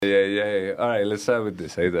Yeah. All right, let's start with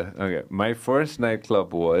this. Okay, my first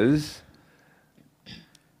nightclub was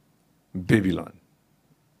Babylon.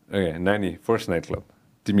 Okay, Nani, first nightclub.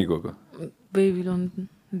 Timi goko. Babylon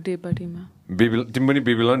day party ma. Timbani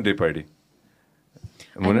Babylon day party.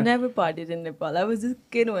 I never partied in Nepal. I was a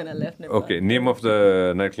kid when I left Nepal. Okay, name of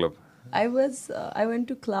the nightclub. I went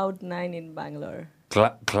to Cloud 9 in Bangalore.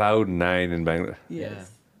 Cloud 9 in Bangalore. Yes. Yeah.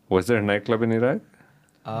 Was there a nightclub in Iraq?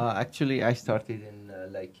 Actually, I started in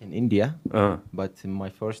India, but my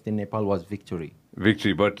first in Nepal was Victory.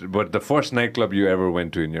 Victory, but the first nightclub you ever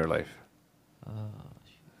went to in your life?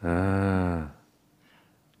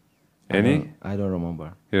 Any? I don't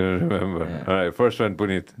remember. You don't remember? Yeah. All right, first one,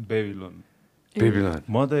 Punit. Babylon.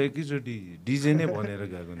 म त एकैचोटि DJ नै भनेर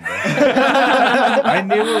गएको नि I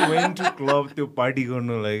never went to club त्यो party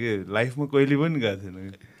गर्नलाई के लाइफमा कहिले पनि गएको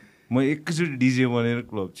थिएन म एकैचोटि डिजे बनेर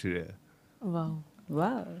क्लब छिरे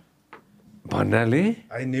भन्नाले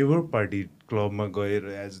आई नेभर पार्टी क्लबमा गएर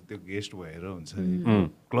एज त्यो गेस्ट भएर हुन्छ नि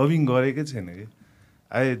क्लबिङ गरेकै छैन कि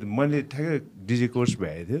मैले ठ्याक्कै डिजे कोर्स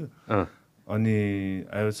भ्याएको थियो अनि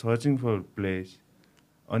I was searching for place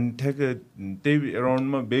अनि ठ्याक्कै त्यही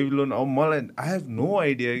एराउन्डमा बेबिलोन अब मलाई आई हेभ नो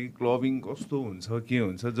आइडिया कि क्लबिङ कस्तो हुन्छ के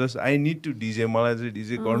हुन्छ just I need to DJ मलाई चाहिँ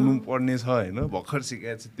डिजे गर्नुपर्ने छ होइन भर्खर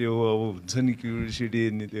सिकाएको छ त्यो अब हुन्छ नि क्युरियोसिटी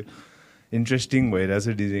अनि त्यो इन्ट्रेस्टिङ भइरहेछ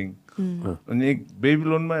डिजेङ अनि एक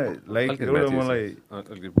बेबिलोनमा लाइक एउटा मलाई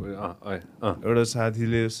एउटा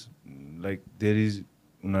साथीले लाइक देयर इज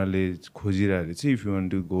उनीहरूले खोजिरहेको छ if you want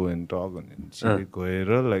to go and talk भनेर गएर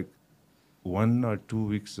लाइक 1 or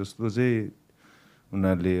 2 weeks जस्तो चाहिँ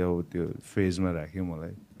उनीहरूले अब त्यो फेजमा राख्यो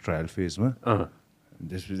मलाई ट्रायल फेजमा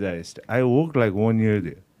त्यसपछि I work like 1 year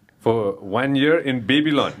there. For 1 year in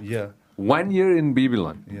Babylon? Yeah. 1 year in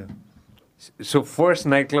Babylon? Yeah. So first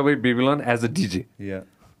nightclub in Babylon as a DJ? Yeah.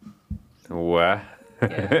 Wow.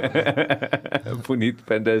 Punit,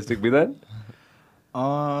 fantastic. Bidhan?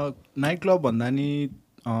 Nightclub भन्दा नि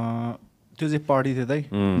त्यो चाहिँ पार्टी थियो दाइ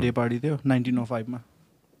डे पार्टी थियो 1905 मा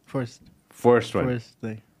First one.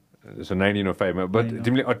 So 1905 ma, but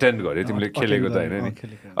timle attend gare, timle kheleko ta haina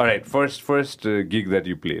ni. All right, first gig that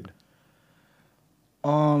you played.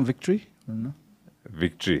 Victory.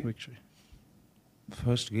 Victory.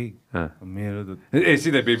 First gig. मेरो त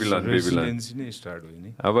see the Babylon. Residency नै start भयो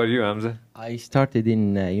नि. How about you, Hamza? I started in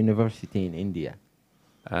university in India.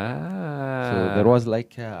 So there was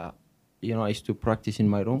like I used to practice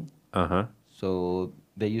in my room. So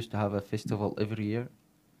they used to have a festival every year.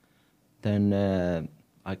 Then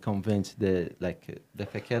I convinced the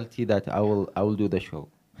faculty that I will do the show.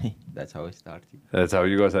 That's how I started. That's how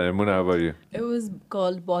you guys started. Moona, how about you? It was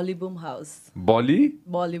called Bolly Boom House. Bolly?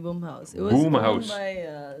 Bolly Boom House. It was Boom owned House by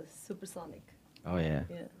Supersonic. Oh yeah.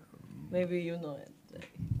 Yeah. Maybe you know it.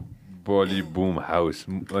 Bolly Boom House.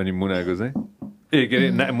 Ani Moona ko चाहिँ ए के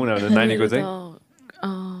रे Moona नानीको चाहिँ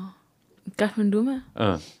काठमाडौँमा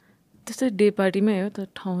त्यस्तै day पार्टीमै हो त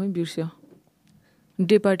ठाउँमै बिर्स्यो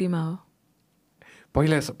डे पार्टीमा हो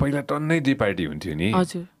पहिला टन्नै डे पार्टी हुन्थ्यो नि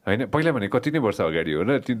हजुर हैन पहिला भने कति नै वर्ष अगाडि हो र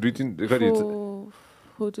ती 2-3 कति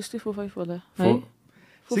हो त्यस्तै 4-5 होला है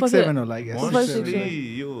 6-7 होला आई गेस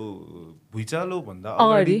यो भुइँचालो भन्दा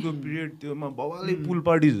अगाडिको पिरियड त्योमा बवाले पुल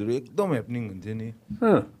पार्टीजहरु एकदम ह्यापनिङ हुन्थ्यो नि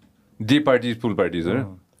डे पार्टी पुल पार्टीजहरु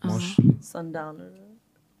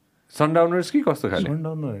सनडाउनर्स कि कस्तो खाले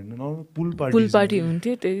सनडाउनर हैन नर्मल पुल पार्टी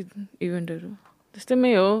हुन्थ्यो त्यही इभेन्टहरु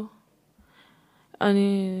त्यस्तैमै हो अनि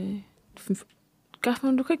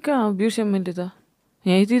काठमाडौँकै कहाँ हो बिर्स्यो मैले त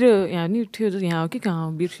यहीँतिर यहाँ नि थियो यहाँ हो कि कहाँ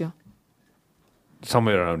हो बिर्स्यो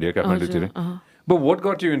somewhere around here काठमाडौँतिर but what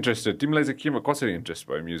got you interested तिमीलाई चाहिँ केमा कसरी इन्ट्रेस्ट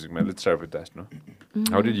भयो म्युजिकमा let's start with that no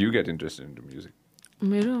how did you get interested into music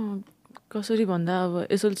मेरो कसरी भन्दा अब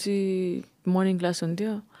एसएलसी मर्निङ क्लास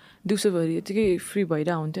हुन्थ्यो दिउँसोभरि यतिकै फ्री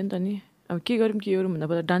भइरहेको हुन्थ्यो नि त नि अब के गरौँ भन्दा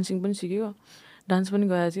पहिला डान्सिङ पनि सिकेको डान्स पनि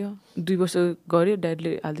गएको थियो 2 वर्ष गऱ्यो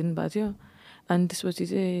ड्याडले हालिदिनु भएको थियो अनि त्यसपछि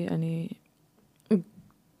चाहिँ अनि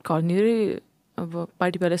घरनिरै अब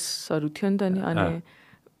पार्टी प्यालेसहरू थियो नि त नि अनि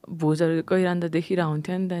भोजहरू गइरहँदा देखिरहेको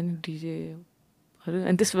हुन्थ्यो नि त अनि डिजेहरू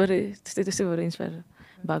अनि त्यसबाट त्यस्तै भएर इन्सपायर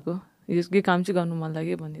भएको यो काम चाहिँ गर्नु मन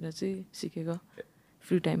लाग्यो भनेर चाहिँ सिकेको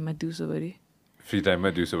फ्री टाइममा दिउँसोभरि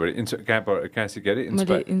कहाँ सिक्यो अरे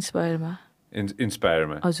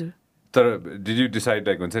इन्स्पायरमा हजुर तर डिड यु डिसाइड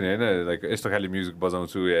लाइक हुन्छ नि होइन लाइक यस्तो खाले म्युजिक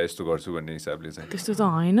बजाउँछु या यस्तो गर्छु भन्ने हिसाबले चाहिँ त्यस्तो त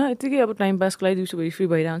होइन यतिकै अब टाइम पासको लागि दिउँसोभरि फ्री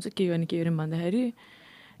भइरहेको हुन्छ के गर्ने भन्दाखेरि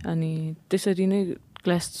अनि त्यसरी नै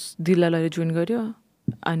क्लास दिल्ला लगेर जोइन गर्यो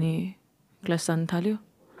अनि क्लास जान थाल्यो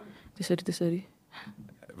त्यसरी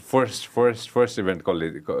फर्स्ट इभेन्ट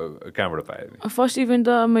कहाँबाट पायो फर्स्ट इभेन्ट त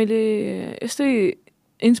मैले यस्तै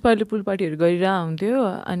इन्सपायरले पुल पार्टीहरू गरिरहेको हुन्थ्यो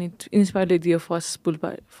अनि इन्सपायरले दियो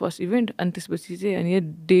फर्स्ट इभेन्ट अनि त्यसपछि चाहिँ अनि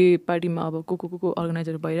डे पार्टीमा अब को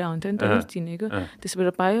अर्गनाइजर भइरहेको हुन्थ्यो नि त चिनेको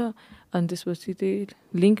त्यसबाट पायो अनि त्यसपछि त्यही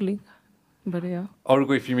लिङ्क भयो। अरू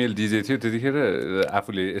कोही फिमेल डिजे थियो त्यतिखेर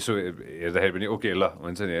आफूले यसो हेर्दाखेरि पनि ओके ल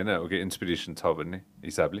भन्छ नि होइन ओके इन्सपिरेसन छ भन्ने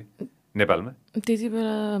हिसाबले नेपालमा त्यति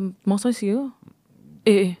बेला मसँग सियो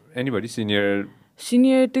एनीबडी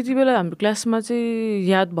सिनियर त्यति बेला हाम्रो क्लासमा चाहिँ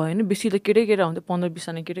याद भएन बेसी त केटा हुन्थ्यो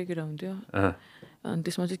 15-20जना केटा हुन्थ्यो अनि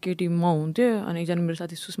त्यसमा चाहिँ केटी म हुन्थ्यो अनि एकजना मेरो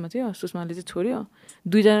साथी सुषमा थियो सुषमाले चाहिँ छोड्यो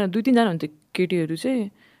 2-3जना हुन्थ्यो केटीहरू चाहिँ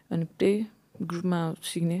अनि त्यही ग्रुपमा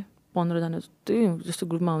सिक्ने 15जना जस्तो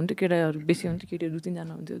ग्रुपमा हुन्थ्यो केटाहरू बेसी हुन्थ्यो केटीहरू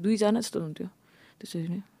 2-3जना हुन्थ्यो 2जना जस्तो हुन्थ्यो त्यसरी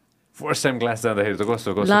नै। फर्स्ट टाइम क्लास जाँदाखेरि त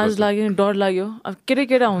कस्तो लाज लाग्यो डर लाग्यो अब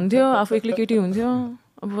केटा हुन्थ्यो आफू एक्लै केटी हुन्थ्यो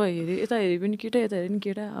अब यता हेरे पनि केटा यता हेरे पनि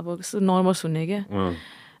केटा अब कस्तो नर्भस हुने क्या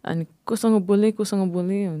अनि कोसँग बोल्ने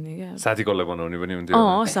हुने क्या साथी कसलाई बनाउने पनि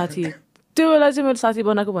हुन्थ्यो साथी त्यो बेला चाहिँ मैले साथी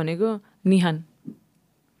बनाएको भनेको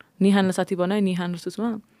निहानलाई साथी बनाएँ निहान र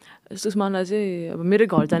सुषमालाई चाहिँ अब मेरै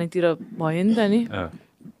घर जानेतिर भयो नि त नि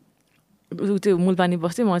त्यो मूलपानी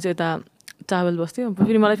बस्थ्यो म चाहिँ यता चावल बस्थ्यो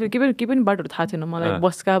फेरि मलाई फेरि केही पनि बाटोहरू थाहा थिएन मलाई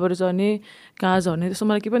कहाँबाट चढ्ने कहाँ झर्ने त्यस्तो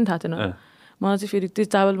मलाई केही पनि थाहा थिएन मलाई चाहिँ फेरि त्यो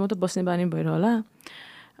चावल मात्रै बस्ने बानी भएर होला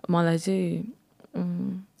मलाई चाहिँ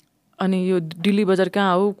अनि यो दिल्ली बजार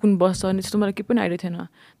कहाँ हो कुन बस छ अनि त्यस्तो मलाई केही पनि आइडिया थिएन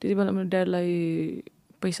त्यति बेला मेरो ड्याडलाई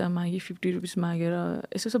पैसा मागेँ 50 रुपिस मागेर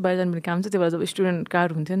यसो बाहिर जानु पर्ने काम चाहिँ त्यो बेला जब स्टुडेन्ट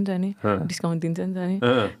कार्ड हुन्थ्यो नि त नि डिस्काउन्ट दिन्छ नि त नि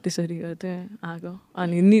त्यसरी गर्थ्यो आएको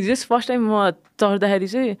अनि जस्ट फर्स्ट टाइम म चढ्दाखेरि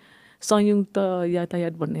चाहिँ संयुक्त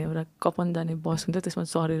यातायात भन्ने एउटा कपन जाने बस हुन्छ त्यसमा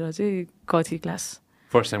चढेर चाहिँ गर्थेँ क्लास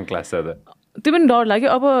फर्स्ट टाइम क्लास जाँदा त्यो पनि डर लाग्यो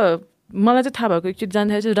अब मलाई चाहिँ थाहा भएको एकचोटि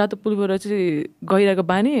जाँदाखेरि चाहिँ रातो पुलबाट चाहिँ गइरहेको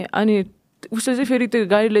बानी अनि उसले चाहिँ फेरि त्यो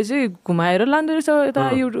गाडीले चाहिँ घुमाएर लाँदो रहेछ यता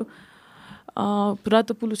यो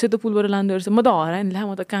रातो पुल सेतो पुलबाट लाँदो रहेछ म त हराएँ नि ला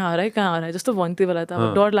म त कहाँ हराएँ जस्तो भन्यो त्यो बेला त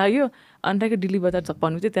अब डर लाग्यो अनि ठ्याक्कै दिल्ली बजार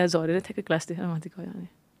झप्पाउनु थियो त्यहाँ झरेर ठ्याक्कै क्लास देखेर माथि गयो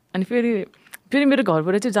अनि फेरि मेरो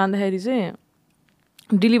घरबाट चाहिँ जाँदाखेरि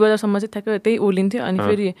चाहिँ दिल्ली बजारसम्म चाहिँ ठ्याक्कै त्यही ओर्लिन्थ्यो अनि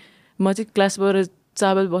फेरि म चाहिँ क्लासबाट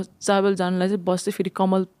चावल जानलाई चाहिँ बस चाहिँ फेरि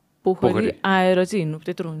कमल पोखरी आएर चाहिँ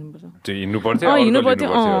त्यत्रो हिँड्नु पर्थ्यो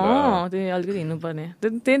त्यही अलिकति हिँड्नुपर्ने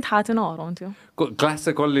त्यही थाहा थिएन हराउँथ्यो क्लास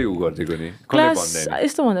चाहिँ कसले उ गर्थेको नि क्लास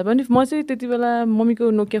यस्तो भन्दा पनि म चाहिँ त्यति बेला मम्मीको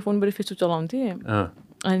नोकिया फोनबाट फेसबुक चलाउँथेँ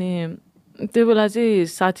अनि त्यो बेला चाहिँ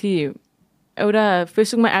साथी एउटा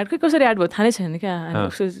फेसबुकमा एड कसरी एड भयो थाहा नै छैन क्या अनि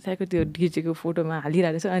उसको ठ्याक्कै त्यो डिजेको फोटोमा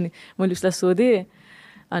हालिरहेको छ अनि मैले उसलाई सोधेँ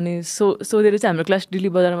अनि सोधेर चाहिँ हाम्रो क्लास दिल्ली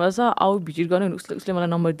बजारमा छ आऊ भिजिट गर्नु उसले मलाई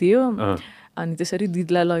नम्बर दियो अनि त्यसरी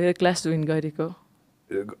दिदीलाई लगेर क्लास जोइन गरेको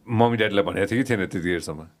मम्मी ड्याडीलाई भनेको थियो कि थिएन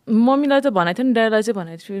त्यतिखेरसम्म मम्मीलाई त भनेको थियो नि ड्याडीलाई चाहिँ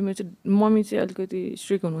भनेको थियो फेरि मेरो चाहिँ मम्मी चाहिँ अलिकति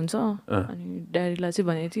स्ट्रिक्ट हुनुहुन्छ अनि ड्याडीलाई चाहिँ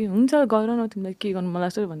भनेको थियो हुन्छ गर न तिमीलाई के गर्नु मलाई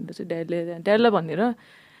लाग्छ भनेर चाहिँ ड्याडीलाई भनेर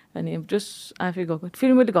अनि जस्ट आफै गएको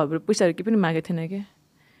फेरि मैले घरबाट पैसाहरू केही पनि मागेको थिएन कि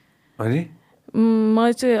अनि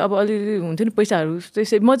मलाई चाहिँ अब अलिअलि हुन्थ्यो नि पैसाहरू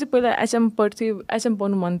त्यसै म चाहिँ पहिला एचएम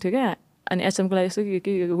पढ्नु मन थियो क्या अनि एचएमको लागि यसो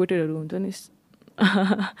के वेटरहरू हुन्छ नि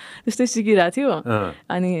त्यस्तै सिकिरहेको थियो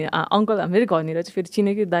अनि अङ्कल मेरै घरनिर चाहिँ फेरि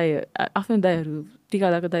चिनेकै दाई आफ्नो दाईहरू टिका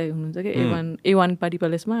लगाएको दाई हुनुहुन्छ क्या A1 पार्टी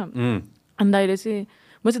प्यालेसमा अनि दाईले चाहिँ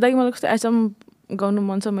म चाहिँ दाई मलाई कस्तो एचएम गर्नु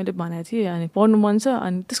मन छ मैले भनेको थिएँ अनि पढ्नु मन छ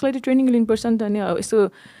अनि त्यसको लागि ट्रेनिङ लिनुपर्छ नि त अनि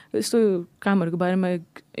यस्तो कामहरूको बारेमा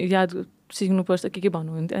याद सिक्नुपर्छ के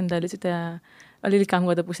भन्नुहुन्थ्यो अनि दाइले चाहिँ त्यहाँ अलिअलि काम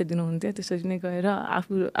गर्दा पैसा दिनुहुन्थ्यो त्यसरी नै गएर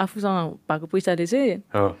आफूसँग भएको पैसाले चाहिँ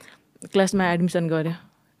क्लासमा एडमिसन गरेँ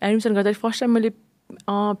एडमिसन गर्दा फर्स्ट टाइम मैले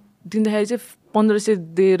दिँदाखेरि चाहिँ 1500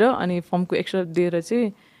 दिएर अनि फर्मको एक्स्ट्रा दिएर चाहिँ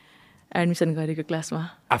एडमिसन गरेको क्लासमा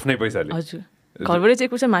आफ्नै पैसाले हजुर घरबाट चाहिँ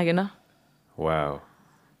 1 पैसा मागेन वाउ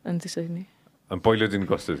अनि त्यसरी नै पहिलो दिन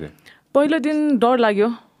कस्तो थियो पहिलो दिन डर लाग्यो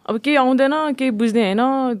अब केही आउँदैन केही बुझ्ने होइन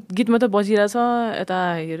गीत मात्रै बजिरहेछ यता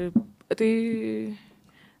हेर त्यही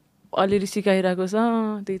अलिअलि सिकाइरहेको छ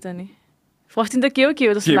त्यही त नि फर्स्ट दिन त के हो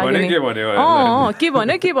जस्तो लाग्यो के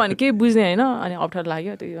भन्यो केही बुझ्ने होइन अनि अप्ठ्यारो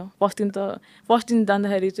लाग्यो त्यही हो फर्स्ट दिन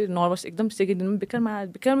जाँदाखेरि चाहिँ नर्भस एकदम सेकेन्ड दिनमा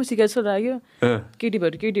बेकारमा सिकाएको जस्तो लाग्यो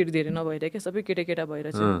केटीहरू धेरै नभएर क्या सबै केटा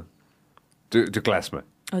भएर चाहिँ त्यो क्लासमा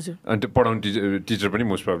हजुर अनि त्यो पढाउने टिचर पनि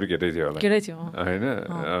मोस्ट प्रोबब्ली केटै थियो होला केटै थियो होइन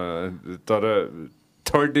तर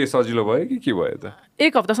थर्ड डे सजिलो भयो कि के भयो त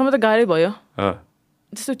 1 हप्तासम्म त गाह्रै भयो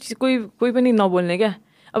त्यस्तो कोही पनि नबोल्ने क्या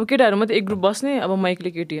अब केटाहरू मात्रै एक ग्रुप बस्ने अब म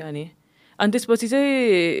एक्लै केटी अनि त्यसपछि चाहिँ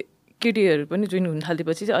केटीहरू पनि जोइन हुन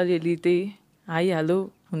थालेपछि चाहिँ अलिअलि त्यही हाइहालो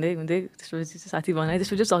हुँदै त्यसपछि चाहिँ साथी बनाएँ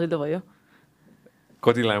त्यसपछि चाहिँ सजिलो भयो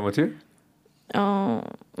कति लामो थियो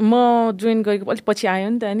म जोइन गरेको अलिक पछि आयो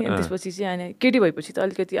नि त अनि त्यसपछि चाहिँ अनि केटी भएपछि त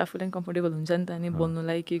अलिकति आफूलाई कम्फर्टेबल हुन्छ नि त अनि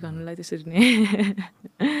बोल्नुलाई के गर्नुलाई त्यसरी नै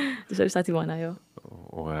त्यसरी साथी बनायो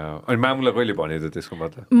अनि मामुलाई कहिले भने त त्यसको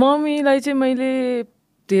मतलब? मम्मीलाई चाहिँ मैले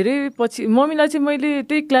धेरै पछि, मम्मीलाई चाहिँ मैले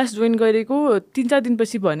त्यही क्लास जोइन गरेको 3-4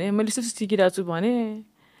 दिनपछि भने, मैले यस्तो सिकिरहेको छु भने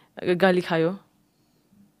गाली खायो।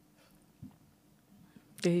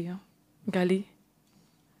 त्यही हो गाली।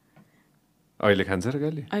 अहिले खान्छ र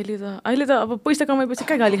गाली? अहिले त अब पैसा कमाएपछि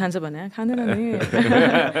कहाँ गाली खान्छ भने खाँदैन नि।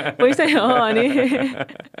 पैसै हो अनि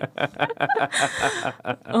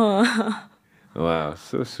Wow,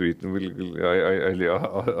 so sweet. अहिले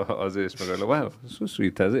अझ यसमा गएर wow, so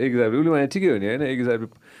sweet. थाहा छ एक्ज्याक्टली उसले भने ठिकै हो नि होइन exactly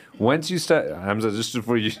once you start Hamza, just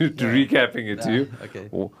for you to recapping it to you, okay.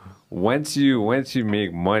 once you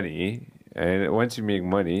make money, and once you make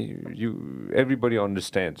money, everybody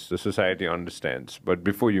understands, the society understands, but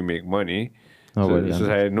before you make money,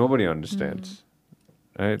 nobody understands.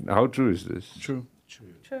 Right? How true is this? True.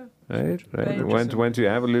 Right. Once you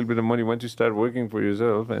have a little bit of money, once you start working for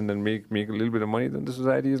yourself and then make a little bit of money, then the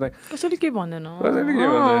society is like कसैले के भन्दैन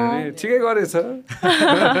नि ठिकै गरेछ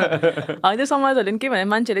होइन समाजहरूले के भने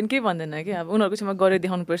मान्छेहरूले के भन्दैन कि अब उनीहरूको छेउमा गरेर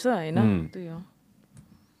देखाउनु पर्छ होइन त्यही हो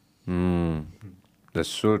That's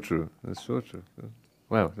so true.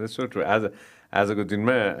 Wow, that's so true. आजको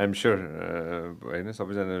दिनमा I'm sure होइन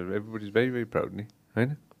सबैजना everybody is very very proud नि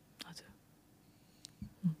होइन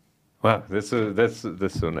Wow, that's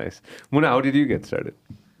so nice. Moona, how did you get started?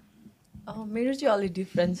 मेरो चाहिँ अलिक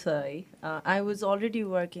डिफ्रेन्ट छ है आई वाज अलरेडी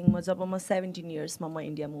वर्किङ म जब म 17 इयर्समा म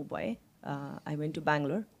इन्डिया मुभ भएँ I went to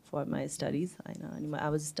Bangalore for my studies होइन अनि I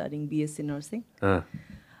was studying BSc nursing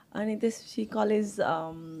अनि त्यसपछि कलेज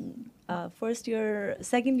फर्स्ट इयर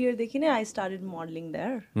सेकेन्ड इयरदेखि नै आई स्टार्टेड मोडलिङ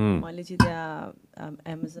देयर मैले चाहिँ त्यहाँ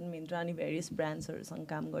एमाजोन मिन्त्रा अनि भेरियस ब्रान्ड्सहरूसँग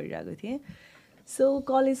काम गरिरहेको थिएँ सो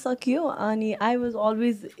कलेज सकियो अनि I was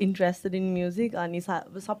always interested in music अनि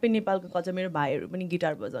सबै नेपालको कल्चर मेरो भाइहरू पनि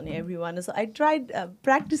गिटार बजाउने every one so I tried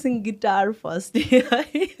practising guitar first day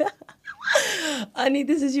अनि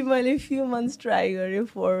त्यसपछि मैले फ्यु मन्थ्स ट्राई गरेँ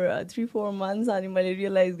फर 3-4 मन्थ्स अनि मैले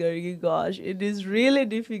रियलाइज गरेँ कि गश इट इज रियली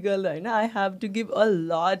डिफिकल्ट होइन I have to give a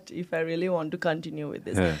lot if I really want to continue with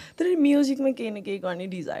this तर म्युजिकमा केही न केही गर्ने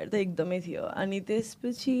डिजायर त एकदमै थियो अनि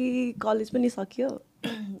त्यसपछि कलेज पनि सक्यो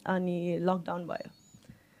अनि लकडाउन भयो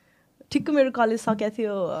ठिक्क मेरो कलेज सकेको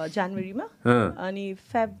थियो जनवरीमा अनि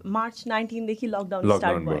मार्च 19देखि लकडाउन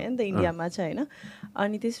स्टार्ट भयो नि त इन्डियामा चाहिँ होइन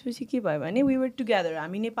अनि त्यसपछि के भयो भने वी वर टुगेदर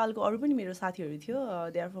हामी नेपालको अरू पनि मेरो साथीहरू थियो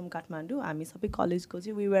दे आर फ्रम काठमाडौँ हामी सबै कलेजको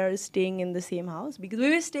चाहिँ we were staying in the same house because we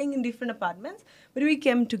were staying in different apartments but we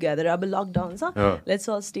came together अब लकडाउन छ लेट्स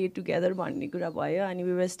अल स्टे टुगेदर भन्ने कुरा भयो अनि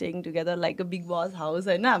we were staying together like a big bus house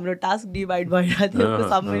होइन हाम्रो task divide भइरहेको थियो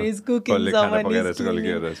someone is cooking someone is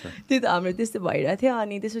त्यही त हाम्रो त्यस्तो भइरहेको थियो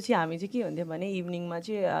अनि त्यसपछि हामी चाहिँ के हुन्थ्यो भने इभिनिङमा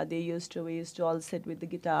चाहिँ we use to all set with the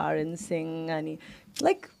guitar and सिङ अनि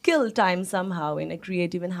like kill time some how in a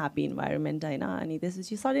creative and happy environment होइन अनि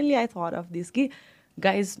त्यसपछि suddenly I thought of this कि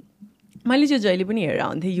गाइज मैले चाहिँ जहिले पनि हेरेर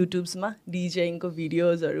आउँथेँ युट्युब्समा डिजेङको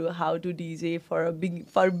भिडियोजहरू how to DJ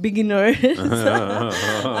for beginners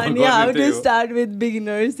अनि how to start with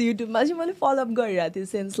beginners युट्युबमा चाहिँ मैले फलोअप गरिरहेको थिएँ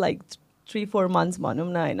सिन्स लाइक 3-4 मन्थ्स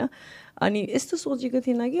भनौँ न होइन अनि यस्तो सोचेको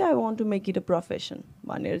थिइनँ कि I want to make it a profession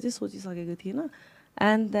भनेर चाहिँ सोचिसकेको थिइनँ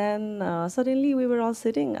and then suddenly we were all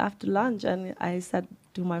sitting after lunch and I said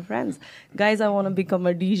to my friends, guys, I want to become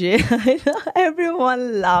a DJ. Everyone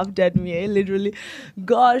laughed at me, literally.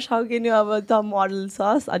 Gosh, how can you have a model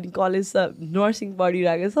sauce and college nursing body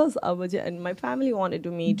sauce? And my family wanted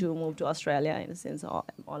me to move to Australia in a sense.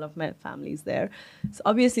 All of my family is there. So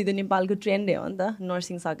obviously, the Nepal ko trend on the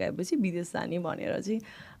nursing saga. Bidesh jane bhanera chahi.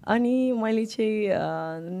 Ani मैले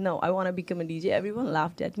चाहिँ no, I want to become a DJ. Everyone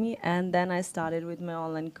laughed at me, and then I started with my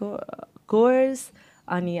online course.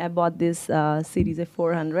 And I bought this series of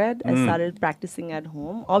 400. I started practicing at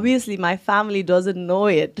home. Obviously, my family doesn't know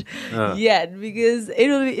it yet because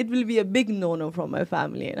it will be a big no-no from my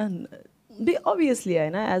family. Obviously,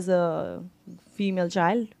 as a female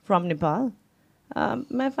child from Nepal,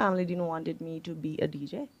 my family didn't wanted me to be a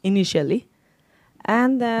DJ initially.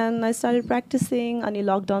 And then I started practicing and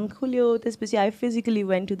lockdown khulyo. त्यसपछि I physically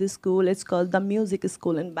went to this school. It's called the Music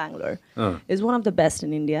School in Bangalore. It's one of the best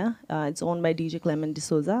in India. It's owned by DJ Clement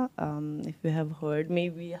D'Souza. If you have heard,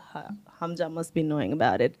 maybe Hamza must be knowing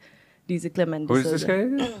about it. DJ Clement D'Souza. Who is this guy?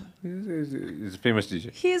 He's a famous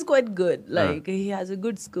DJ. He is quite good. Like he has a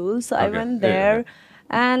good school. So I went there.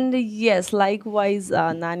 And yes, likewise,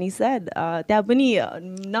 Nani said, त्यहाँ पनि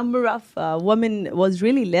number of women was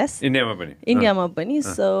really less. India ma pani.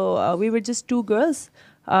 So we were just 2 girls.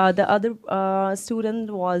 The other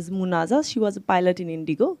student was Moona. She was a pilot in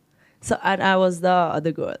Indigo. So and I was the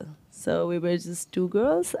other girl. So we were just 2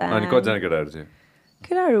 girls. And कतिजना केटाहरु थियो?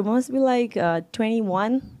 Kedaru must be like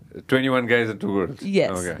 21. 21 guys and 2 girls.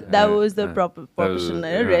 Yes, okay. that was the proper proportion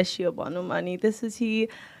ratio भनौँ अनि त्यसपछि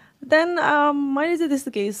then मैले चाहिँ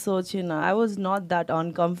त्यस्तो केही सोचेन. I was not that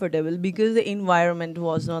uncomfortable because the environment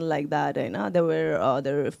was not like that होइन. There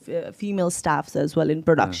were female staffs as well in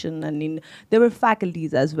production and there were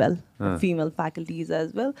faculties as well, female faculties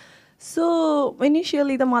as well. So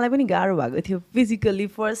initially त मलाई पनि गाह्रो भएको थियो physically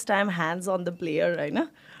first time hands on the player होइन.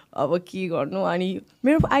 अब के गर्नु अनि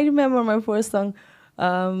मेरो I remember my first song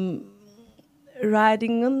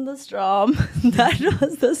Riding on the Storm. That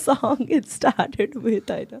was the song it started with.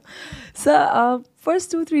 I know. So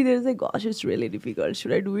first 2-3 days like gosh it's really difficult.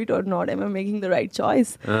 Should I do it or not? Am I making the right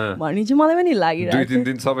choice? Money चाहिँ मलाई पनि लागिरहेको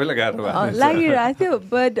थियो.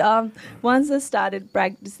 But once I started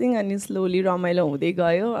practicing अनि slowly रमाइलो हुँदै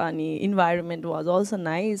गयो अनि environment was also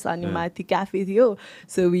nice अनि माथि cafe थियो.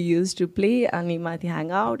 So we used to play अनि माथि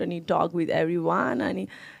hang out and talk with everyone and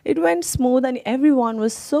it went smooth and everyone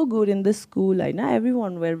was so good in the school.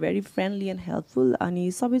 Everyone were very friendly and helpful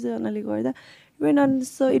अनि सबैजनाले गर्दा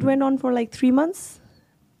it went on for like 3 months.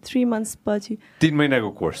 3 months पछि 3 महिनाको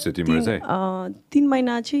course थियो तिम्रो चाहिँ 3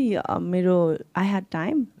 महिना चाहिँ मेरो I had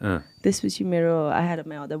time त्यसपछि मेरो I had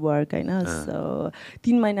my other work हैन so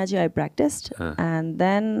 3 महिना चाहिँ I practiced and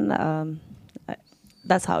then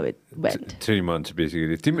that's how it went 3 months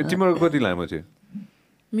basically तिम्रो कति लामो थियो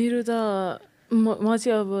मेरो त म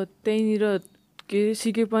चाहिँ अब त्यहीँनिर के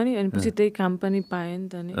सिके पनि अनि पछि त्यही काम पनि पाएँ नि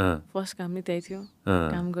त नि फर्स्ट काम नै त्यही थियो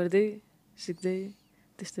काम गर्दै सिक्दै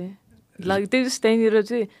त्यस्तै लाग्यो त्यहीँनिर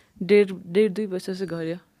चाहिँ डेढ 2 वर्ष चाहिँ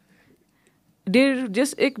गऱ्यो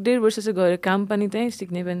जस्ट 1-1.5 वर्ष चाहिँ गऱ्यो काम पनि त्यहीँ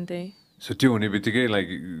सिक्ने पनि त्यहीँ सो त्यो हुने बित्तिकै लाइक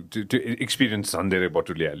त्यो एक्सपिरियन्स झन् धेरै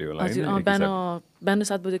बटुलिहाल्यो होला बिहान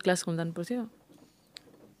 7 बजे क्लास खोल्नु जानु पर्थ्यो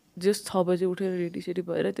जस्ट 6 बजे उठेर रेडी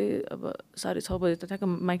भएर त्यही अब 6:30 बजे त ठ्याक्क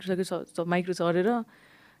माइक्रो चढेर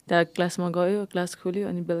त्यहाँ क्लासमा गयो क्लास खोल्यो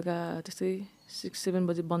अनि बेलुका त्यस्तै 6-7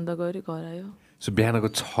 बजे बन्द गऱ्यो घर आयो सो बिहानको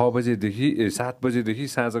 6 बजेदेखि 7 बजेदेखि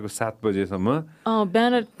साँझको 7 बजेसम्म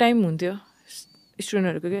बिहान टाइम हुन्थ्यो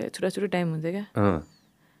स्टुडेन्टहरूको क्या छुट्टा टाइम हुन्थ्यो क्या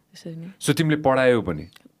त्यसरी नै सो तिमीले पढायौ पनि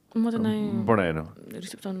म त नै पढाएन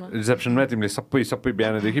रिसेप्सनमा तिमीले सबै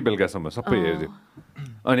बिहानदेखि बेलुकासम्म सबै हेर्थ्यौ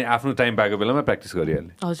अनि आफ्नो टाइम पाएको बेलामा प्र्याक्टिस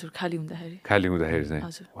गरिहाल्ने हजुर खाली हुँदाखेरि चाहिँ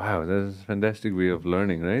wow that's fantastic way of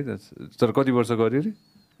learning right तर कति वर्ष गर्यो रे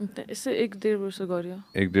यसो 1-1.5 वर्ष गर्यो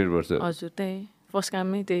 1-1.5 वर्ष हजुर त्यही फर्स्ट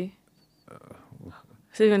काममै त्यही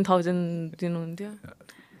 7,000 दिनुहुन्थ्यो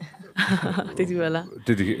त्यति बेला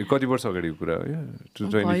त्यतिखेर कति वर्ष अगाडिको कुरा हो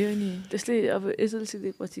भयो नि त्यस्तै अब एसएलसी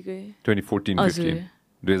दिएपछिकै 2014-15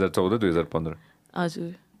 2014-2015 हजुर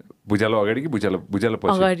भुजालो अगाडि कि भुजालो पछि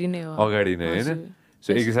अगाडि नै हो अगाडि नै हैन सो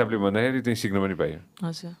एक हिसाबले भन्दाखेरि त्यही सिक्न पनि पायो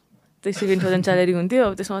हजुर त्यही 7,000 स्यालेरी हुन्थ्यो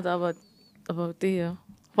अब त्यसमा त अब त्यही हो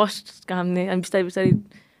फर्स्ट काम नै अनि बिस्तारै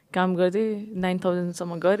काम गर्दै 9,000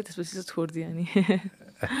 सम्म गरे त्यसपछि चाहिँ छोडिदिएँ अनि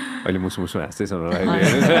अहिले मुसु हाँस्दैछ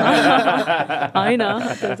होइन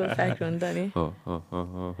त्यो त फ्याक्ट हो नि त नि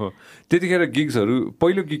त्यतिखेर गिग्सहरू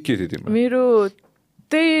पहिलो गिग के थियो तिम्रो मेरो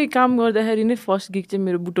त्यही काम गर्दाखेरि नै फर्स्ट गिग चाहिँ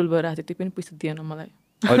मेरो बुटोल भएर आएको थियो त्यो पनि पैसा दिएन मलाई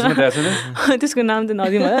त्यसको नाम चाहिँ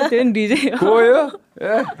नदिउँ होला त्यो पनि डिजे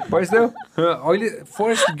पैसा अहिले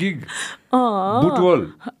फर्स्ट गिग बुटोल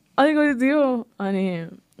अलिकति दियो अनि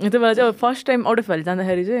त्यो बेला चाहिँ अब first time out of valley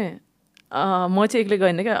जाँदाखेरि चाहिँ म चाहिँ एक्लै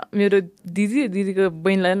गएन क्या मेरो दिदीको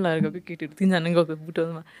बहिनीलाई पनि लगेर गएको केटीहरू 3जना गएको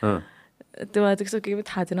बुटोलमा त्यो बेला चाहिँ केही पनि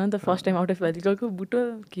थाहा थिएन नि त first time out of valley गएको बुटोल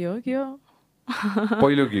के हो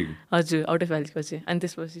पहिलो गिग हजुर आउट अफ भ्यालीको चाहिँ अनि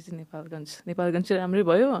त्यसपछि चाहिँ नेपालगञ्ज चाहिँ राम्रै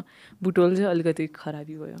भयो बुटोल चाहिँ अलिकति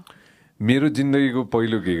खराबी भयो मेरो जिन्दगीको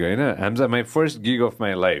पहिलो गिग होइन हाम्जा my first gig of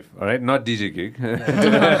my life right not DJ gig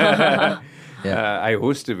I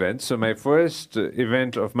host events. So my first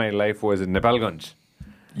event of my life was in Nepalganj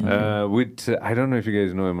with, I don't know if you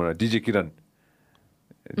guys know him or not, DJ Kiran.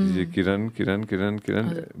 DJ Kiran.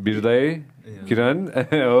 Birdai, Kiran.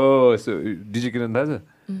 Oh, so DJ Kiran थाहा छ?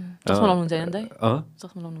 चस्मा लाउनुहुन्छ हैन दाइ?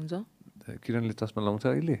 चस्मा लाउनुहुन्छ? किरणले चस्मा लाउँछ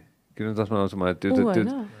अहिले? किरण चस्मा लाउँछ मलाई त्यो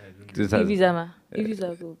इभिजामा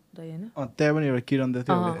इभिजाको दाइ हैन? त्यहाँ पनि एउटा किरण थियो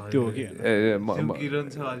त्यो हो कि किरण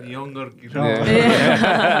छ अलि younger Kiran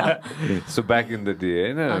So back in the day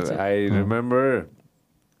हैन I remember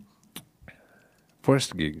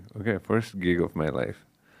first gig of my life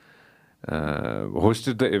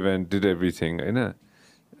hosted the event did everything हैन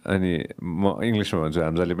अनि म इंग्लिशमा भन्छु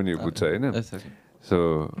हाम्जाले पनि यो बुझ्छ हैन so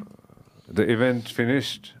the event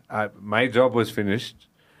finished my job was finished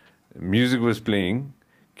music was playing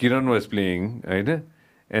Kiran was playing हैन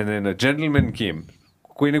and then a gentleman came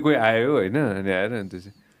कोही न कोही आयो हैन अनि आएर अनि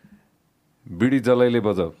त्यसै बिडी जलाइले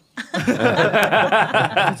बजाऊ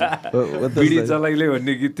बिडी जलाइले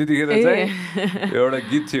भन्ने गीत त्यतिखेर चाहिँ एउटा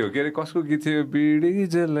गीत थियो के अरे कसको गीत थियो बिडी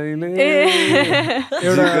जलाइले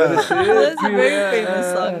एउटा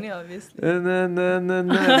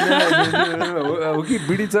हो कि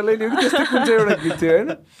बिडी जलाइले हो कि त्यस्तै कुन चाहिँ एउटा गीत थियो होइन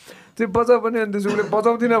त्यो बजाऊ पनि अनि त्यसो उसले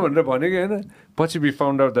बजाउँदिनँ भनेर भनेको होइन पछि we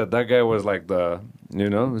found out that that guy was like the you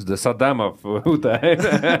know the Saddam of उता होइन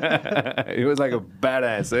he was like a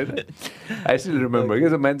badass होइन I still remember के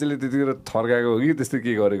मान्छेले त्यतिखेर थर्काएको हो कि त्यस्तो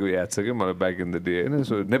के गरेको याद छ कि मलाई back in the day होइन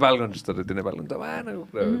सो नेपालगञ्ज तर त्यो नेपालगञ्ज त मानेको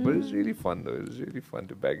कुरा हो but it's really fun though it's really fun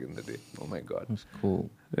to back in the day oh my god That's cool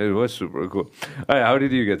it was super cool alright how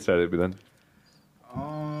did you get started Bidhan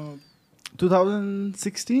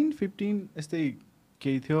 2016-15 यस्तै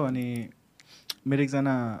केही थियो अनि मेरो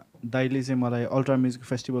एकजना दाइले चाहिँ मलाई अल्ट्रा म्युजिक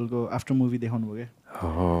फेस्टिभलको आफ्टर मुभी देखाउनु भयो क्या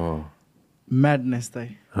म्याडनेस दाइ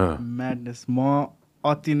म्याडनेस म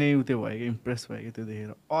अति नै उत्यो भयो कि इम्प्रेस भयो कि त्यो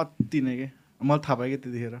देखेर अति नै के मलाई थाहा भयो कि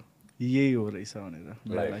त्यतिखेर यही हो रहेछ भनेर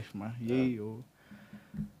मेरो लाइफमा यही हो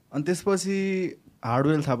अनि त्यसपछि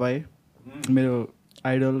हार्डवेल थाहा पाएँ मेरो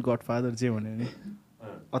आइडल गडफादर जे भन्यो नि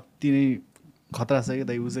अति नै खतरा छ कि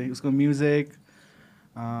दाइ ऊ चाहिँ उसको म्युजिक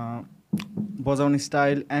बजाउने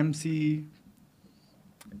स्टाइल एमसी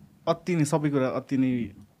अति नै सबै कुरा अति नै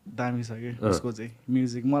दामी छ कि उसको चाहिँ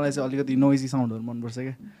म्युजिक मलाई चाहिँ अलिकति नोइजी साउन्डहरू मनपर्छ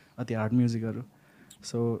क्या अति हार्ड म्युजिकहरू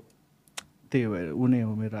सो त्यही भएर ऊ नै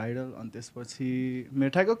हो मेरो आइडल अनि त्यसपछि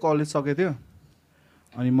मेरो ठ्याक्कै कलेज सकेको थियो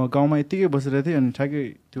अनि म गाउँमा यत्तिकै बसिरहेको थिएँ अनि ठ्याक्कै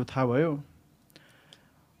त्यो थाहा भयो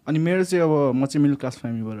अनि मेरो चाहिँ अब म चाहिँ मिडल क्लास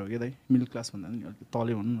फ्यामिलीबाट हो क्या दाइ मिडल क्लास भन्दा पनि अलिक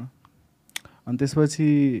तलै भनौँ न अनि त्यसपछि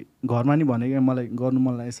घरमा नि भने क्या मलाई गर्नु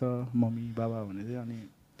मन लागेछ मम्मी बाबा भने थियो अनि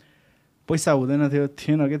पैसा हुँदैन थियो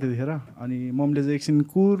थिएन क्या त्यतिखेर अनि मम्मीले चाहिँ एकछिन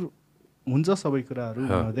कुर हुन्छ सबै कुराहरू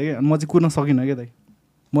भन्दै क्या अनि म चाहिँ कुर्न सकिनँ क्या दाइ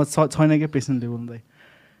म छैन क्या पेसेन्ट लेभल दाइ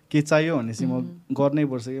के चाहियो भनेपछि म गर्नै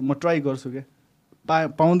पर्छ क्या म ट्राई गर्छु क्या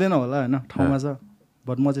पाउँदैन होला होइन ठाउँमा छ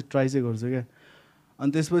बट म चाहिँ ट्राई चाहिँ गर्छु क्या अनि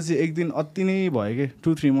त्यसपछि एक दिन अति नै भयो कि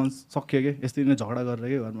 2-3 मन्थ्स सक्यो कि यस्तै नै झगडा गरेर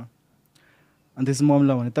क्या घरमा अनि त्यसपछि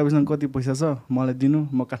मम्मीलाई भने तपाईँसँग कति पैसा छ मलाई दिनु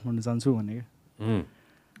म काठमाडौँ जान्छु भने क्या अनि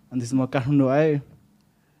त्यसपछि म काठमाडौँ आएँ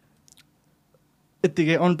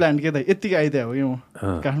यत्तिकै अनप्लान्ड के त यत्तिकै आइदियो हो कि म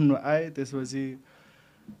काठमाडौँ आएँ त्यसपछि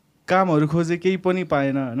कामहरू खोजेँ केही पनि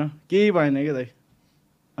पाएन होइन केही पाएन क्या दाइ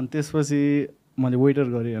अनि त्यसपछि मैले वेटर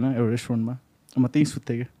गरेँ होइन एउटा रेस्टुरेन्टमा म त्यहीँ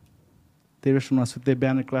सुत्थेँ क्या त्यही रेस्टुरेन्टमा सुत्थेँ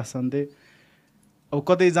बिहान क्लास जान्थेँ अब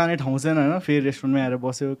कतै जाने ठाउँ छैन होइन फेरि रेस्टुरेन्टमै आएर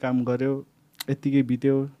बस्यो काम गऱ्यो यत्तिकै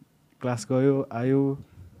बित्यो क्लास गयो आयो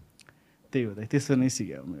त्यही हो दाइ त्यसरी नै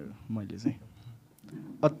सिक्यो मेरो मैले चाहिँ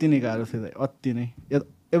अति नै गाह्रो थियो दाइ अति नै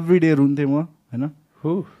एभ्री डे रुन्थेँ म होइन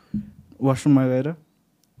वासरुममा गएर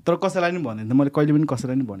तर कसैलाई पनि भनेन मैले कहिले पनि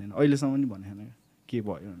कसैलाई पनि भनेन अहिलेसम्म पनि भनेन के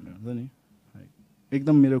भयो भनेर हुन्छ नि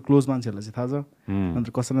एकदम मेरो क्लोज मान्छेहरूलाई चाहिँ थाहा छ अन्त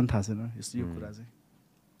कसैलाई पनि थाहा छैन यस्तो यो कुरा चाहिँ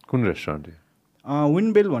कुन रेस्टुरेन्ट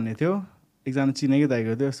विन्डबेल भन्ने थियो एकजना चिनेकै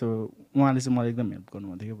दाइको थियो सो उहाँले चाहिँ मलाई एकदम हेल्प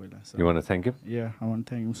गर्नुभएको थियो पहिला You want to thank him? Yeah, I want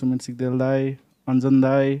to thank him. Suman Sigdel दाई अन्जन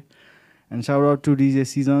दाई and shout out to DJ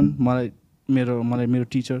Sijan मलाई मेरो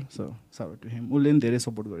teacher so shout out to him उसले पनि धेरै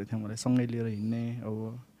सपोर्ट गरेको थियो मलाई सँगै लिएर हिँड्ने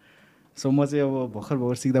अब सो म चाहिँ अब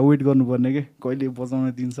भर्खर सिक्दा वेट गर्नुपर्ने कि कहिले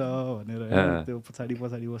बजाउन दिन्छ भनेर त्यो पछाडि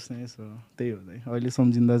बस्ने सो त्यही हो दाइ अहिले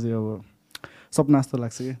सम्झिँदा चाहिँ अब सपना जस्तो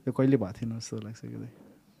लाग्छ कि त्यो कहिले भएको थिएन जस्तो लाग्छ कि दाइ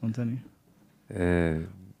हुन्छ नि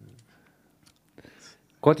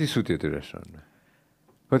कति सुत्यो त्यो रेस्टुरेन्टमा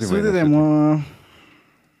कति सुत्यो दाइ म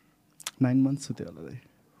 9 months सुत्यो होला दाइ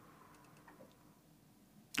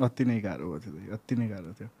अति नै गाह्रो भयो थियो दाइ अति नै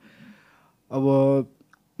गाह्रो थियो अब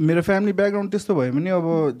मेरो फ्यामिली ब्याकग्राउन्ड त्यस्तो भयो भने अब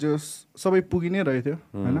जो सबै पुगि नै रहेको थियो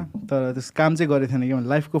होइन तर त्यस काम चाहिँ गरेको थिएन कि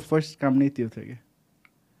लाइफको फर्स्ट काम नै त्यो थियो कि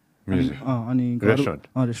अनि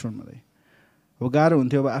रेस्टुरेन्टमा दाइ अब गाह्रो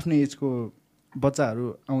हुन्थ्यो अब आफ्नै एजको बच्चाहरू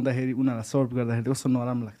आउँदाखेरि उनीहरूलाई सर्भ गर्दाखेरि कस्तो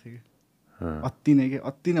नराम्रो लाग्थ्यो कि अति नै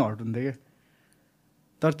हट हुन्थ्यो क्या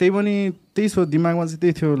तर त्यही पनि त्यही सो दिमागमा चाहिँ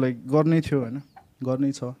त्यही थियो लाइक गर्नै थियो होइन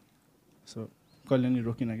गर्नै छ सो कहिले नि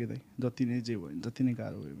रोकिनँ कि दाइ जति नै जे भयो जति नै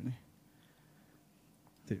गाह्रो भयो भने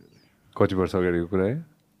त्यही हो कति वर्ष अगाडिको कुरा है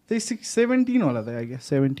त्यही 17 होला दाइ आइगे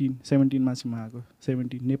 17मा चाहिँ म आएको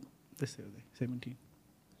 17 त्यस्तै हो दाइ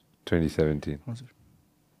 2017 हजुर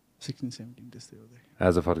 16-17 त्यस्तै हो दाइ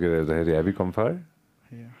आज फर्केर हेर्दाखेरि have you come far?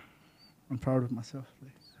 Yeah, I'm proud of myself.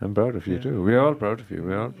 I'm proud of you too. We're all proud of you.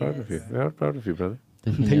 We're all proud of you. We're all proud of you, brother.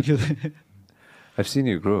 Thank you. I've seen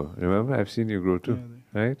you grow. Remember, I've seen you grow too,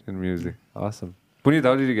 right? In music, awesome. Punit,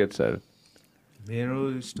 how did you get started?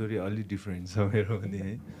 मेरो story अलि different छ मेरो पनि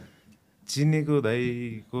है चिनेको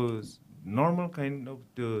दाइको normal kind of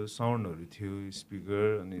त्यो साउन्डहरू थियो स्पिकर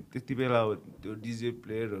अनि त्यति बेला अब त्यो डिजे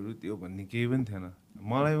प्लेयरहरू त्यो भन्ने केही पनि थिएन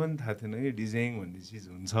मलाई पनि थाहा थिएन कि डिजाइङ भन्ने चिज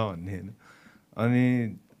हुन्छ भन्ने होइन अनि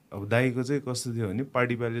अब दाइको चाहिँ कस्तो थियो भने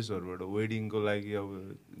पार्टी प्यालेसहरूबाट वेडिङको लागि अब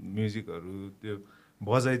म्युजिकहरू त्यो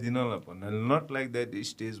बजाइदिन ल भन्नाले नट लाइक द्याट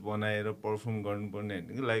स्टेज बनाएर पर्फर्म गर्नुपर्ने होइन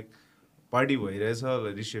कि लाइक पार्टी भइरहेछ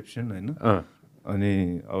रिसेप्सन होइन अनि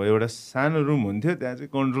अब एउटा सानो रुम हुन्थ्यो त्यहाँ चाहिँ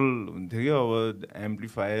कन्ट्रोल हुन्थ्यो कि अब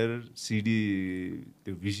एम्प्लिफायर सिडी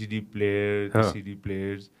त्यो भिसिडी प्लेयर सिडी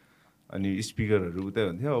प्लेयर्स अनि स्पिकरहरू उतै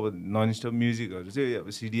हुन्थ्यो अब नन स्टप म्युजिकहरू चाहिँ अब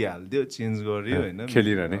सिडी हालिदियो चेन्ज गर्यो होइन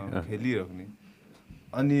खेलिराख्ने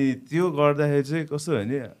अनि त्यो गर्दाखेरि चाहिँ कस्तो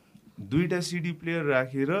भने 2टा सिडी प्लेयर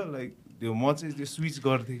राखेर लाइक त्यो म चाहिँ त्यो स्विच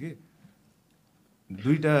गर्थेँ कि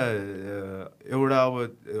 2टा एउटा अब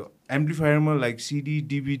एम्प्लिफायरमा लाइक सिडी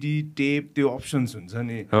डिभिडी टेप त्यो अप्सन्स हुन्छ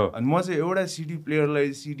नि अनि म चाहिँ एउटा सिडी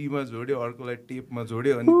प्लेयरलाई सिडीमा जोड्यो अर्कोलाई टेपमा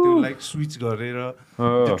जोड्यो अनि त्यो लाइक स्विच गरेर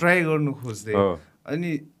त्यो ट्राई गर्नु खोज्थेँ अनि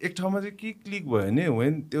एक ठाउँमा चाहिँ के क्लिक भयो भने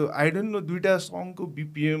वेन त्यो I don't know 2टा सङको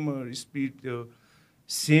BPM speed त्यो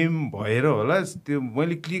सेम भएर होला त्यो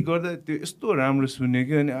मैले क्लिक गर्दा त्यो यस्तो राम्रो सुनेँ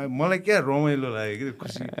कि अनि मलाई क्या रमाइलो लाग्यो कि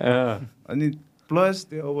खुसी अनि प्लस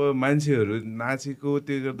त्यो अब मान्छेहरू नाचेको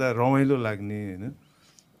त्यो गर्दा रमाइलो लाग्ने होइन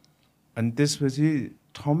अनि त्यसपछि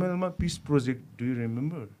ठमेलमा piece project do you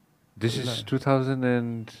remember this is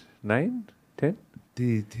 2009 10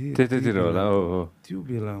 त्यतितिर होला त्यो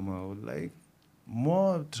बेलामा हो लाइक म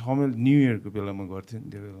ठमेल न्यु इयरको बेलामा गर्थेँ नि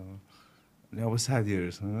त्यो बेलामा अनि अब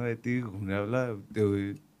साथीहरूसँग यति घुम्ने बेला त्यो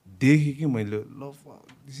देखेँ कि मैले ल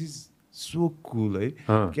दिस इज सो कुल है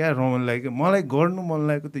क्या रमाइलो लाग्यो मलाई गर्नु मन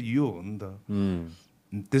लागेको त यो हो नि त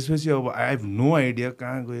त्यसपछि अब आई हेभ नो आइडिया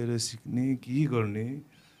कहाँ गएर सिक्ने के गर्ने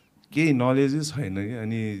केही नलेजै छैन कि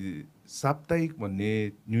अनि साप्ताहिक भन्ने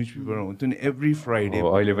न्युज पेपर हुन्थ्यो नि एभ्री फ्राइडे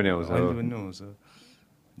अहिले पनि आउँछ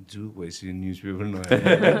जु भइसक्यो न्युज पेपर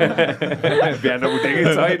बिहान उठेकै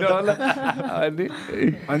छैन होला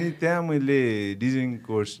अनि त्यहाँ मैले डिजाइन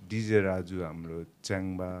कोर्स डिजे राजु हाम्रो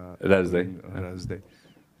च्याङबा राजदाई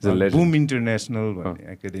बुम इन्टरनेसनल भन्ने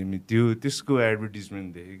एकाडेमी त्यसको एडभर्टिजमेन्ट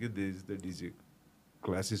देखेँ कि दिस द डिजे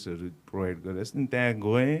क्लासेसहरू प्रोभाइड गरेर नि त्यहाँ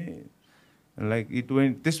गएँ लाइक इट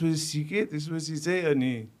वेन्ट त्यसपछि सिकेँ त्यसपछि चाहिँ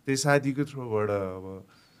अनि त्यही साथीको थ्रुबाट अब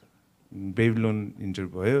बेबिलोन इन्टर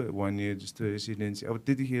भयो 1 इयर जस्तो रेसिडेन्सी अब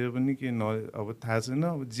त्यतिखेर पनि के अब थाहा छैन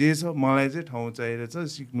अब जे छ मलाई चाहिँ ठाउँ चाहिरहेछ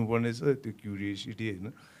सिक्नुपर्ने छ त्यो क्युरियोसिटी होइन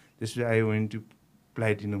त्यसपछि आई वेन्ट टु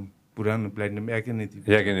प्लेटिनम पुरानो प्लेटिनम याकेनेती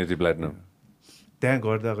प्लेटिनम त्यहाँ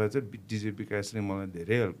गर्दा चाहिँ डिजे विकासले मलाई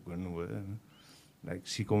धेरै हेल्प गर्नुभयो होइन लाइक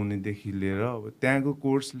सिकाउनेदेखि लिएर अब त्यहाँको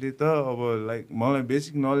कोर्सले त अब लाइक मलाई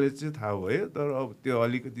बेसिक नलेज चाहिँ थाहा भयो तर अब त्यो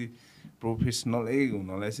अलिकति प्रोफेसनलै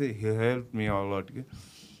हुनलाई चाहिँ हेल्प मी अलट के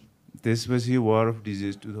त्यसपछि वार अफ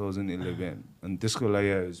डिजेस 2011 अनि त्यसको लागि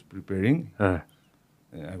I was preparing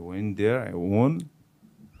I went there I won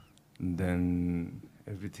then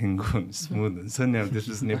everything gone smooth हुन्छ नि अब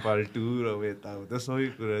त्यसपछि नेपाल टुर अब यताउता सबै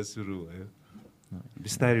कुरा सुरु भयो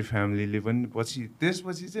बिस्तारै फ्यामिलीले पनि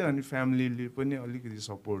त्यसपछि चाहिँ अनि फ्यामिलीले पनि अलिकति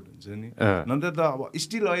सपोर्ट हुन्छ नि नत्र त अब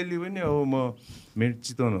स्टिल अहिले पनि अब म मेरो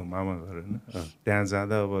चितवन हो मामा घर होइन त्यहाँ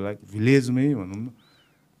जाँदा अब लाइक भिलेजमै भनौँ न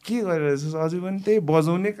के गरिरहेछ अझै पनि त्यही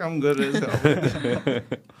बजाउने काम गरिरहेछ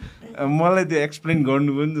मलाई त्यो एक्सप्लेन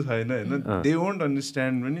गर्नु पनि त छैन होइन दे वोन्ट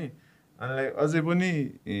अन्डरस्ट्यान्ड पनि अनि लाइक अझै पनि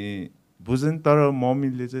बुझ्दैन तर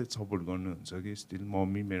मम्मीले चाहिँ सपोर्ट गर्नुहुन्छ कि स्टिल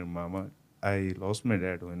मम्मी मेरो मामा I lost my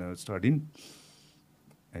dad when I was studying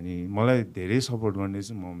अनि मलाई धेरै सपोर्ट गर्ने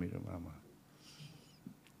चाहिँ मम्मी र मामा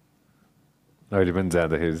अहिले पनि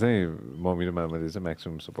जाँदाखेरि चाहिँ मम्मी र मामाले चाहिँ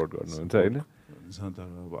म्याक्सिमम सपोर्ट गर्नुहुन्छ होइन तर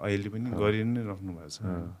अब अहिले पनि गरि नै राख्नु भएको छ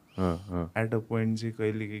एट अ पोइन्ट चाहिँ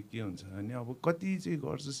कहिले के हुन्छ भने अब कति चाहिँ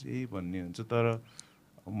गर्छस् यही भन्ने हुन्छ तर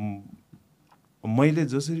मैले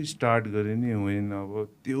जसरी स्टार्ट गरेँ नि वेन अब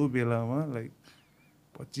त्यो बेलामा like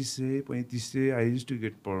 2500-3500 I use to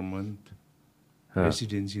get per month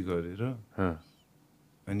residency गरेर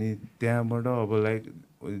अनि त्यहाँबाट अब like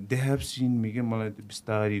they have seen me के मलाई त्यो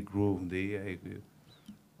बिस्तारै ग्रो हुँदै आएको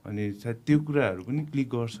अनि सायद त्यो कुराहरू पनि क्लिक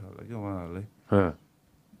गर्छ होला क्या उहाँहरूलाई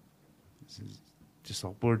त्यो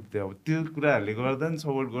सपोर्ट त्यो अब त्यो कुराहरूले गर्दा नि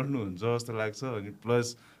सपोर्ट गर्नुहुन्छ जस्तो लाग्छ अनि प्लस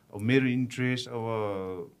अब मेरो इन्ट्रेस्ट अब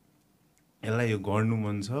यसलाई यो गर्नु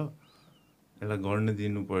मन छ यसलाई गर्न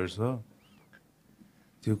दिनुपर्छ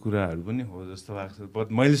त्यो कुराहरू पनि हो जस्तो लाग्छ बट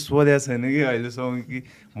मैले सोधेको छैन कि अहिलेसम्म कि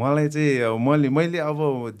मलाई चाहिँ अब मैले अब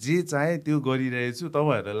जे चाहेँ त्यो गरिरहेको छु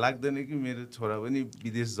तपाईँहरूलाई लाग्दैन कि मेरो छोरा पनि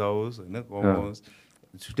विदेश जाओस् होइन कमाओस्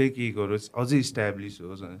छुट्टै केही गरोस् अझै इस्ट्याब्लिस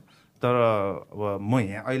होस् होइन तर अब म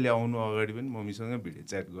यहाँ अहिले आउनु अगाडि पनि मम्मीसँग भिडियो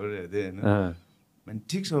च्याट गरिरहेको थिएँ होइन अनि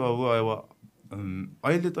ठिक छ बाबु अब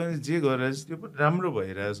अहिले तैँले जे गरिरहेछ त्यो पनि राम्रो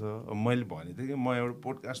भइरहेछ मैले भने थिएँ कि म एउटा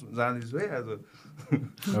पोडकास्टमा जाँदैछु है आज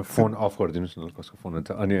फोन अफ गरिदिनुहोस् न कसको फोन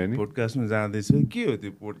हुन्छ अनि अनि पोडकास्टमा जाँदैछु के हो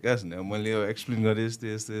त्यो पोडकास्ट भने मैले एक्सप्लेन गरेँ यस्तो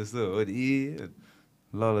यस्तो यस्तो हो ए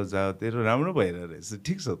ल ल जाऊ तेरो राम्रो भइरहेको रहेछ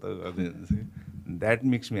ठिक छ त द्याट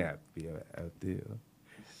मेक्स मी ह्याप्पी त्यही हो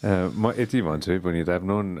म यति भन्छु है Punit I have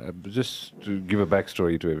known just to give a back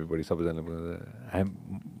story to everybody सबैजना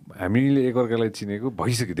हामीले एकअर्कालाई चिनेको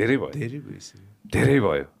भइसक्यो धेरै भयो धेरै भइसक्यो धेरै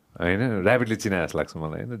भयो होइन ऱ्याबिटले चिनाए जस्तो लाग्छ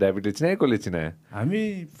मलाई होइन ऱ्याबिटले चिनाए कसले चिनाए हामी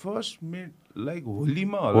फर्स्ट मेट लाइक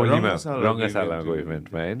होलीमा रङ्गशालाको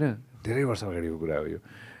इभेन्टमा होइन धेरै वर्ष अगाडिको कुरा हो यो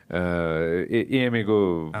एएमएको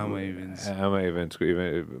आमा इभेन्ट्सको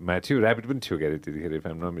इभेन्टमा थियो ऱ्याबिट पनि थियो क्यारे त्यतिखेर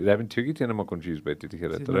ऱ्याबिट थियो कि थिएन म कन्फ्युज भएँ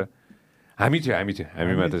त्यतिखेर तर हामी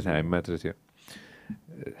मात्र थियो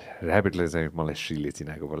ऱ्याबिटलाई चाहिँ मलाई श्रीले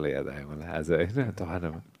चिनाएको बल्ल याद आयो मलाई आज होइन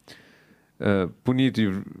तहनमा पुनित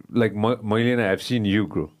लाइक मैले नै हेभ सिन यु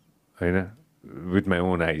ग्रो होइन with my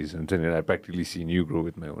own eyes and then I practically seen you grow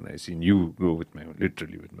with my own eyes, seen you grow with my own,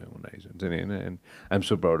 literally with my own eyes and I'm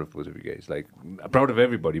so proud of both of you guys, like proud of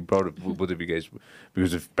everybody, proud of both of you guys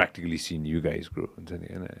because I've practically seen you guys grow and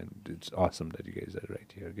it's awesome that you guys are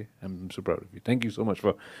right here. Okay, I'm so proud of you. Thank you so much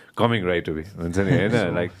for coming right away.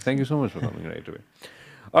 Like thank you so much for coming right away.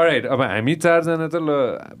 Alright, अब हामी चारजना त ल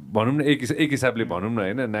भनौँ न एक हिसाबले भनौँ न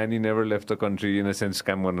होइन नानी never left the country in a sense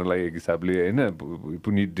काम गर्नलाई एक हिसाबले होइन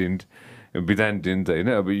Punit didn't Bidhan didn't,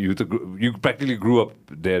 you practically grew up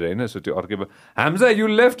there, right? So Hamza, you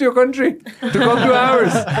left your country to come to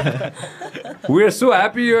ours. We're so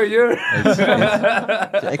happy you're here. It's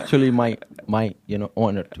actually my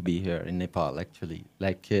honor to be here in Nepal. Actually,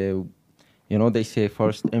 like they say,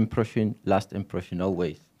 first impression, last impression,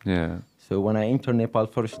 always. Yeah. So when I entered Nepal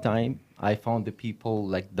first time, I found the people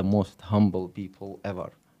like the most humble people ever.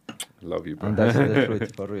 Love you, bro. And that's the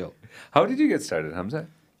truth for real. How did you get started, Hamza?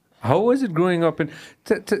 How was it growing up in...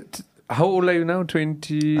 how old are you now?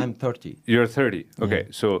 20? I'm 30. You're 30. Okay,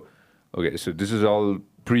 yeah. So this is all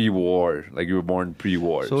pre-war. Like you were born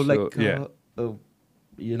pre-war. So like,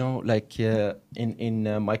 in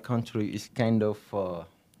my country, it's kind of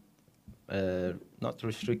not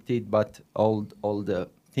restricted, but all the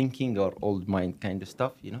thinking or old mind kind of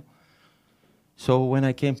stuff, So when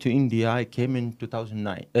I came to India, I came in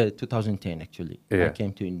 2010 actually. Yeah. I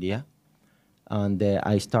came to India. And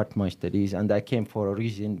I start my studies, and I came for a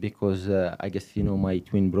reason because I guess my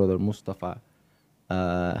twin brother Mustafa,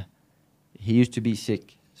 he used to be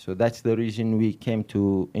sick, so that's the reason we came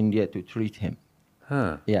to India to treat him.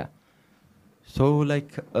 Huh. Yeah. So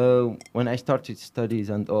like when I started studies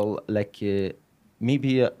and all, like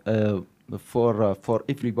maybe for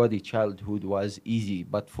everybody childhood was easy,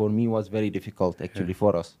 but for me was very difficult actually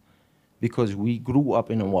for us, because we grew up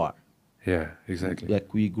in a war. Yeah, exactly.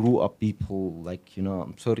 Like we grew up people, like,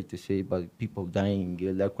 I'm sorry to say, but people dying.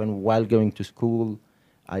 Like while going to school,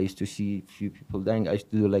 I used to see few people dying. I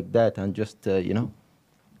used to do like that and just,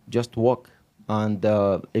 just walk. And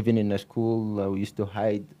even in a school, we used to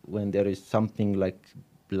hide when there is something like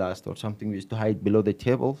blast or something. We used to hide below the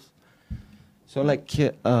tables. So like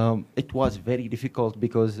it was very difficult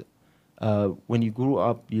because when you grew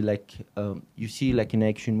up, you see like in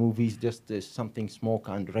action movies, just something smoke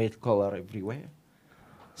and red color everywhere,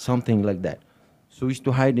 something like that. So we used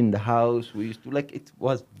to hide in the house. We used to it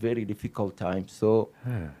was very difficult time. So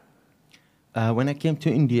when I came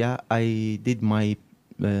to India, I did my,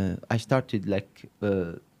 I started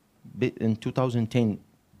in 2010,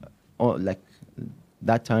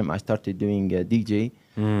 that time I started doing DJ.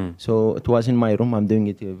 So it was in my room. I'm doing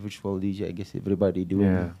it a virtual DJ. I guess everybody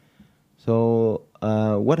doing it. So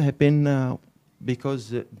what happened?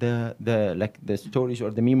 Because the stories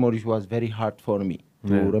or the memories was very hard for me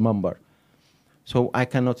to remember. So I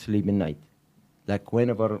cannot sleep at night. Like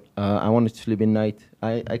whenever I wanted to sleep at night,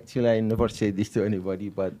 I never say this to anybody,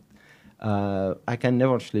 but I can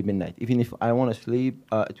never sleep at night. Even if I want to sleep,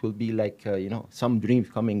 it will be like some dreams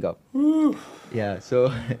coming up. Yeah.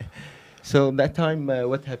 So so that time,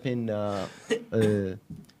 what happened?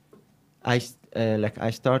 I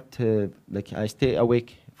stay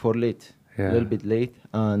awake for late, a little bit late,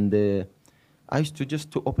 and I used to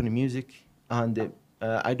just to open music, and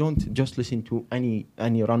I don't just listen to any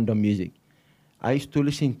random music. I used to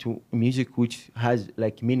listen to music which has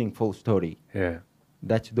like meaningful story. Yeah,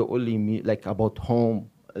 that's the only about home.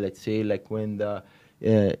 Let's say like when the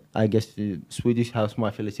I guess Swedish House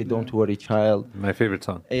Mafia, let's say "Don't Worry Child." My favorite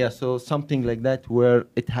song. Yeah, so something like that where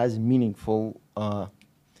it has meaningful.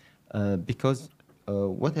 Because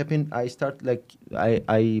what happened, I start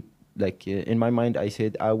I in my mind I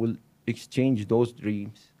said I will exchange those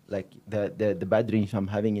dreams, like the bad dreams I'm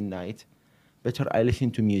having in night, better I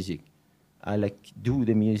listen to music. I like do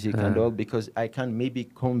the music and all, because I can maybe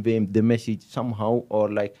convey the message somehow,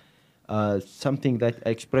 or like something that I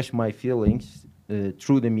express my feelings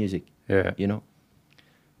through the music. Yeah. You know.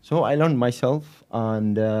 So I learned myself,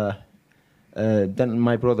 and then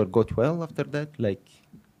my brother got well after that. Like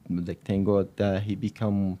thank God he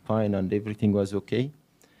become fine and everything was okay.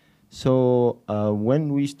 So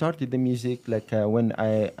when we started the music, like when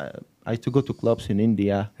I used to go to clubs in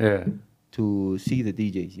India to see the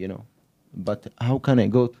DJs, you know. But how can I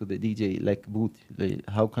go to the DJ like booth? Like,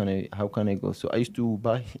 how can I go? So I used to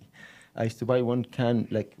buy one can,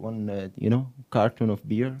 like one carton of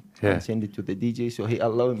beer and send it to the DJ. So he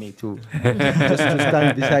allowed me to just to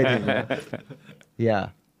stand beside him. You know? Yeah,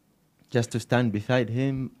 just to stand beside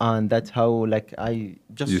him, and that's how like I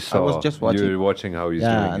was just watching. You were watching how he's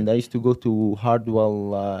doing. Yeah, and I used to go to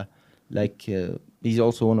Hardwell. He's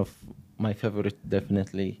also one of my favorite,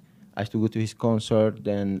 definitely. I used to go to his concert,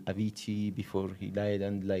 then Avicii before he died,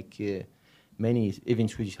 and many, even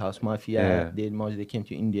Swedish House Mafia, they came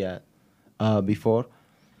to India before.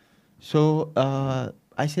 So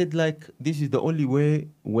I said like this is the only way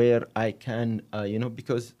where I can,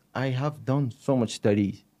 because I have done so much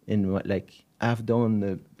studies in I have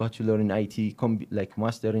done bachelor in IT,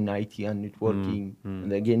 master in IT and networking,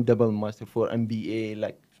 and again double master for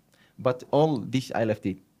MBA, but all this I left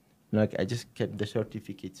it. Like I just kept the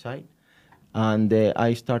certificate side, and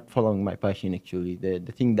I start following my passion. Actually,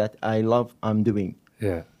 the thing that I love, I'm doing.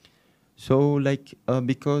 Yeah. So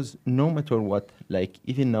because no matter what,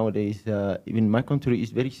 even nowadays, even my country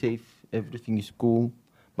is very safe. Everything is cool,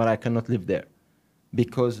 but I cannot live there,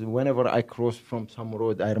 because whenever I cross from some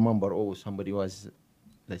road, I remember somebody was,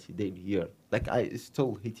 let's say, dead here. It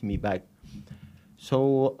still hit me back.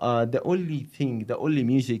 So the only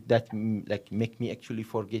music that make me actually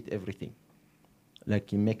forget everything,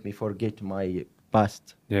 make me forget my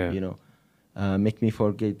past, make me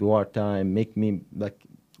forget wartime, make me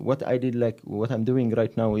what I did, what I'm doing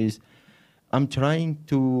right now is I'm trying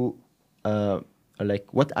to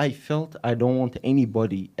what I felt. I don't want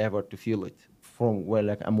anybody ever to feel it from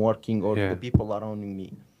where I'm working or the people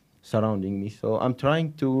surrounding me. So I'm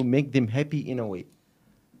trying to make them happy in a way.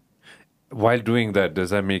 While doing that,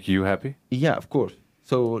 does that make you happy? Yeah, of course.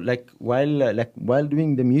 So while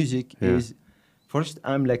doing the music is first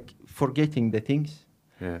I'm forgetting the things.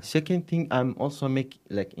 Yeah. Second thing, I'm also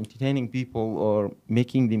entertaining people or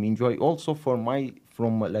making them enjoy. Also from my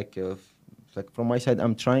side,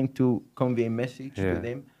 I'm trying to convey a message to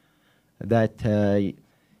them that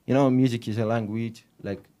music is a language.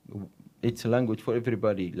 It's a language for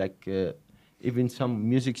everybody. Even some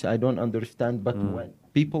musics I don't understand, but when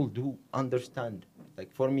people do understand,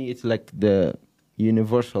 for me it's the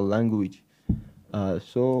universal language.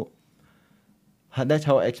 So that's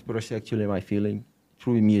how I express actually my feeling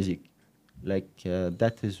through music.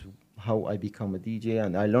 That is how I become a DJ,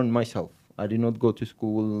 and I learned myself. I did not go to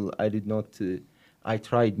school. I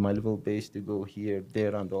tried my level best to go here,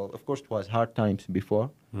 there, and all. Of course, it was hard times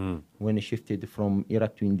before when I shifted from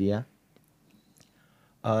Iraq to India.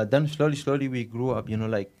 Then slowly we grew up,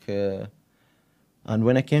 and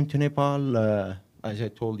when I came to Nepal, as I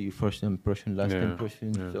told you, first impression, last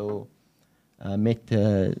impression. Yeah. So I met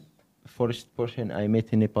first person I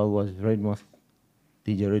met in Nepal was Redmoth,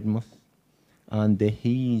 DJ Redmoth, and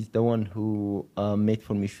he's the one who made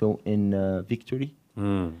for me show in Victory,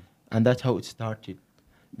 and that's how it started.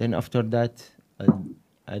 Then after that,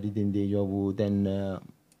 I did in the Yobu. Then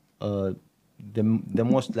the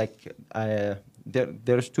most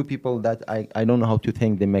there's two people that I don't know how to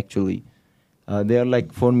thank them actually. They're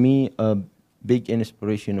for me a big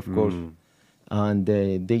inspiration, of course, and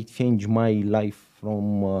they changed my life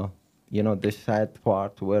from the sad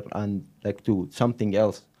part to something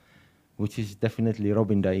else, which is definitely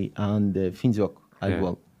Robin Dai and Finzok as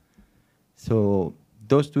well. So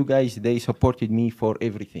those two guys, they supported me for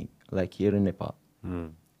everything, here in Nepal.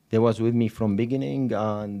 They was with me from beginning,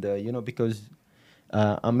 and because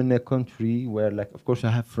I'm in a country where of course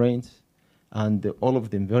I have friends, and all of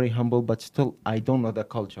them very humble, but still I don't know the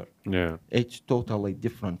culture. Yeah, it's totally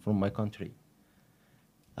different from my country.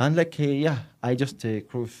 And I just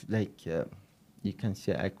crossed you can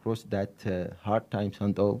say I crossed that hard times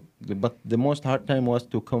and all. But the most hard time was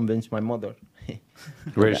to convince my mother.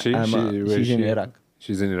 Where is she? She's in Iraq.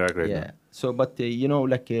 She's in Iraq right now. So, but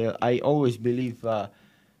I always believe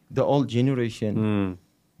the old generation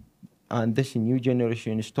and this new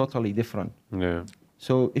generation is totally different. Yeah.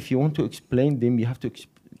 So if you want to explain them, you have to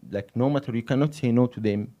no matter, you cannot say no to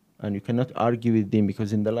them, and you cannot argue with them,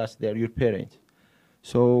 because in the last they are your parents.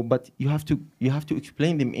 So, but you have to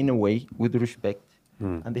explain them in a way with respect,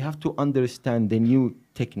 and they have to understand the new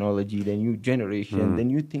technology, the new generation, the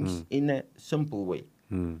new things in a simple way.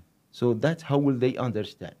 So that's how will they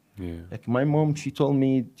understand. Like my mom, she told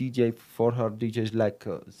me DJ, for her, DJ is like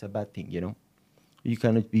it's a bad thing, you know. You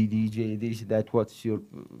cannot be DJ, this, that, what's your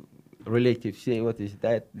relative say, what is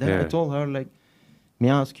that? Then I told her, like,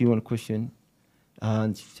 may I ask you one question?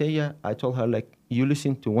 And she said, yeah. I told her, like, you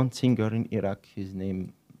listen to one singer in Iraq, his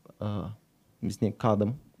name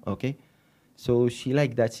Kadam, okay? So she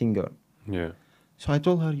liked that singer. Yeah. So I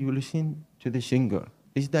told her, you listen to the singer.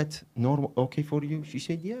 Is that normal, okay for you? She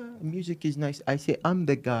said, yeah, music is nice. I say, I'm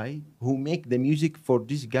the guy who make the music for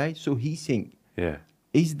this guy, so he sing. Yeah.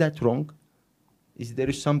 Is that wrong? Is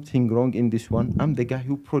there something wrong in this one? I'm the guy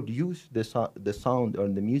who produced the sound or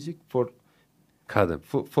the music for a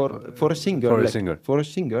singer. For a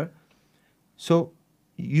singer. So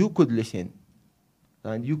you could listen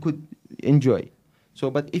and you could enjoy.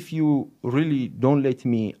 So, but if you really don't let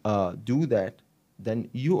me do that, then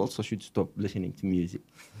you also should stop listening to music.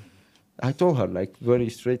 I told her, like, very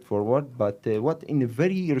straightforward, but what in a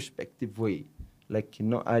very respectful way. Like, you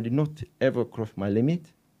know, I did not ever cross my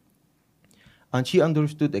limit. And she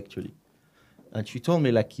understood, actually. And she told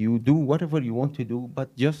me, like, you do whatever you want to do,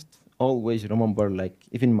 but just always remember, like,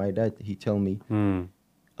 even my dad, he tell me,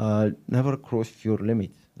 never cross your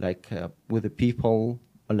limit. Like, with the people,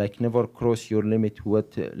 like, never cross your limit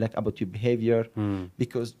with, like, about your behavior.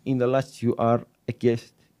 Because in the last, you are a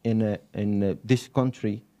guest in this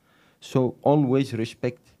country. So always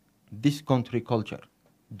respect this country culture.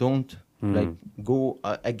 Don't, like, go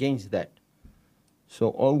against that.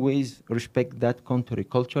 So always respect that country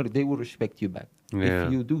culture. They will respect you back. Yeah.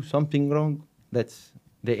 If you do something wrong, that's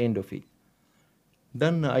the end of it.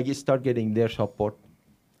 Then I just start getting their support.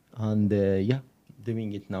 And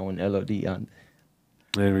doing it now on LOD. And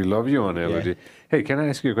we love you on LOD. Yeah. Hey, can I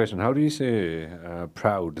ask you a question? How do you say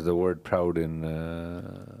proud, the word proud in...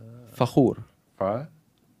 Fakhur.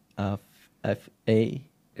 F-A-H-U-R.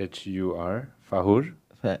 Fakhur?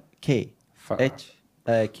 K-H,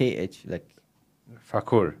 like...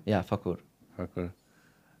 Fakhur. Yeah, Fakhur. Fakhur.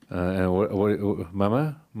 And what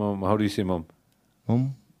Mama? Mom, how do you say mom?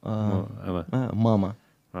 Mom? Mama.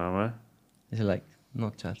 Mama? It's like,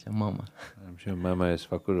 not Chacha, Mama. I'm sure Mama is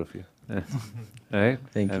Fakhur of you. Right?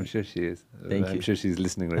 Thank you. I'm sure she is. I'm sure she's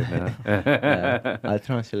listening right now. I'll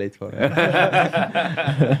translate for her.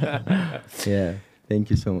 Yeah, thank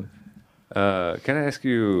you so much. Can I ask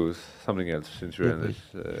you something else, since we're in this?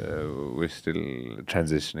 We're still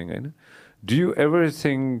transitioning, I know. Do you ever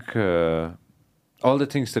think all the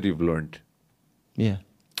things that you've learned? Yeah.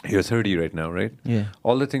 You're 30 right now, right? Yeah.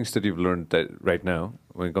 All the things that you've learned right now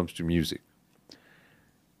when it comes to music.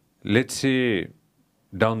 Let's say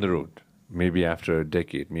down the road, maybe after a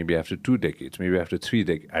decade, maybe after 2 decades, maybe after 3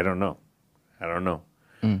 decades, I don't know.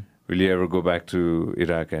 Will you ever go back to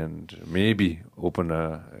Iraq and maybe open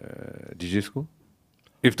a DJ school?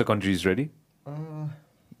 If the country is ready?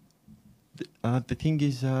 The thing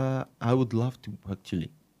is, I would love to, actually.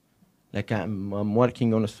 Like, I'm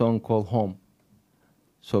working on a song called Home.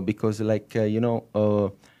 So because, like,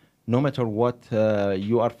 no matter what,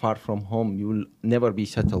 you are far from home, you will never be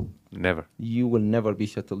settled. Never. You will never be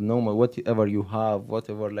settled. No matter whatever you have,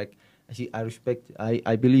 whatever, like, I respect,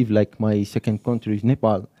 I believe, like, my second country is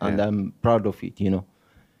Nepal, and I'm proud of it,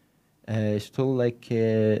 Still, like,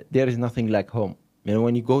 there is nothing like home.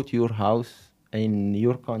 When you go to your house, in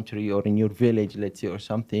your country or in your village, let's say, or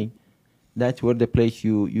something, that's where the place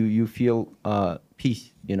you feel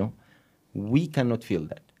peace, We cannot feel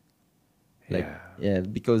that.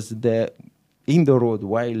 Like, because in the road,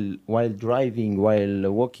 while driving,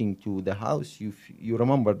 while walking to the house, you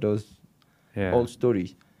remember those old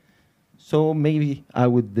stories. So maybe I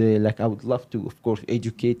would I would love to, of course,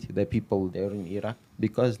 educate the people there in Iraq,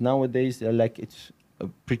 because nowadays it's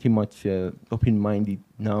pretty much open-minded.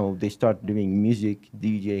 Now they start doing music,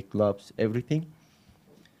 DJ, clubs, everything.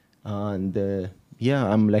 And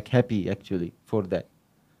I'm like happy actually for that.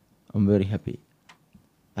 I'm very happy.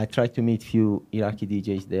 I try to meet few Iraqi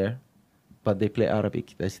DJs there, but they play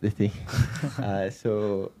Arabic. That's the thing.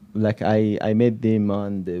 So like I met them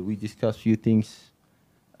and we discussed few things.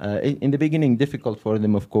 In the beginning, difficult for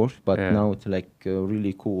them, of course, but now it's like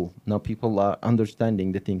really cool. Now people are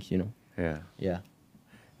understanding the things, Yeah.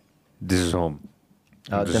 This is home.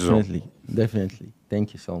 Definitely.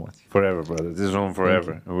 Thank you so much. Forever, brother. This is home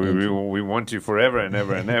forever. We want you forever and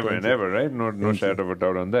ever and ever and ever, right? No shadow of a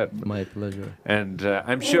doubt on that. My pleasure. And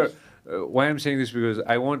I'm sure. Why I'm saying this, because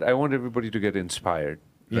I want everybody to get inspired,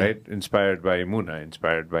 right? Inspired by Moona,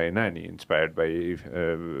 inspired by Nani, inspired by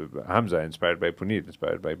Hamza, inspired by Punit,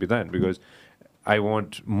 inspired by Bidhan. Because I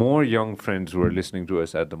want more young friends who are listening to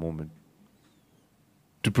us at the moment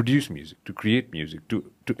to produce music, to create music, to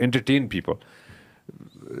entertain people.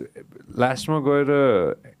 Last month,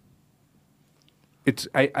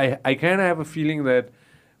 I kind of have a feeling that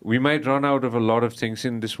we might run out of a lot of things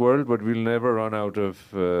in this world, but we'll never run out of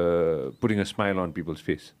putting a smile on people's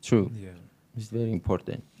face. True. Yeah. It's very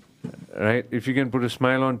important. Right? If you can put a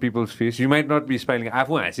smile on people's face, you might not be smiling. There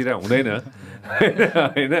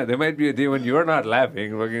might be a day when you're not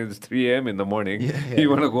laughing. It's 3 a.m. in the morning. You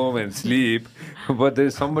want to go home and sleep. But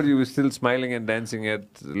there's somebody who's still smiling and dancing at,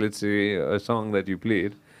 let's say, a song that you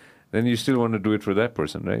played. Then you still want to do it for that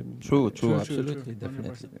person, right? True, absolutely,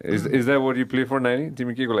 definitely. Is that what you play for, Nani?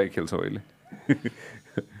 Timi ke ko लागि खेल्छौ अहिले?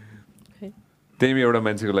 Timi एउटा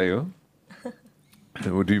मान्छेको लागि हो?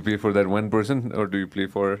 Do you play for that one person, or do you play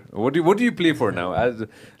for what do you play for now? As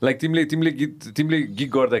like तिमीले गीत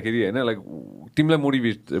गर्दाखेरि हैन, like तिमीलाई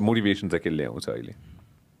मोटिभेसन चाहिँ के ल्याउँछ अहिले?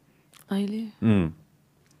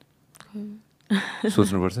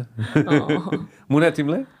 सोच्नुपर्छ. मुना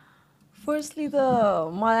तिमीलाई? Firstly,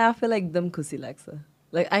 I feel like एकदम खुसी लाग्छ.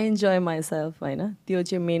 Like I enjoy myself, हैन? त्यो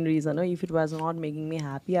चाहिँ main reason हो. If it was not making me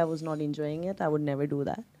happy, I was not enjoying it, I would never do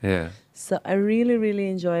that. Yeah. So I really, really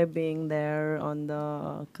enjoy being there on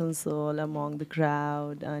the console among the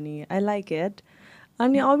crowd. And I like it.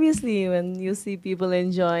 And obviously, when you see people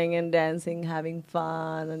enjoying and dancing, having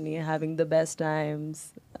fun, and having the best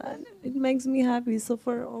times, it makes me happy. So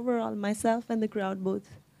for overall, myself and the crowd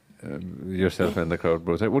both. Yourself and the crowd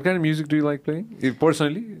both. What kind of music do you like playing?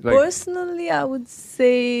 Personally? Personally, I would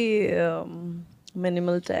say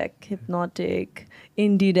minimal tech, hypnotic,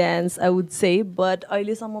 indie dance, I would say. But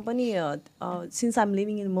since I'm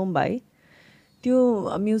living in Mumbai, त्यो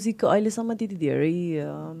म्युजिकको अहिलेसम्म त्यति धेरै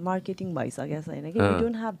marketing भइसकेको छैन कि we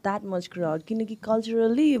don't have that much crowd किनकि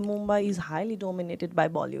culturally Mumbai is highly dominated by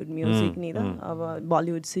Bollywood music नि त अब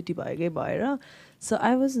बलिउड सिटी भएकै भएर so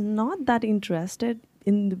I was not that interested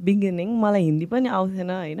in the beginning मलाई हिन्दी पनि आउँथेन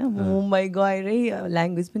होइन मुम्बई गएरै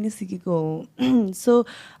ल्याङ्ग्वेज पनि सिकेको हो सो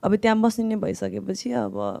अब त्यहाँ बस्ने नै भइसकेपछि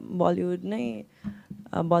अब बलिउड नै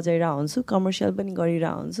बजाइरहेको हुन्छु कमर्सियल पनि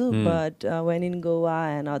गरिरहेको हुन्छु but when in Goa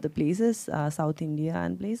and other places South India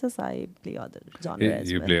and places I play other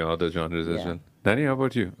genres You play other genres as well. Nani, how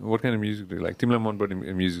about you? What kind of music do you like? तिमीलाई मनपर्ने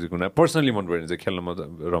music कुन personally मनपर्ने चाहिँ खेल्न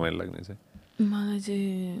रमाइलो लाग्ने चाहिँ मलाई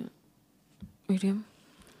चाहिँ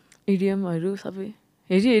इडियमहरू सबै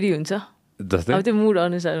हेरी हुन्छ जस्तै अब त्यो मुड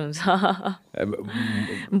अनुसार हुन्छ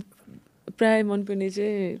प्राय मनपर्ने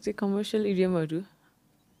चाहिँ कमर्सियल इडियमहरू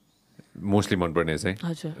मोस्टली मनपर्ने चाहिँ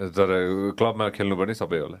हजुर तर क्लबमा खेल्नुपर्ने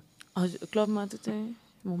सबै होला हजुर क्लबमा चाहिँ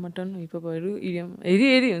मोमटन हिपहपहरू इडियम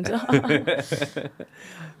हेरी हुन्छ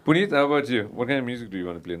पुनित अब चाहिँ what kind of music do you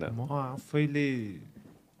want to play now? म आफैले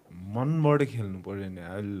मनबाट खेल्नु पर्यो नि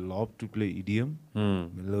आई लभ टु प्ले इडियम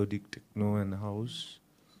melodic techno and house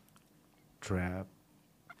trap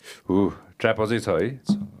trap अझै छ है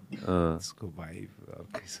त्यसको भाइब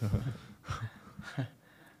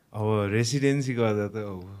अब रेसिडेन्सी गर्दा त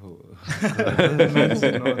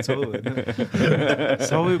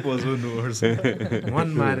सबै बजाउनुपर्छ मन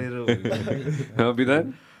मारेर विधान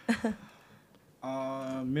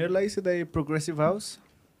मेरो लागि चाहिँ त्यही progressive house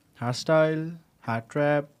hard style hard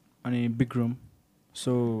trap अनि big room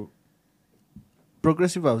so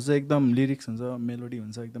progressive house चाहिँ एकदम लिरिक्स हुन्छ मेलोडी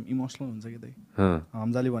हुन्छ एकदम इमोसनल हुन्छ कि त्यही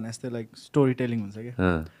हमजाले भने जस्तै लाइक स्टोरी टेलिङ हुन्छ क्या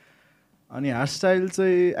अनि हार्ड स्टाइल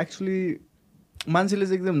चाहिँ एक्चुली मान्छेले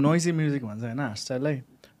चाहिँ एकदम नोइजी म्युजिक भन्छ होइन हार्ड स्टाइललाई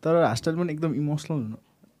तर हार्ड स्टाइल पनि एकदम इमोसनल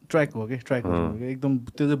ट्र्याक हो कि एकदम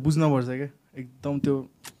त्यो चाहिँ बुझ्नुपर्छ क्या एकदम त्यो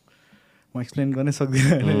म एक्सप्लेन गर्नै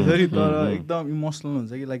सक्दिनँ होइन तर एकदम इमोसनल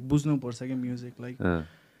हुन्छ कि लाइक बुझ्नुपर्छ कि म्युजिक लाइक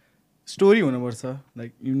स्टोरी हुनुपर्छ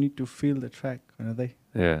like you need to feel the track होइन दाइ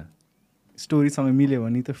स्टोरीसँग मिल्यो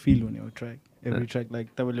भने त फिल हुने हो ट्र्याक एभ्री ट्र्याक लाइक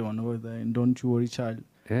तपाईँले भन्नुभयो the don't you worry child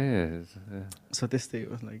so त्यस्तै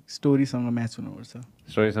हो लाइक स्टोरीसँग म्याच हुनुपर्छ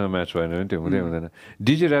स्टोरीसँग म्याच भएन भने त्यो हुँदै हुँदैन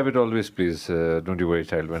DJ Rabbit always plays Don't You Worry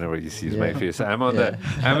Child whenever he sees my face. I'm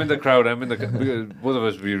in the crowd. Both of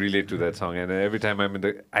us, we relate to that song. And every time I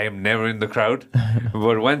am never in the crowd.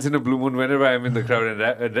 But once in a blue moon, whenever I'm in the crowd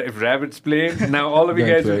and if Rabbit's playing, now all of you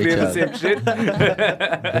guys will play the same shit.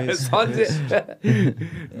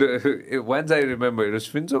 Once I remember, it was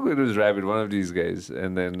Finzok, it was Rabbit, one of these guys.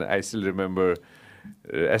 And then I still remember,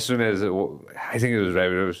 as soon as, I think it was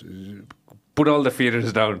Rabbit, put all the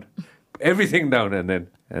faders down, everything down, and then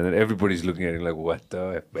everybody's looking at him like, what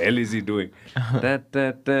the hell is he doing? And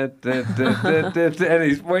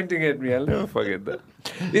he's pointing at me. I'll never forget that.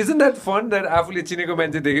 Isn't that fun that आफूले चिनेको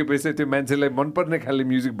मान्छे देखेपछि त्यो मान्छेलाई मनपर्ने खाले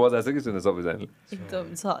music बजाएको छ कि सुन सबैजनाले एकदम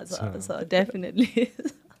छ डेफिनेटली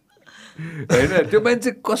होइन त्यो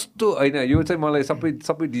मान्छे कस्तो होइन यो चाहिँ मलाई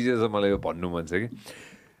सबै डिजे चाहिँ मलाई यो भन्नु मन छ कि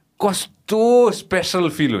कस्तो स्पेसल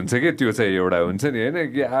फिल हुन्छ कि त्यो चाहिँ एउटा हुन्छ नि होइन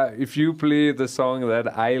कि if you play the song that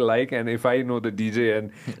I like and if I know the DJ and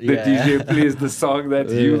the DJ plays the song that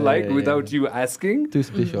you like without you asking Too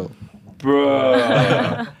special. Bro.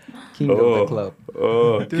 King of the club.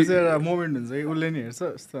 त्यो चाहिँ एउटा moment हुन्छ कि उसले नि हेर्छ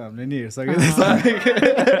जस्तो हामीले नि हेर्छ कि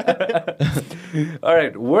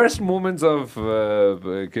Alright, worst moments of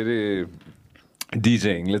के अरे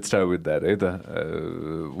DJing. Let's start with that. Right?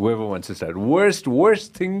 Whoever wants to start.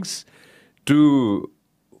 Worst things to.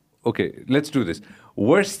 Okay, let's do this.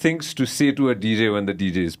 Worst things to say to a DJ when the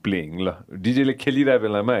DJ is playing. DJ le खेलिरा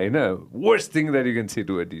बेलामा हैन. Worst thing that you can say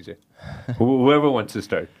to a DJ. Whoever wants to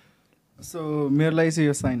start. So मेरो लागि चाहिँ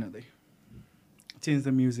yo sign हुँदै change the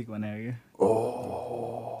music भनेको क्या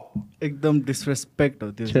एकदम disrespect हो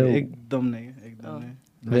त्यो चाहिँ एकदम नै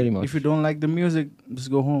Very much. If you don't like the music just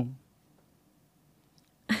go home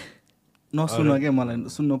नसुन क्या मलाई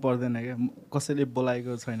सुन्नु पर्दैन क्या कसैले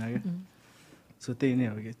बोलाएको छैन क्या सो त्यही नै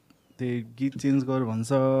हो कि त्यही गीत चेन्ज गर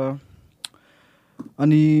भन्छ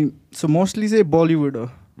अनि सो मोस्टली चाहिँ बलिउड हो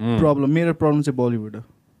मेरो प्रब्लम चाहिँ बलिउड हो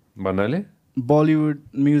भन्नाले बलिउड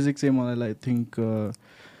म्युजिक चाहिँ मलाई आई थिङ्क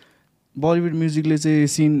बलिउड म्युजिकले चाहिँ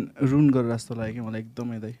सिन रुन गरेर जस्तो लाग्यो कि मलाई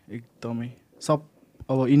एकदमै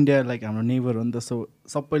अब इन्डिया लाइक हाम्रो नेबर हो नि त सो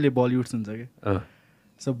सबैले बलिउड सुन्छ क्या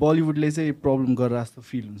सो बलिउडले चाहिँ प्रब्लम गरेर जस्तो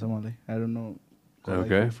फिल हुन्छ मलाई I don't know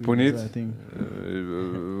Okay, Punit,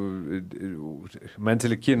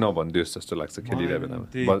 मान्छेले के नभनिदियोस् जस्तो लाग्छ खेलिरहेको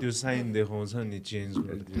बेलामा त्यो साइन देखाउँछ नि चेन्ज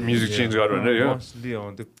गर्नु म्युजिक चेन्ज गर भनेर यो मोस्टली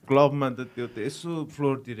त्यो क्लबमा त त्यो त यसो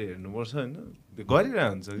फ्लोरतिर हेर्नुपर्छ होइन त्यो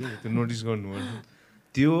गरिरहेको हुन्छ कि त्यो नोटिस गर्नुपर्छ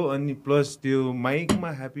त्यो अनि प्लस त्यो माइकमा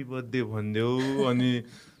ह्याप्पी बर्थडे भनिदेऊ अनि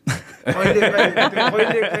कहिले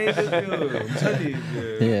काहीँ त्यो हुन्छ नि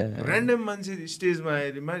ऱ्यान्डम मान्छे स्टेजमा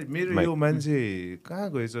आएर मेरो यो मान्छे कहाँ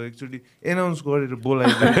गएछ एकचोटि एनाउन्स गरेर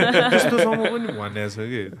बोलाइदियो त्यस्तोसम्म पनि भनेको छ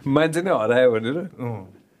कि मान्छे नै हरायो भनेर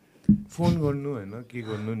फोन गर्नु होइन के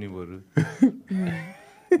गर्नु नि बरु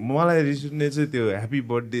मलाई रिस उठ्ने चाहिँ त्यो ह्याप्पी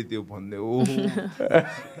बर्थडे त्यो भन्दै ओहो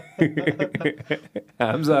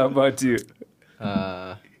Hamza, how about you?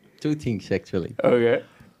 Two things actually. Okay.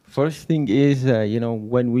 First thing is,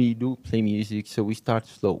 when we do play music, so we start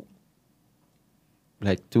slow.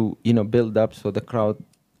 Like to, build up so the crowd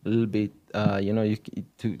a little bit,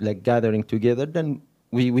 to like gathering together, then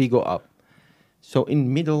we go up. So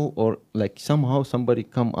in middle or like somehow somebody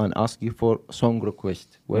come and ask you for song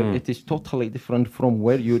request, where it is totally different from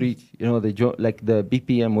where you reach, like the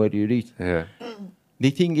BPM where you reach. Yeah. They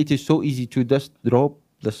think it is so easy to just drop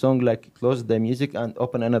the song, like close the music and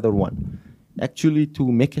open another one. Actually,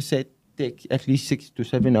 to make a set take at least 6 to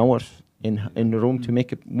 7 hours in the room to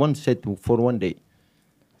make one set for one day.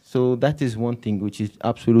 So that is one thing which is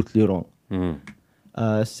absolutely wrong.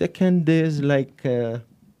 Second is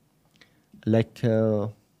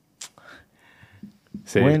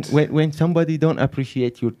when somebody don't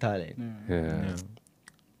appreciate your talent. Yeah.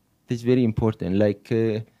 It's very important. Like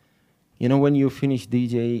when you finish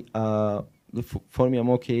DJ, for me I'm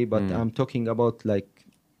okay, but I'm talking about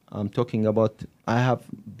I have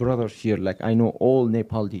brothers here, like I know all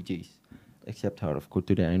Nepal DJs except her, of course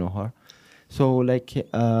today I know her. So like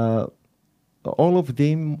all of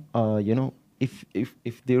them if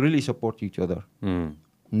they really support each other,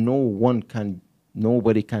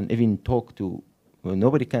 nobody can even talk to,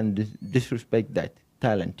 nobody can disrespect that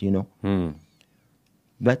talent,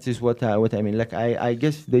 That is what I mean. Like I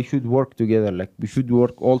guess they should work together, like we should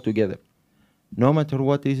work all together. No matter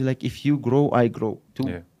what is, like if you grow, I grow too.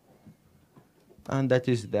 Yeah. And that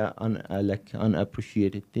is the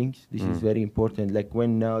unappreciated things. This is very important. Like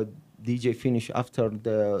when DJ finish after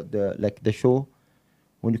the show,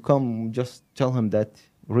 when you come, just tell him that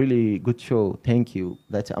really good show, thank you,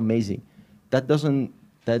 that's amazing. That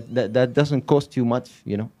doesn't cost you much,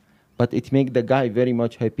 but it make the guy very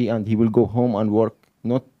much happy, and he will go home and work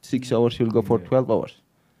not 6 hours, he'll go for 12 hours.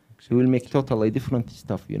 He will make totally different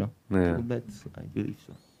stuff, Yeah. So that's, I believe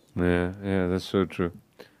so. Yeah, that's so true.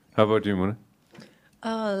 How about you, Moona?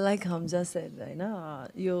 Like Hamza said, होइन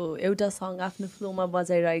यो एउटा song आफ्नो फ्लोमा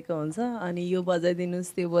बजाइरहेको हुन्छ अनि यो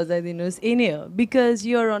बजाइदिनुहोस् त्यो बजाइदिनुहोस् यही हो because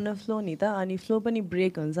you're on a flow नि त अनि फ्लो पनि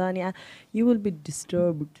ब्रेक हुन्छ अनि यु विल बी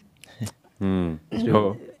डिस्टर्ब्ड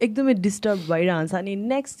एकदमै डिस्टर्ब भइरहन्छ अनि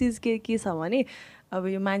नेक्स्ट चिज के छ भने अब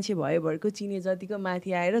यो मान्छे भयो भरको चिने जतिको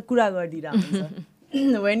माथि आएर कुरा गरिदिरहेको हुन्छ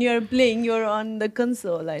when you're playing, you're on the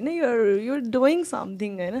console, you're doing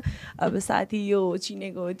something, अब साथी यो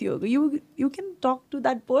चिनेको त्यो you can talk to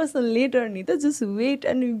that person later, just wait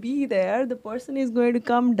and be there. The person is going to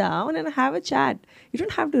come down and have a chat. You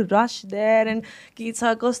don't have to rush there and के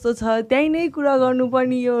छ कस्तो छ त्यही नै कुरा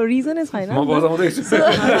गर्नुपर्ने यो reason छैन.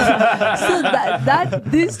 So that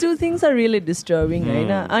these two things are really disturbing,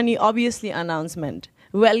 अनि obviously announcement.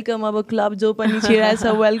 Welcome अब क्लब जो पनि छिरा छ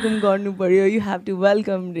वेलकम गर्नु पर्यो. You have to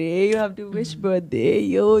welcome रे, you have to wish birthday,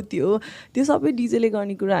 यो त्यो सबै डीजेले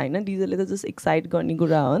गर्ने कुरा हैन. डीजेले त जस्ट एक्साइट गर्ने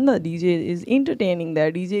कुरा हो नि त. DJ is entertaining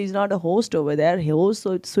there. DJ is not a host over there. Host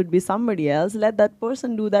so it should be somebody else. Let that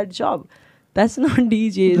person do that job. That's not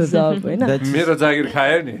DJ's job, हैन. मेरो जागिर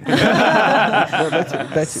खायो नि.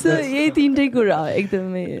 So यही तीनटै कुरा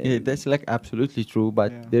एकदमै. That's like absolutely true,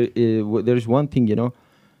 but there is one thing,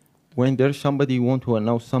 when there's somebody who want to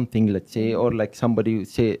announce something, let's say, or like somebody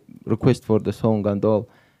say request for the song and all,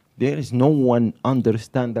 there is no one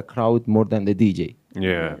understand the crowd more than the DJ.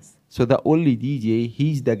 Yeah. Yes. So the only DJ,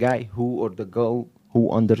 he's the guy who or the girl who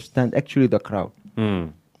understand actually the crowd.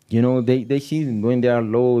 They see when they are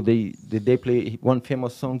low, they play one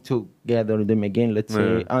famous song to gather them again, let's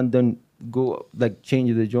say, and then go like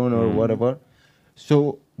change the genre or whatever.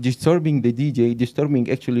 So disturbing the DJ, disturbing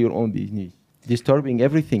actually your own business. Disturbing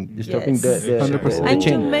everything, disturbing the 100%. And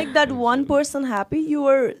to make that one person happy, you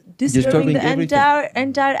are disturbing the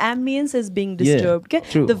entire ambience is being disturbed. Yeah,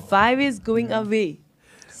 true. The vibe is going away.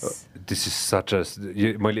 This is such a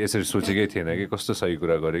मैले यसरी सोचेकै थिएन कि कस्तो सही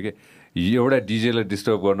कुरा गरे कि एउटा डीजेलाई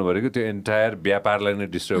डिस्टर्ब गर्नु भनेको त्यो एन्टायर व्यापारलाई नै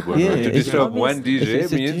डिस्टर्ब गर्नु. To disturb one DJ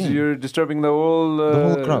means you're disturbing the whole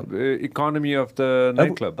crowd. Economy of the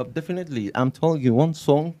nightclub. Definitely. I'm telling you one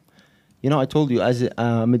song. I told you as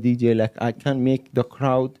I'm a DJ, like I can make the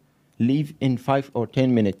crowd leave in 5 or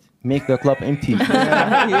 10 minutes, make the club empty.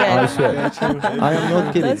 I swear. I am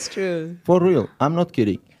not kidding. That's true. For real, I'm not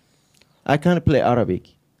kidding. I can play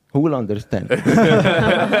Arabic. Who will understand?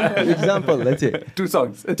 Example, let's say 2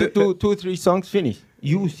 songs, 3 songs, finish.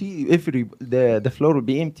 You see, the floor will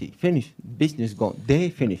be empty. Finish, business gone.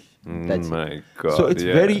 They finish. That's my it. God. So it's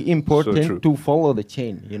very important to follow the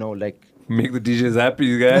chain. Like. Make the DJs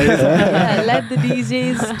happy, guys. Yeah, let the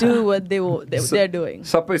DJs do what they're doing.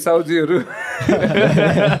 Sabai Saudiहरू.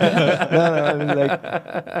 No, I mean like,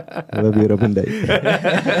 I love you, Robin Day.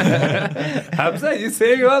 Hamza, you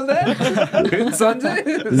saying all that? Sanjay,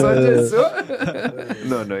 so?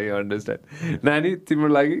 No, you understand. Nani, तिम्रो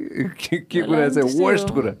लागि के कुरा चाहिँ worst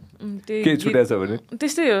कुरा के छुट्या छ भने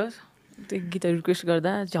त्यस्तै हो. त्यो गीत रिक्वेस्ट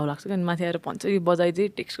गर्दा झ्याउ लाग्छ कि माथि आएर भन्छ यो बजाइ चाहिँ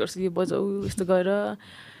टेक्स्ट गर्छ यो बजाऊ यस्तो गरेर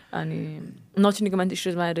अनि नचिनेको मान्छे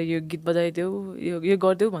स्टेजमा आएर यो गीत बजाइदेऊ यो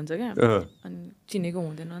गरिदेऊ भन्छ क्या. अनि चिनेको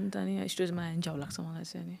हुँदैन नि त अनि स्टेजमा आयो भने झ्याउ लाग्छ मलाई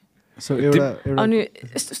चाहिँ. अनि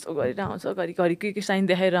यस्तो गरेर आउँछ घरि के साइन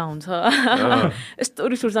देखाएर आउँछ यस्तो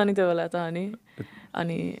रिस उठ्छ नि त्यो बेला त.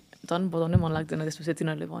 अनि झन् बजाउनै मन लाग्दैन त्यसपछि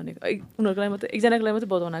तिनीहरूले भनेको उनीहरूको लागि मात्रै एकजनाको लागि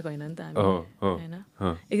मात्रै बजाउनको होइन नि त हामी होइन.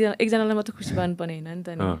 एकजनालाई मात्रै खुसी पार्नुपर्ने होइन नि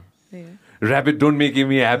त नि. Rabbit, don't make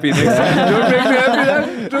me happy next time. Don't make me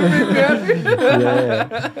happy. Don't make me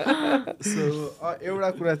happy. So, एउटा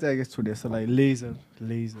कुरा चाहिँ आइगेस छुटेछ like laser.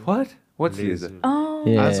 What? What's laser?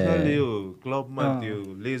 आजकल यो क्लबमा त्यो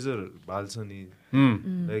लेजर बाल्छ नि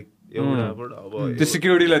लाइक एउटाबाट अब त्यो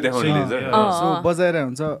सिक्युरिटीलाई देखाउने लेजर. सो बजाएर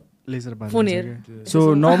हुन्छ लेजर बाल्छ. सो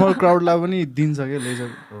नर्मल क्राउडलाई पनि दिन्छ क्या लेजर.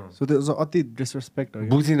 सो त्यो अति डिसरेस्पेक्ट हो.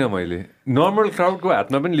 बुझिनँ मैले. नर्मल क्राउडको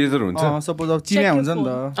हातमा पनि लेजर हुन्छ. सपोज अब चिने हुन्छ नि त.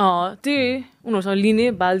 त्यही उनीहरूसँग लिने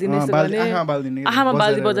बालिदिने आँखामा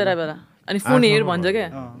बाल्दी बजाएर बेला अनि फोन हेर भन्छ क्या.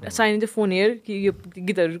 साइन चाहिँ फोन हेर कि यो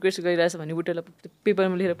गीतहरू रिक्वेस्ट गरिरहेछ भने बुटेलाई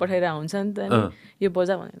पेपरमा लेखेर पठाइरहेको हुन्छ नि त. यो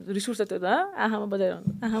बजा भने रिस उठ्छ त्यो त आँखामा बजाएर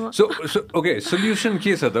आँखामा. So okay, solution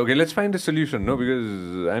के छ त? Okay, let's find a solution, no?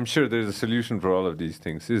 Because I'm sure there's a solution for all of these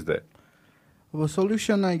things. Is there? अब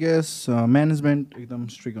सल्युसन आई गेस म्यानेजमेन्ट एकदम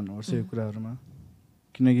स्ट्रिक्ट हुनुपर्छ यो कुराहरूमा.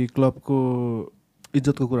 किनकि क्लबको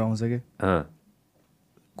इज्जतको कुरा आउँछ क्या.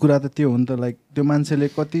 कुरा त त्यो हो नि त लाइक त्यो मान्छेले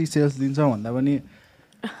कति सेल्स दिन्छ भन्दा पनि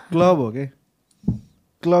क्लब हो के.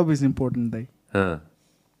 क्लब इज इम्पोर्टेन्ट दाइ.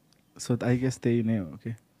 सो आई गेस त्यही नै हो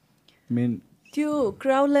कि मेन. त्यो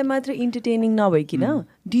क्राउडलाई मात्र इन्टरटेनिङ नभइकन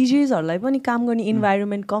डिजेजहरूलाई पनि काम गर्ने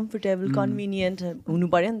इन्भाइरोमेन्ट कम्फर्टेबल कन्भिनियन्ट हुनु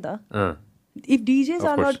पर्यो नि त. If DJs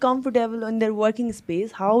are not comfortable in their working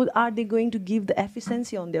space, how are they going to give the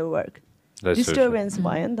efficiency on their work? Disturbance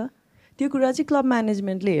भयो नि त. त्यो कुरा चाहिँ क्लब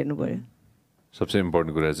म्यानेजमेन्टले हेर्नु पर्यो. सबसे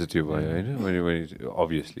इम्पोर्टेन्ट कुरा चाहिँ त्यो भयो होइन.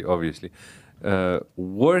 Obviously.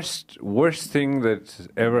 Worst thing that's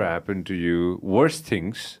ever happened to you, worst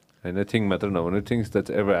things, and I think matter no, things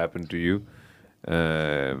that's ever happened to you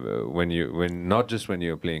when not just when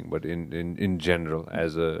you're playing, but in general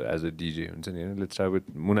as a DJ. Let's start with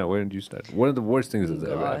Moona. Why don't you start? What are the worst things that's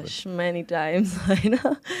ever happened? Many times. I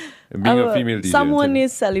know. Being a female DJ. Someone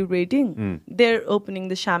is celebrating. They're opening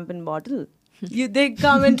the champagne bottle. They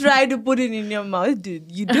come and try to put it in your mouth.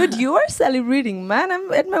 Dude, you are celebrating, man.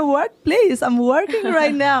 I'm at my workplace. I'm working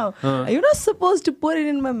right now. You're not supposed to put it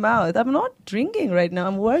in my mouth. I'm not drinking right now.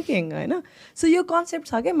 I'm working. I know. So your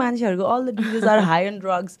concept, all the DJs are high on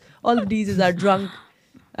drugs. All the DJs are drunk.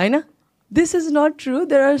 I know. This is not true.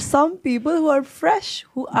 There are some people who are fresh,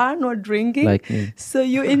 who are not drinking. Like me. So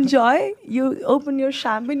you enjoy, you open your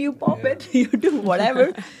champagne, you pop it, you do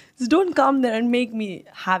whatever. Just don't come there and make me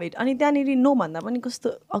have it. अनि त्यहाँनिर no भन्दा पनि कस्तो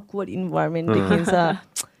awkward environment देखिन्छ.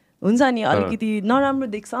 हुन्छ नि अलिकति नराम्रो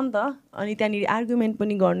देख्छ नि त. अनि त्यहाँनिर आर्गुमेन्ट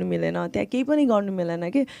पनि गर्नु मिलेन. त्यहाँ केही पनि गर्नु मिलेन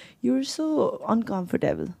के. You're so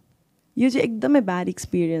uncomfortable. यो चाहिँ एकदमै bad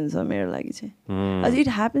experience हो मेरो लागि चाहिँ. It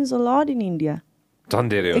happens a lot in India.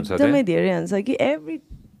 एकदमै धेरै हुन्छ कि every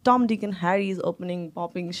Tom, Dick and Harry is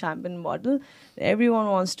popping champagne bottle. Everyone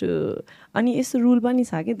wants to. Ani is the rule pani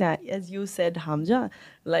cha ke that, as you said, Hamza,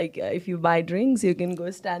 like if you buy drinks, you can go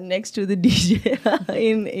stand next to the DJ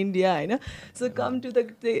in India, you know. So come to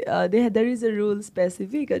there is a rule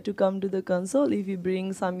specific to come to the console. If you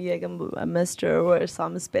bring some Jägermeister or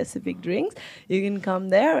some specific drinks, you can come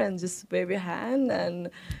there and just wave your hand and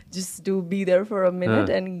just be there for a minute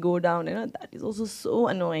and go down. You know, that is also so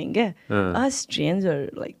annoying. A stranger,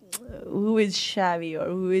 like who is shabby or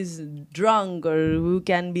who is drunk or who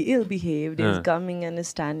can be ill-behaved is coming and is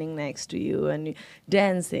standing next to you and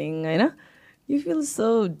dancing, you know, you feel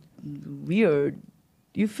so weird.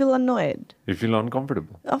 You feel annoyed. You feel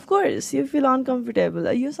uncomfortable. Of course, you feel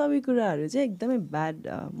uncomfortable. You sabi kurahharu chai ekdamai bad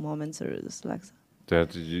moments haru jasto लाग्छ.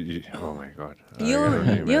 Oh my god.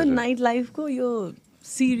 यो nightlife को यो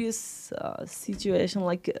serious situation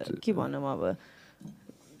like के भनौँ अब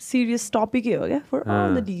serious topic for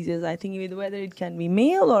all the DJs. I think whether it can be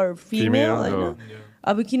male or female.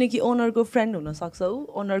 अब किनकि ओनरको friend हुन सक्छ उ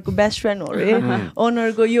ओनरको बेस्ट फ्रेन्ड हो रे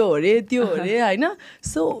ओनरको यो हो रे त्यो हो रे हैन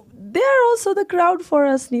so they are also the crowd for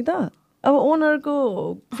us नि त अब ओनरको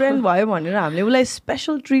फ्रेन्ड भयो भनेर हामीले उलाई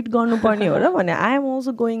स्पेशल ट्रिट गर्नुपर्ने हो र भने I am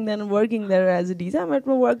also going there working there as a DJ I am at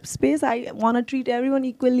my work space I want to treat everyone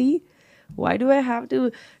equally why do I have to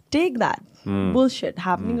take that bullshit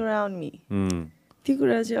happening around me त्यो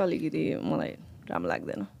कुरा चाहिँ अलिकति मलाई राम्रो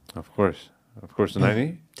लाग्दैन of course नानी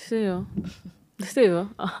त्यस्तै हो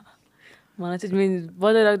मलाई चाहिँ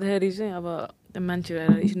बजाइराख्दाखेरि चाहिँ अब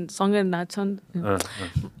मान्छेहरू सँगै नाच्छन्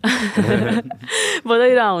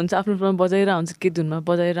बजाइरहेको हुन्छ आफ्नो फ्लोरमा बजाइरहेको हुन्छ के धुनमा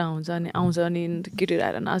बजाइरहेको हुन्छ अनि आउँछ अनि केटीहरू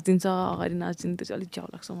आएर नाचिदिन्छ अगाडि नाचिदिन्छ त्यो चाहिँ अलिक च्याउ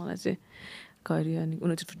लाग्छ मलाई चाहिँ घरि अनि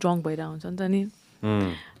उनीहरू चाहिँ ड्रङ्क भइरहेको हुन्छ नि त नि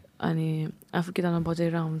अनि आफू केटामा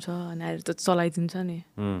बजाइरहेको हुन्छ अनि आएर त चलाइदिन्छ नि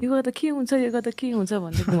यो गर्दा के हुन्छ यो गर्दा के हुन्छ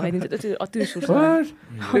भन्दै घुमाइदिन्छ त्यो चाहिँ अति रिस उठ्छ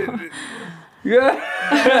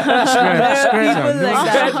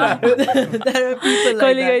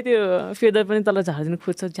कहिलेकाहीँ त्यो फेदर पनि तल झारिदिनु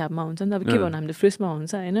खोज्छ झ्यापमा हुन्छ नि त अब के भन्नु हामीले फ्रेसमा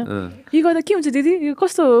हुन्छ होइन यो गर्दा के हुन्छ दिदी यो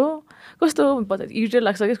कस्तो हो बता इरिटेट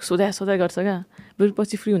लाग्छ क्या सोधाइ गर्छ क्या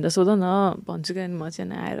पछि फ्री हुँदा सोध न भन्छु क्या म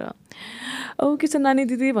चाहिँ आएर औ के छ नानी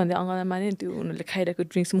दिदी भन्दै अँगामा माने त्यो उनीहरूले खाइरहेको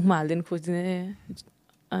ड्रिङ्क्स मुखमा हालिदिनु खोजिदिने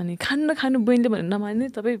अनि खानु बहिनीले भनेर नमाने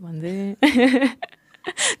तपाईँ भन्दै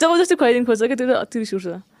जबरजस्ती खुवाइदिनु खोज्छ क्या त्यो त अति रिस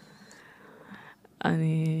उठ्छ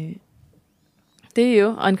अनि त्यही हो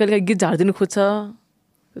अनि कहिले गीत झारिदिनु खोज्छ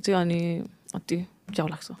त्यो चाहिँ अनि अति च्याउ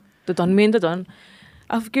लाग्छ त्यो झन् मेन त झन्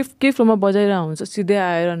आफू के फ्लोमा बजाइरहेको हुन्छ सिधै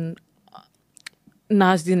आएर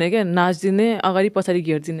नाचिदिने क्या नाचिदिने अगाडि पछाडि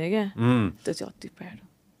घेरिदिने क्या त्यो चाहिँ अति प्याड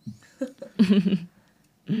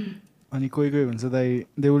अनि कोही हुन्छ दाइ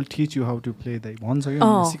they will teach you how to play दाइ भन्छ क्या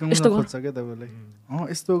सिकाउन खोज्छ क्या तपाईँलाई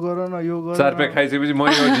यस्तो गर न यो गर चार प्याक खाइसकेपछि म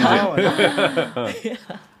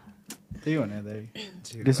त्यही भने दाइ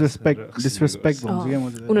डिसरेस्पेक्ट भन्छु क्या म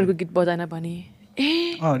चाहिँ उनीहरूको गीत बजाएन भने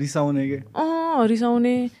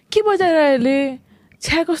रिसाउने के बजाएर अहिले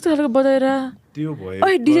छ्या कस्तो खालको बजाएर त्यो भयो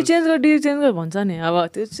डिजे चेन्ज गर भन्छ नि अब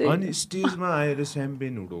त्यो चाहिँ अनि स्टेजमा आएर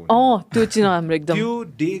स्याम्पेन उडाउने त्यो चाहिँ हाम्रो एकदम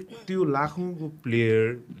त्यो लाखौंको प्लेयर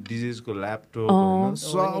डिजेसको ल्यापटप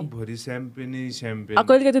सबभरि स्याम्पेनै स्याम्पेन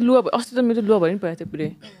कहिले त्यो लुवा अस्ति त मेरो लुवा भरि पनि परेको थियो पुरै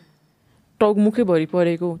टाउको मुखैभरि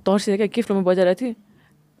परेको तर्सेर क्या के फ्लोमा बजाएर थिएँ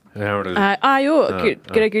आयो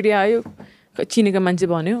केटाकेटी आयो चिनेको मान्छे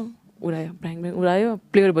भन्यो उडायो ब्याङ उडायो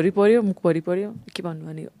प्लेयरभरि पऱ्यो मुखभरि पऱ्यो के भन्नु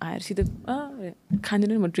भने आएर सिधै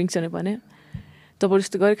खाँदैन म ड्रिङ्क्स भने भने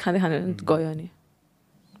जबरजस्ती गरेँ खाँदै गयो अनि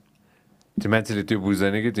त्यो मान्छेले त्यो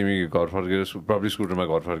बुझ्दैन कि तिमी घर फर्केर पब्लिक स्कुटरमा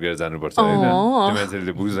घर फर्केर जानुपर्छ होइन त्यो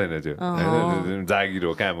मान्छेले बुझ्दैन त्यो जागिर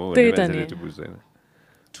हो काम हो त्यो बुझ्दैन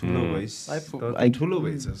ठुलो भइस ठुलो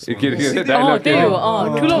भइस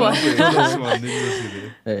ठुलो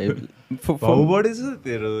भाउ बढेछ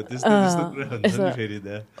तेरो त्यस्तो त्यस्तो कुरा हुन्छ नि फेरि त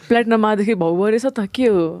प्लेटिनममादेखि भाउ बढेछ त के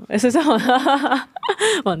हो यसो छ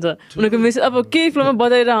भन्छ उनीहरूको मेसेज अब केही फ्लोमा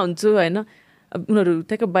बजाइरहेको हुन्छु होइन अब उनीहरू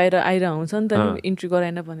ट्याक्क बाहिर आइरहेको हुन्छ नि त नि इन्ट्री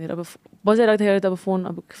गराएन भनेर अब बजाइराख्दाखेरि त अब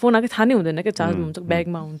फोन आएकै थाहा नै हुँदैन क्या चार्जमा हुन्छ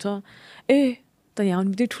ब्यागमा हुन्छ ए त यहाँ आउने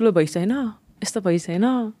बित्तिकै ठुलो भइस होइन यस्तो भइस होइन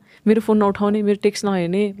मेरो फोन नउठाउने मेरो टेक्स्ट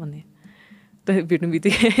नहेर्ने भन्ने त भेट्नु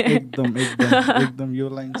बित्तिकै एकदम यो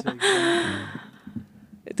लाइन चाहिँ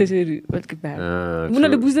त्यसरी अलिक ब्याड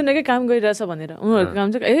उनीहरूले बुझ्दैन क्या काम गरिरहेछ भनेर उनीहरूको काम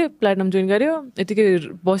चाहिँ प्लेटिनम जोइन गर्यो यतिकै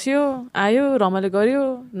बस्यो आयो रमाइलो गर्यो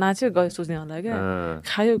नाच्यो गयो सोच्ने होला क्या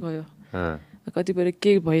खायो गयो कतिपय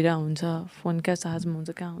के भइरहेको हुन्छ फोन क्या चार्जमा हुन्छ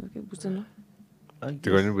कहाँ हुन्छ क्या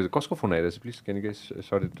बुझ्दैन कसको फोन आइरहेछ please can you guys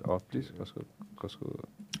short it off please कसको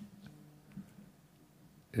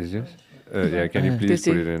is this yeah can you please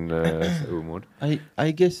put it in mode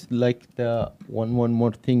I guess like the one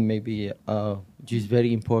more thing maybe which is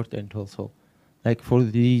very important also like for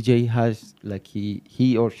the DJ has like he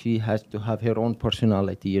or she has to have her own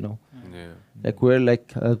personality you know like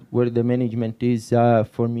where the management is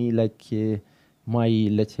for me like my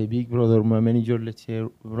let's say big brother my manager let's say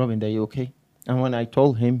Robin are you okay and when I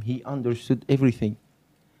told him he understood everything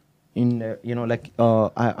in you know like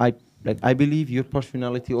I believe your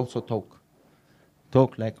personality also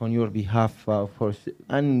talk like on your behalf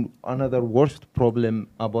and another worst problem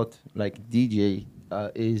about like DJ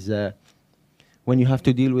is when you have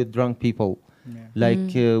to deal with drunk people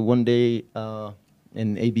like one day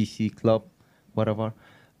in ABC club whatever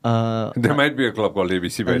there might be a club called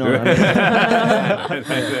ABC by the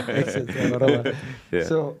way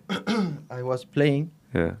so I was playing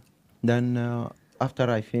then after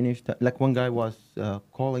I finished, like one guy was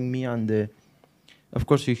calling me and of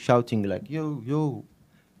course he's shouting like, yo,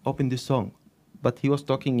 open this song. But he was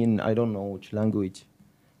talking in, I don't know which language.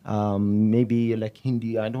 Maybe like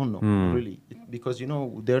Hindi, I don't know really. Because, you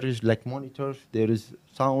know, there is like monitors, there is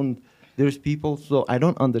sound, there is people. So I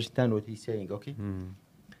don't understand what he's saying, okay?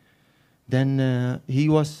 Then he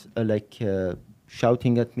was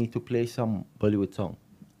shouting at me to play some Bollywood song.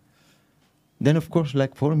 Then of course,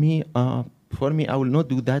 like for me, I will not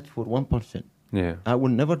do that for one person. Yeah. I will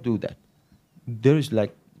never do that. There is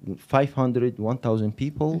like 500, 1,000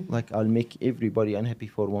 people. Like I'll make everybody unhappy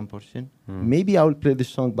for one person. Maybe I will play this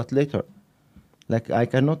song, but later. Like I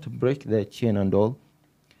cannot break the chain and all.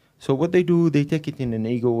 So what they do, they take it in an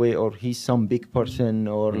ego way, or he's some big person,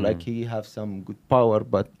 or like he have some good power,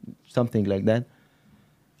 but something like that.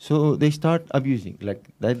 So they start abusing. Like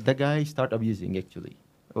the guy start abusing actually.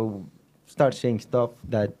 Start saying stuff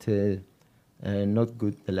that not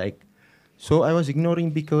good. Like, so I was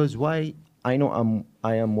ignoring because why? I know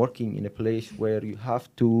I am working in a place where you have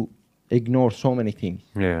to ignore so many things.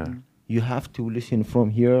 Yeah. You have to listen from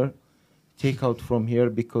here, take out from here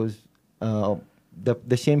because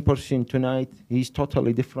the same person tonight he's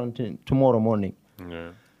totally different tomorrow morning. Yeah.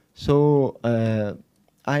 So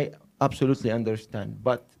I absolutely understand.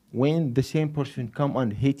 But when the same person come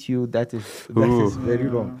and hit you, that is very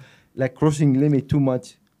wrong. Like crossing limit too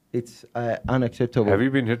much. It's unacceptable. Have you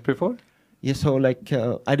been hit before? Yeah, so like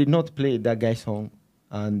I did not play that guy's song,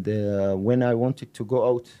 and when I wanted to go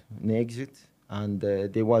out in the exit, and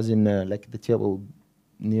there was in like the table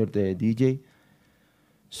near the DJ,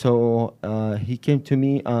 so he came to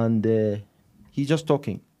me and he's just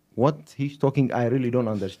talking. What he's talking, I really don't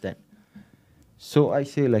understand. So I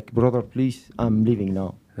say like, brother, please, I'm leaving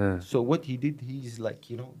now. So what he did, he's like,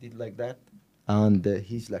 you know, did like that, and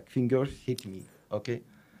his like fingers hit me, okay.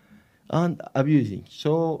 And abusing.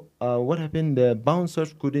 So what happened? The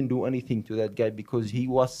bouncers couldn't do anything to that guy because he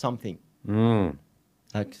was something.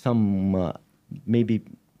 Like some maybe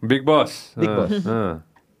big boss. A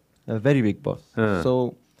very big boss.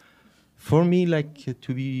 So for me, like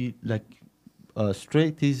to be like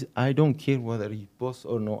straight is I don't care whether he's boss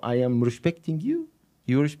or no. I am respecting you.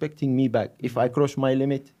 You're respecting me back. If I cross my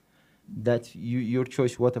limit, that's your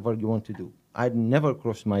choice. Whatever you want to do. I'd never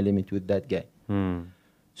cross my limit with that guy.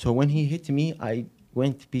 So when he hit me, I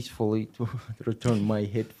went peacefully to return my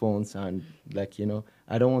headphones and like, you know,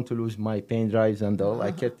 I don't want to lose my pen drives and all.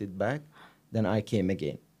 I kept it back. Then I came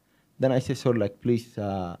again. Then I said, sir, like, please,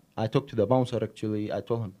 I talked to the bouncer actually. I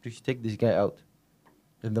told him, please take this guy out.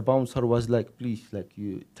 And the bouncer was like, please, like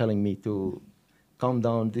you telling me to calm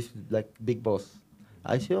down. This is like big boss.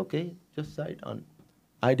 I said, okay, just side on.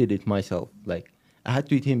 I did it myself. Like I had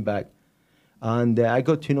to hit him back. And I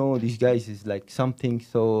got to know these guys is like something.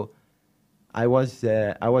 So I was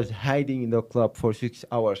hiding in the club for 6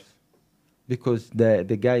 hours because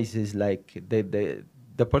the guys is like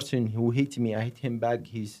the person who hit me, I hit him back.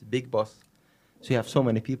 He's big boss. So you have so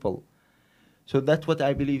many people. So that's what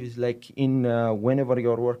I believe is like in whenever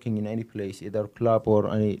you're working in any place, either club or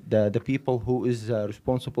the people who is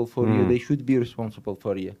responsible for you, they should be responsible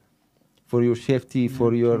for you, for your safety,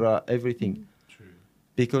 for your everything. True.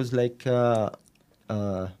 Because like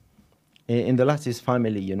in the last is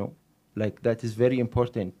family, you know, like that is very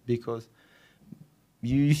important because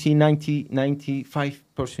you see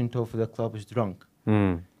 95% of the club is drunk.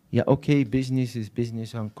 Yeah, okay, business is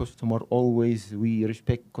business and customer always, we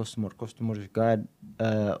respect customer is God,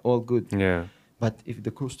 all good. Yeah. But if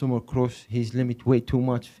the customer cross his limit way too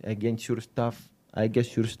much against your staff, I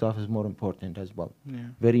guess your staff is more important as well. Yeah.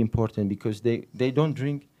 Very important because they don't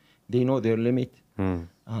drink, they know their limit.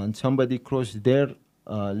 And somebody cross their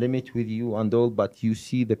limit with you and all, but you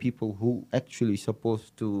see the people who actually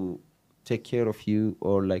supposed to take care of you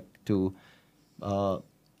or like to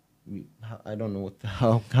I don't know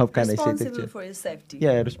how can I say that? Responsible for your safety.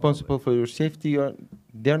 Yeah, responsible for your safety, or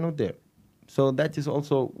they're not there. So that is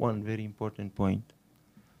also one very important point.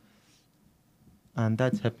 And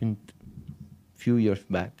that happened few years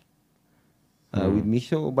back with me.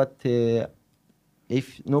 So, but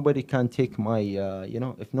if nobody can take my,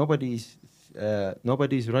 if nobody is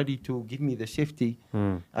ready to give me the safety,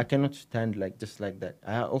 I cannot stand like just like that.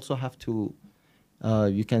 I also have to,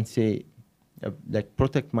 you can say, like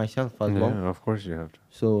protect myself as well. Yeah, of course you have to.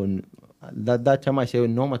 So that time I say,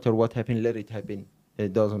 no matter what happened, let it happen.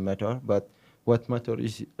 It doesn't matter. But what matters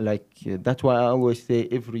is like that's why I always say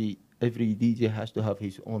every DJ has to have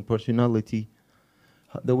his own personality.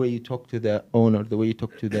 The way you talk to the owner, the way you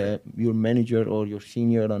talk to your manager or your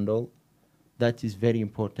senior and all, that is very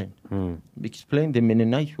important. Explain them in a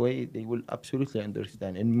nice way; they will absolutely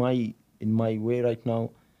understand. In my way right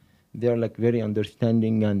now, they are like very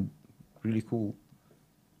understanding and really cool.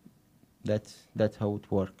 That's how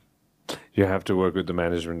it works. You have to work with the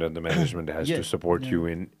management, and the management has to support you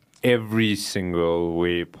in every single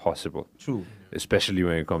way possible. True. Especially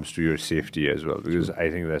when it comes to your safety as well, because I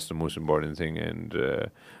think that's the most important thing. And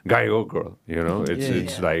guy or girl, you know,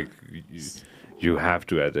 it's like you have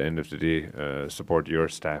to, at the end of the day, support your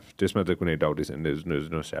staff. त्यसमा त कुनै doubt is, and there's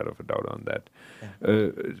no shadow of a doubt on that.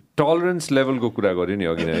 Tolerance level ko kura garyo ni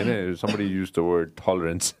agina हैन. Somebody used the word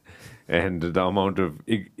tolerance and the amount of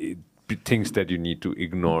things that you need to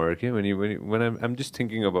ignore. Okay, when I'm just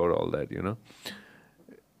thinking about all that, you know.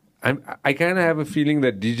 I kind of have a feeling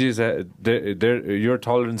that DJs, your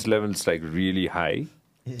tolerance level is like really high.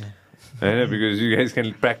 Yeah. Because you guys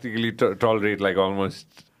can practically tolerate like almost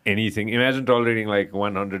anything. Imagine tolerating like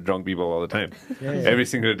 100 drunk people all the time, every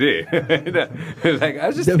single day. Like I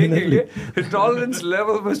was just thinking, the tolerance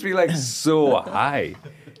level must be like so high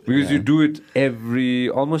because you do it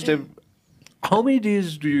almost every. How many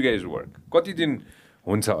days do you guys work? कति दिन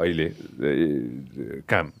हुन्छ अहिले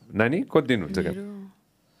काम? नानी कति दिन हुन्छ काम?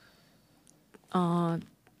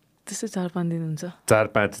 त्यस्तै 4-5 दिन हुन्छ.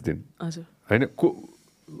 4-5 दिन. हजुर. हैन,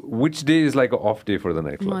 which day is like an off day for the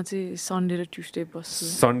nightclub? म चाहिँ सन्डे र ट्युसडे बस्छु.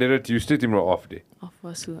 सन्डे र ट्युसडे तिम्रो अफ डे? अफ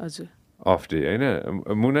बस्छु, हजुर. अफ डे हैन.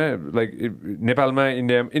 मुना लाइक नेपालमा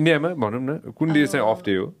इन्डियामा भनौँ न कुन डे चाहिँ अफ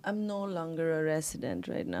डे हो? I'm no longer a resident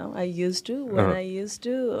right now. I used to. When I used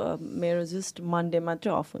to, मेरो just Monday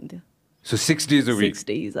मात्र off हुन्थ्यो. So 6 days a week? 6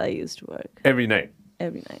 days I used to work. Every night?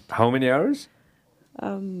 Every night. How many hours?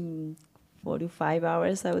 4 to 5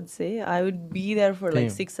 hours, I would say. I would be there for like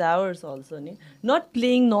 6 hours also. Not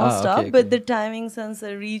playing non-stop, but the timing since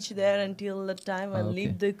I reach there until the time I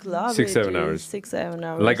leave the club. 6-7 hours. 6-7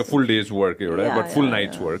 hours. Like a full day's work, right? Yeah, but full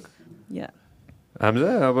night's work. Yeah.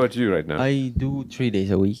 Hamza, how about you right now? I do 3 days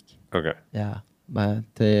a week. Okay. Yeah, but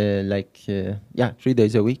 3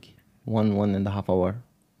 days a week, 1.5 hour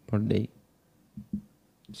per day.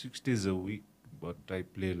 6 days a week, but I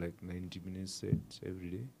play like 90 minutes sets every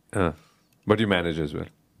day. But you manage as well?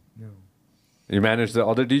 No. You manage the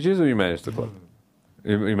other DJs or you manage the club?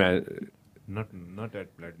 You manage... Not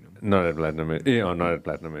at Platinum. Not at Platinum. Not at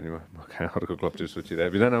Platinum anymore. अर्को club चाहिँ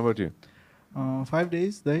सोचिरहेको. Bidhan, how about you? 5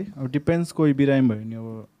 days दाइ. अब depends कोही बिरामी भयो नि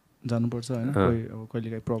अब जानुपर्छ हैन. कोही अब कहिले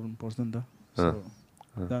काहीँ प्रब्लम पर्छ नि त. सो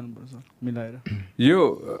जानुपर्छ मिलाएर. यो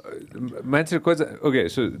मान्छे ओके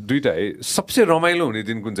सो दुईटा है. सबसे रमाइलो हुने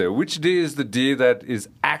दिन कुन चाहिँ? Which day is the day that is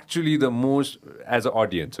actually the most, as an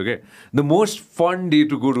audience, okay, the most fun day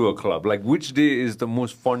to go to a club? Like which day is the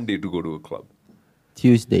most fun day to go to a club?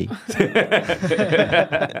 Tuesday.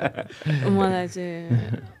 मलाई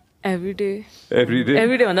चाहिँ every day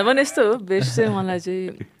भन्दा पनि यस्तो हो. Best चाहिँ मलाई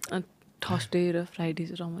चाहिँ Thursday र फ्राइडे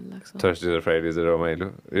चाहिँ रमाइलो लाग्छ. थर्सडे र फ्राइडे चाहिँ रमाइलो.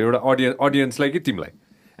 एउटा अडियन्सलाई कि तिमीलाई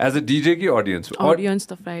As a DJ कि audience? Audience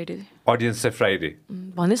त Friday. Audience चाहिँ Friday.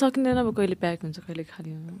 भन्नै सकिँदैन अब कहिले प्याक हुन्छ कहिले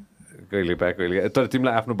खाली हुन्छ. कहिले प्याक कहिले. तर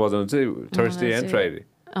तिमीलाई आफ्नो बजाउनु चाहिँ Thursday and Friday.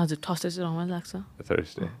 हजुर Thursday चाहिँ रमाइलो लाग्छ.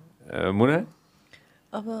 Thursday. Moona?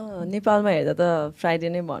 अब नेपालमा हेर्दा त फ्राइडे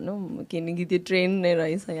नै भनौँ किनकि त्यो ट्रेन नै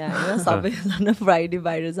रहेछ यहाँ होइन सबैजना फ्राइडे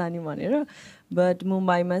बाहिर जाने भनेर बट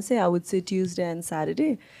मुम्बईमा चाहिँ I would say Tuesday and Saturday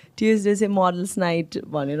Tuesday चाहिँ मोडल्स नाइट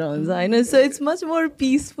भनेर हुन्छ होइन so it's much more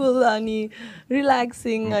peaceful अनि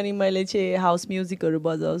रिल्याक्सिङ अनि मैले चाहिँ हाउस म्युजिकहरू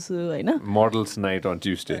बजाउँछु होइन मोडल्स नाइट अन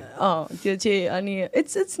ट्युजडे त्यो चाहिँ अनि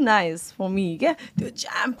इट्स नाइस फर मी क्या त्यो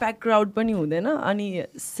ज्याम प्याक क्राउड पनि हुँदैन अनि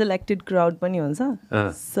सिलेक्टेड क्राउड पनि हुन्छ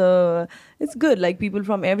so it's good like people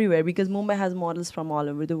from everywhere because Mumbai has models from all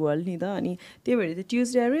over the world नि त अनि त्यही भएर चाहिँ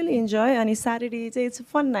ट्युजडे आई रियली इन्जोय अनि स्याटरडे चाहिँ it's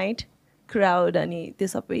fun night crowd and the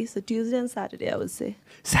sabai so Tuesday and Saturday I would say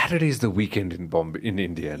Saturday is the weekend in Bombay in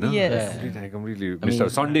India no yes I completely missed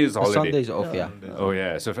out Sunday is holiday Sunday is off oh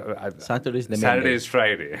yeah so Saturday is the Saturday is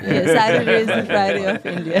Friday yeah Saturday is the Friday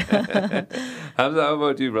of India Hamza, how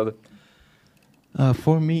about you brother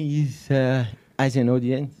for me is as an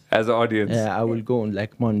audience I will go on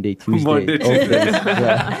like Monday Tuesday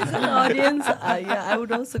as an audience I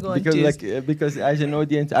would also go because on Tuesday because as an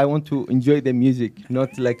audience I want to enjoy the music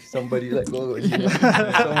not like somebody like oh you know,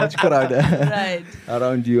 so much crowd right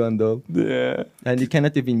around you and all yeah and you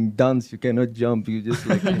cannot even dance you cannot jump you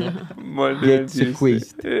just like Monday get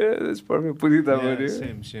squeezed yeah that's perfect Punit about you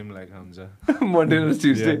same like Hamza Monday and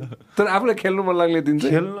Tuesday तर आफूलाई खेल्नु मन लाग्ने दिन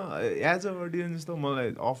चाहिँ खेल्न as a audience त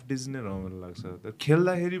मलाई अफ डेज नै रमाइलो लाग्छ तर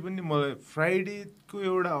खेल्दाखेरि पनि मलाई फ्राइडेको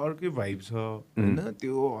एउटा अर्कै भाइब छ होइन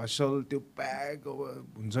त्यो हसल त्यो प्याक अब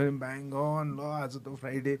हुन्छ नि ब्याङ अन ल आज त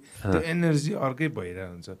फ्राइडे त्यो एनर्जी अर्कै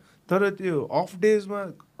भइरहेको हुन्छ तर त्यो अफ डेजमा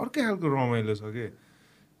अर्कै खालको रमाइलो छ के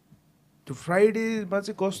त्यो फ्राइडेमा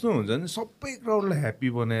चाहिँ कस्तो हुन्छ नि सबै क्राउडलाई ह्याप्पी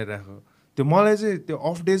बनाइराख त्यो मलाई चाहिँ त्यो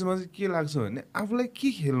अफ डेजमा चाहिँ के लाग्छ भने आफूलाई के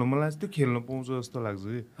खेल्नु मलाई त्यो खेल्न पाउँछ जस्तो लाग्छ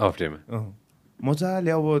कि अफ डेमा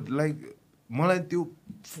मजाले अब लाइक मलाई त्यो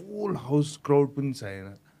फुल हाउस क्राउड पनि छैन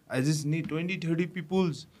आई जस्ट निड 20-30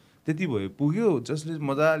 पिपुल्स त्यति भयो पुग्यो जसले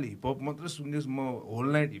मजाले हिपहप मात्र सुन्योस् म होल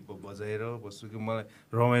नाइट हिपहप बजाएर बस्छु कि मलाई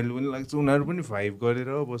रमाइलो पनि लाग्छ उनीहरू पनि भाइब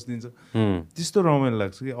गरेर बस्दिन्छ त्यस्तो रमाइलो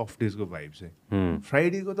लाग्छ कि अफ डेजको भाइब चाहिँ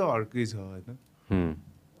फ्राइडेको त अर्कै छ होइन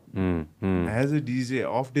as a DJ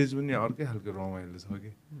of days पनि अर्कै खालको रमाइलो छ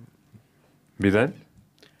कि विधान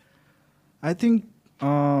आई थिङ्क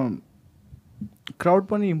क्राउड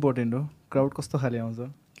पनि इम्पोर्टेन्ट हो क्राउड कस्तो खाले आउँछ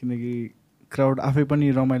किनकि क्राउड आफै पनि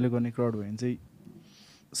रमाइलो गर्ने क्राउड भयो भने चाहिँ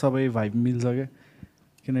सबै भाइब मिल्छ क्या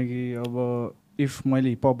किनकि अब इफ मैले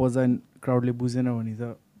हिपहप बजाएँ क्राउडले बुझेन भने त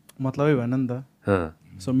मतलबै भएन नि त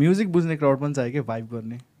सो म्युजिक बुझ्ने क्राउड पनि चाहियो क्या भाइब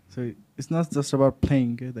गर्ने so it's not just about playing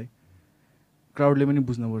के दाइ क्राउडले पनि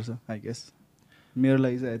बुझ्नुपर्छ आई गेस मेरो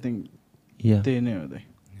लागि चाहिँ आई थिङ्क त्यही नै हो दाइ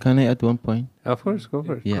Can I add one point? Of course, go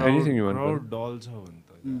for it. Yeah. Anything you want. Crowd doll छ भने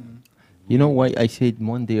त You know why I said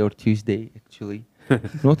Monday or Tuesday actually?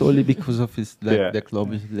 Not only because of his, like, the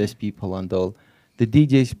club is less people and all. The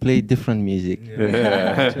DJs play different music.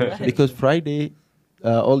 Yeah. Because Friday,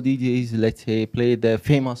 all DJs, let's say, play the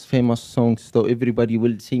famous songs, so everybody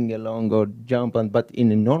will sing along or jump. But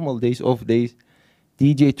in the normal days, off days,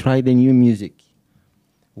 DJ try the new music,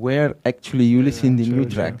 where actually you listen the new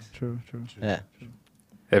tracks. True. Yeah.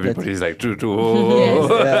 Everybody's like true.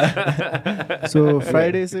 So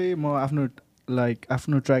Friday चाहिँ म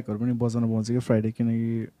आफ्नो ट्र्याकहरू पनि बजाउन पाउँछु कि Friday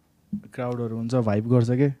किनकि क्राउडहरू हुन्छ भाइब गर्छ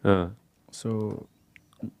कि सो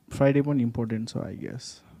फ्राइडे पनि इम्पोर्टेन्ट छ आई गेस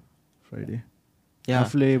फ्राइडे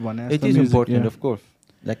आफूले भने It is important, of course.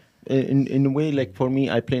 Like in a way, like for me,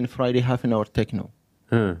 I play on Friday half an hour techno.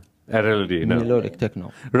 RLD, no. Melodic techno.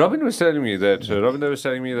 Robin was telling me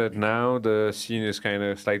that now the scene is kind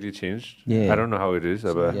of slightly changed. Yeah. I don't know how it is.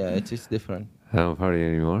 But Yeah, it's just different. I don't party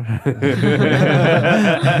anymore.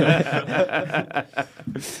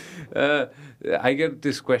 I get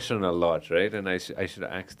this question a lot, right? And I should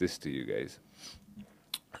ask this to you guys.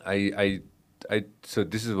 So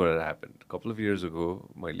this is what had happened. A couple of years ago,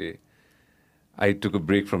 I took a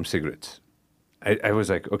break from cigarettes. I was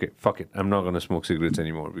like, okay, fuck it. I'm not going to smoke cigarettes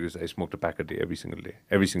anymore because I smoked a pack a day every single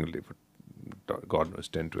day for God knows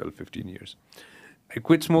 10, 12, 15 years. I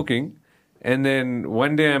quit smoking, and then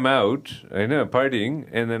one day I'm out, partying,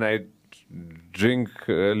 and then I drink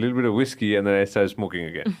a little bit of whiskey, and then I started smoking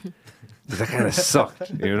again. That kind of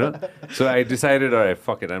sucked, So I decided, all right,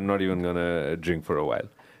 fuck it. I'm not even going to drink for a while.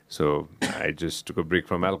 So I just took a break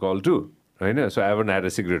from alcohol too, So I haven't had a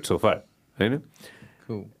cigarette so far,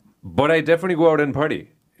 Cool. But I definitely go out and party.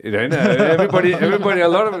 Everybody's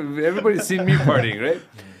seen me partying, right?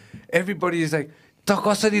 Everybody is like, "Ta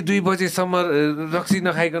kasari 2 baje सम्म रक्सी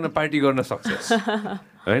नखाइकन party गर्न सक्छस्?"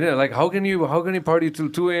 I know, like how can you party till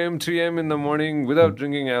 2 a.m., 3 a.m. in the morning without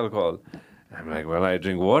drinking alcohol? I'm like, well, I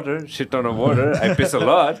drink water, shit ton of water, I piss a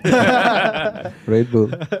lot. Red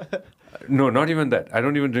Bull. No, not even that. I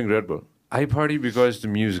don't even drink Red Bull. I party because the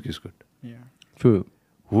music is good. Yeah. True.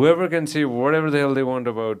 Whoever can say whatever the hell they want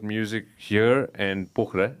about music here and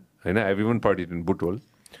Pokhara, I know, I've even partied in Butwal.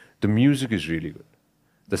 The music is really good.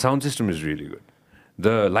 The sound system is really good.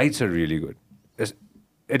 The lights are really good.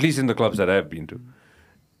 At least in the clubs that I've been to.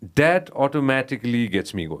 That automatically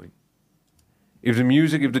gets me going. If the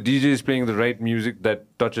DJ is playing the right music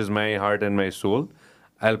that touches my heart and my soul,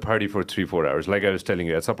 I'll party for 3-4 hours. Like I was telling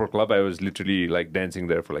you, at Supper Club, I was literally like dancing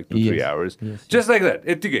there for like 2-3 hours. Yes. Just like that.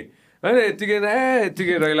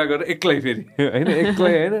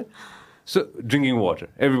 So drinking water.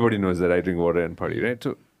 Everybody knows that I drink water and party, right?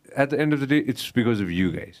 So at the end of the day, it's because of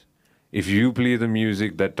you guys. If you play the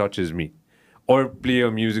music that touches me, or play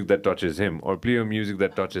a music that touches him, or play a music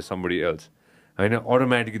that touches somebody else, I know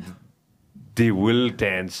automatically they will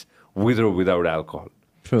dance with or without alcohol.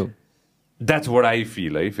 True. That's what I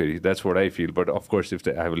feel, eh, Ferry? That's what I feel. But of course, if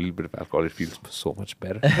they have a little bit of alcohol, it feels so much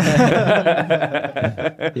better.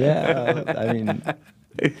 Yeah, I mean...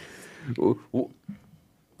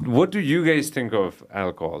 What do you guys think of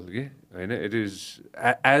alcohol? Yeah? I know it is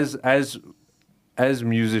as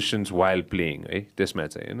musicians while playing, eh? This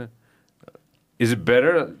match, eh? Is it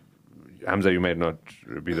better? Hamza, you might not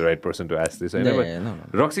be the right person to ask this. I know, but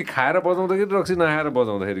Roxy खाएर बजाउँदाखेरि Roxy नखाएर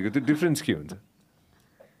बजाउँदाखेरि त्यो difference के हुन्छ?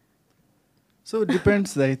 So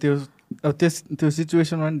depends like त्यो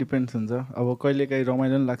सिचुएसनमा पनि depends हुन्छ. अब कहिलेकाहीँ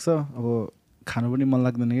रमाइलो पनि लाग्छ, अब खानु पनि मन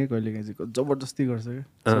लाग्दैन कि कहिलेकाहीँ चाहिँ जबरजस्ती गर्छ कि.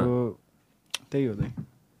 सो त्यही हो त्यही.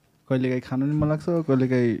 कहिलेकाहीँ खानु पनि मन लाग्छ,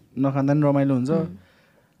 कहिलेकाहीँ नखाँदा पनि रमाइलो हुन्छ.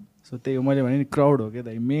 सो त्यही हो, मैले भने नि क्राउड हो क्या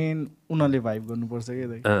दाइ, मेन उनीहरूले भाइब गर्नुपर्छ क्या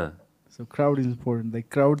दाइ. So crowd is important. दाइ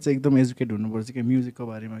क्राउड चाहिँ एकदम एजुकेट हुनुपर्छ क्या म्युजिकको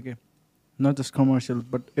बारेमा के, not just commercial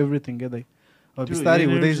but everything क्या दाइ. अब बिस्तारै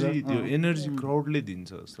हुँदैछ त्यो एनर्जी क्राउडले दिन्छ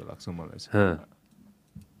जस्तो लाग्छ मलाई चाहिँ.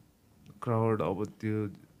 क्राउड अब त्यो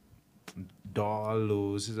डल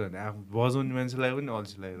होस् भने आफू बजाउने मान्छेलाई पनि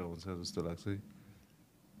अल्छी लागिरहन्छ जस्तो लाग्छ.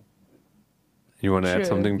 You want to add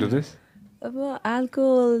something to this?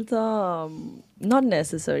 Alcohol, not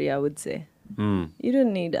necessary, I would say. You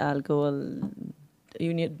don't need alcohol.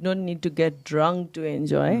 Don't need to get drunk to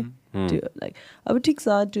enjoy.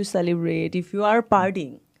 To celebrate. If you are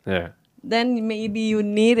partying, then maybe you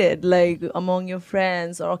need it, like among your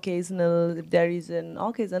friends or occasional. If there is an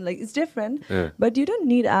occasion, like it's different. But you don't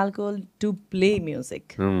need alcohol to play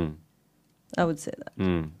music. I would say that.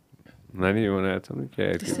 Nani, you want to add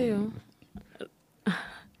something?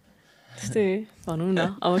 त्यस्तै भनौँ न,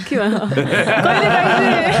 अब के भन्नु,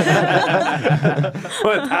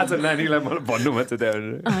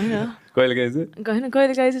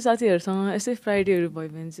 कहिलेकाहीँ चाहिँ साथीहरूसँग यस्तै फ्राइडेहरू भयो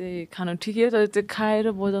भने चाहिँ खानु ठिकै हो, तर त्यो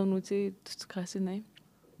खाएर बजाउनु चाहिँ त्यस्तो खासै नै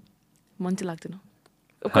मन चाहिँ लाग्दैन.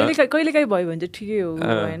 कहिलेकाहीँ भयो भने चाहिँ ठिकै हो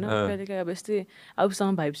होइन, कहिलेकाहीँ अब यस्तै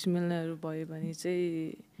आफूसँग भाइब्स मिल्नेहरू भयो भने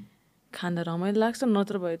चाहिँ खाँदा रमाइलो लाग्छ.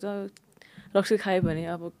 नत्र भयो त रक्सी खायो भने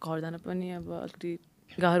अब घर जान पनि अब अलिकति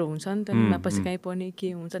गाह्रो हुन्छ नि त. पछि कहीँ पनि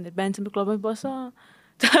के हुन्छ नि, बिहानसम्म क्लबमै बस्छ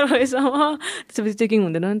 4 बजीसम्म, त्यसपछि चेकिङ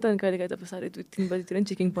हुँदैन नि त. कहिलेकाहीँ त साढे 2-3 बजीतिर पनि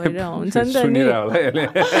चेकिङ परिरहेको हुन्छ नि त.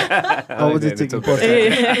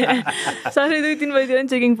 साढे 2-3 बजीतिर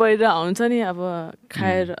पनि चेकिङ परिरहेको हुन्छ नि. अब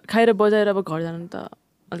खाएर बजाएर अब घर जानु त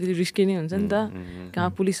अलिकति रिस्की नै हुन्छ नि त.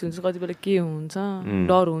 कहाँ पुलिस हुन्छ, कति बेला के हुन्छ,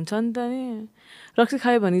 डर हुन्छ नि त नि. रक्सी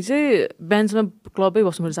खायो भने चाहिँ बिहानसम्म क्लबै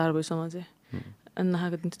बस्नुपर्छ 4 बजीसम्म चाहिँ. अनि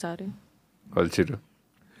नखाएको दिन चाहिँ 4 अल्छिटो.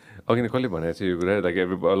 अघि कसले भनेको थियो यो कुरा, like a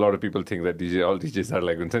lot of people think that all DJs are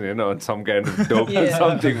like हुन्छ नि होइन, on some kind of dope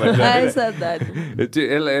something like that. I said that.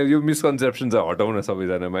 यो misconceptions हटाउन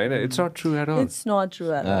सबैजनामा होइन. It's not true at all. It's not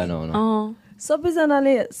true at all. No.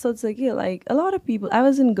 सबैजनाले सोच्छ कि like a lot of people, I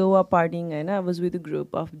was in Goa partying होइन, I was with a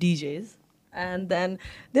group of DJs and then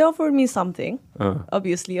they offered me something,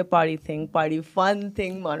 obviously a party fun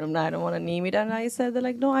thing, I don't want to name it, and I said they're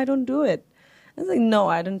like, no, I don't do it. I was like, no,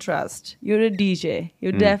 I don't trust. You're a DJ.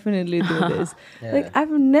 You definitely do this. Like, I've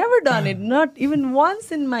never done it, not even once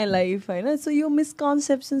in my life. I know. So your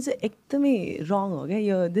misconceptions are ekdamai wrong.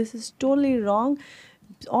 Okay, this is totally wrong.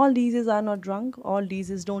 All DJs are not drunk. All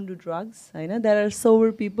DJs don't do drugs. I know there are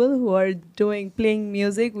sober people who are playing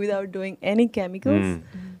music without doing any chemicals.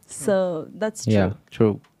 So that's true. Yeah,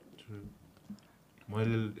 true.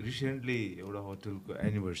 मैले recently एउटा होटलको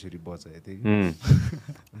anniversary बजाएको थिएँ कि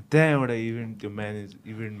त्यहाँ एउटा event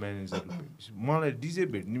manager मलाई DJ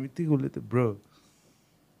भेट्ने बित्तिकै उसले त ब्रो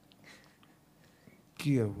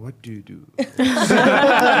के what do you do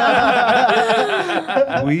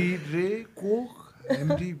weed रे Coke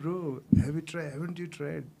MD bro, haven't you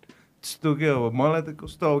tried? त्यस्तो के अब मलाई त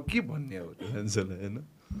कस्तो अब के भन्ने अब त्यो मान्छेलाई होइन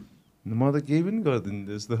म त केही पनि गर्दिनँ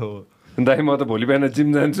त्यस्तो अब दाइ म त भोलि बिहान जिम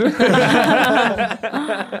जान्छु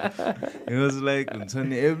It was like हुन्छ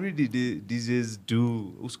नि every DJs do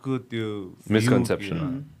उसको त्यो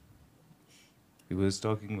misconception. He was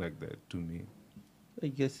talking like that to me. I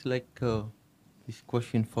guess like this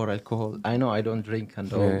question for alcohol. I know I don't drink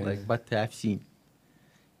and all, like, but I've seen.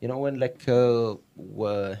 You know when like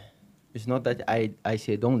it's not that I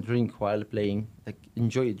say don't drink while playing. Like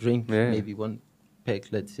enjoy a drink, maybe one peg,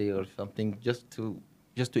 let's say, or something, just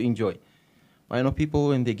to enjoy. I know people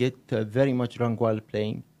when they get very much drunk while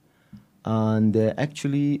playing, and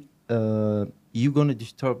actually you're gonna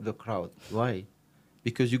disturb the crowd. Why?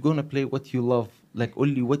 Because you're gonna play what you love, like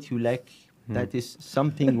only what you like. That is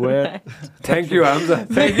something where. Thank you, Hamza.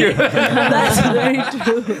 Thank you. That's very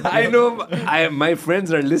true. I know my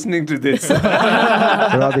friends are listening to this.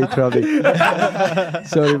 Robbie.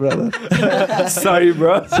 Sorry, brother. Sorry,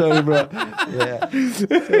 bro. Sorry, bro. Yeah.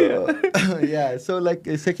 So, yeah. So, like,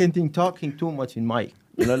 second thing, talking too much in mic.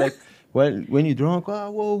 You know, like, well, when you're drunk,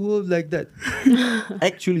 whoa, like that.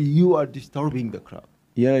 Actually, you are disturbing the crowd.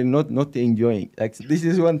 Yeah, not enjoying. Like, this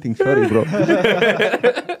is one thing. Sorry, bro.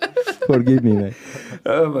 Forgive me, man.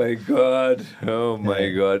 Oh my god.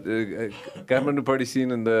 Kathmandu party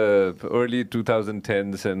scene in the early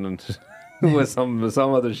 2010s and was some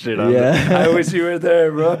other shit on it. I wish you were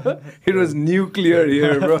there, bro. It was nuclear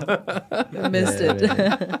here, bro. You missed it.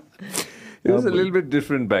 It was a little bit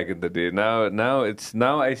different back in the day.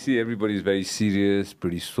 Now I see everybody's very serious,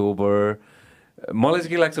 pretty sober. मलाई चाहिँ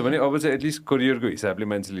के लाग्छ भने अब चाहिँ at least करियरको हिसाबले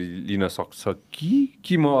मान्छेले लिन सक्छ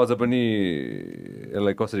कि म अझ पनि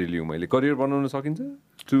यसलाई कसरी लिउँ मैले करियर बनाउन सकिन्छ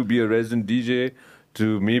to be a resident DJ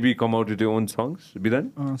to maybe come out with your own songs Bidhan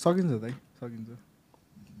सकिन्छ दाइ सकिन्छ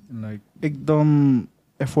लाइक एकदम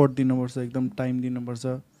एफोर्ट दिनुपर्छ एकदम टाइम दिनुपर्छ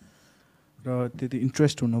र त्यति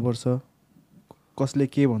इन्ट्रेस्ट हुनुपर्छ कसले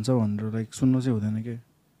के भन्छ भनेर लाइक सुन्नु चाहिँ हुँदैन के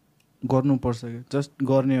गर्नुपर्छ क्या जस्ट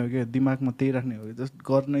गर्ने हो क्या दिमागमा त्यही राख्ने हो कि जस्ट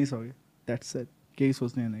गर्नै सक्यो द्याट्स इट केही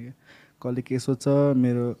सोच्ने होइन क्या कसले के सोध्छ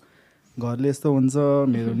मेरो घरले यस्तो हुन्छ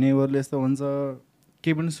मेरो नेबरले यस्तो भन्छ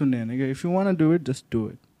केही पनि सुन्ने होइन क्या if you want do it just do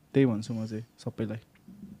it त्यही भन्छु म चाहिँ सबैलाई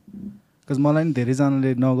बिकज मलाई नि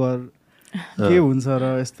धेरैजनाले नगर के हुन्छ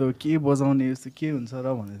र यस्तो के बजाउने यस्तो के हुन्छ र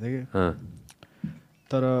भन्दै थियो कि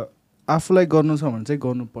तर आफूलाई गर्नु छ भने चाहिँ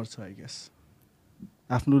गर्नुपर्छ आई गेस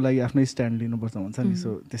आफ्नो लागि आफ्नै स्ट्यान्ड लिनुपर्छ भन्छ नि सो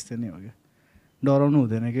त्यस्तै नै हो क्या डराउनु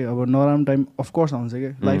हुँदैन कि अब नराम्रो टाइम अफकोर्स आउँछ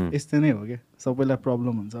कि लाइफ यस्तै नै हो क्या सबैलाई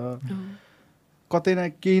प्रब्लम हुन्छ कतै न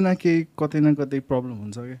कतै प्रब्लम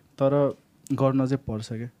हुन्छ क्या तर गर्न चाहिँ पर्छ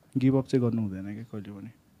क्या गिभ अप चाहिँ गर्नु हुँदैन क्या कहिले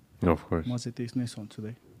पनि म चाहिँ त्यस नै सोच्छु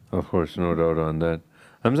दाइ Of course, no doubt on that.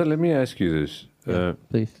 Hamza, let me ask you this.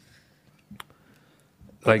 Please.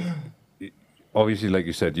 Like, obviously, like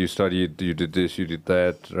you said, you studied, you did this, you did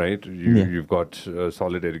that, right? You've got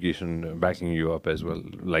solid education backing you up as well,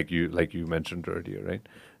 like you mentioned earlier, right?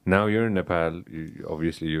 Now you're in Nepal.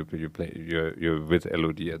 Obviously, you're with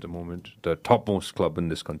LOD at the moment, the topmost club in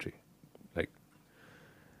this country. Like,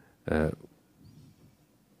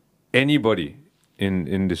 anybody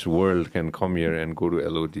in this world can come here and go to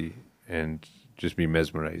LOD and just be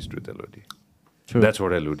mesmerized with LOD. True. That's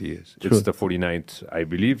what LOD is. True. It's the 49th, I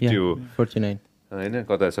believe. 49th.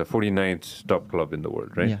 That's a 49th top club in the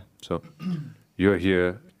world, right? Yeah. So you're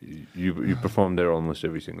here, you perform there almost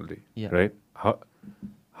every single day, right?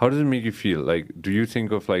 How does it make you feel? Like, do you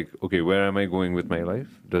think of like, okay, where am I going with my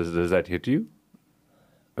life? Does that hit you?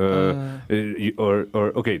 Or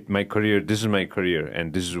okay, my career, this is my career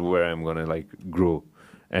and this is where I'm gonna like grow,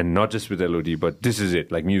 and not just with LOD, but this is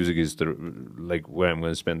it, like music is the like where I'm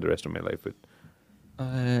gonna spend the rest of my life with.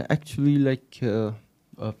 Actually, like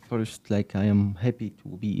first, like I am happy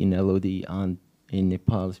to be in LOD and in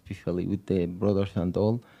Nepal, especially with the brothers and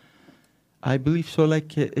all. I believe so.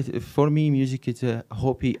 Like for me, music is a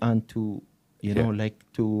hobby, and to know, like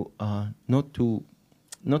to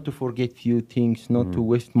not to forget few things, not to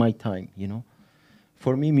waste my time, you know.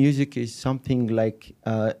 For me, music is something like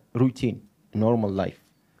routine, normal life.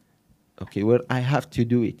 Okay, where I have to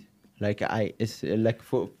do it. Like it's like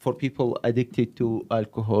for people addicted to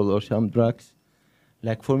alcohol or some drugs,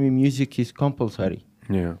 like for me, music is compulsory.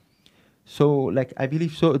 Yeah. So like I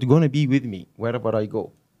believe so it's gonna be with me wherever I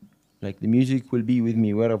go. Like the music will be with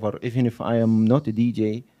me wherever, even if I am not a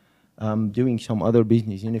DJ. I'm doing some other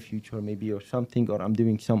business in the future maybe or something, or I'm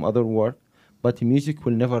doing some other work, but music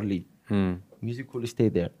will never leave. Music will stay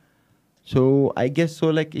there. So I guess so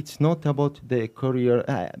like it's not about the career.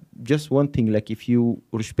 Just one thing, like if you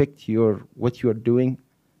respect what you are doing,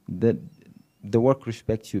 that the work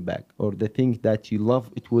respects you back, or the thing that you love,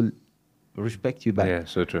 it will respect you back. Yeah,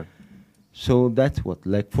 so true. So that's what,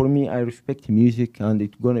 like, for me, I respect music, and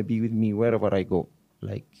it's gonna be with me wherever I go.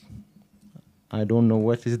 Like, I don't know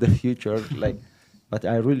what is the future, like, but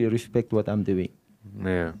I really respect what I'm doing.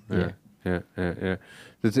 Yeah.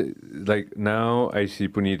 Like, now I see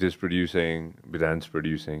Punit is producing, Bidhan's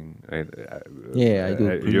producing. I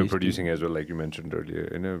do. You're producing as well, like you mentioned earlier.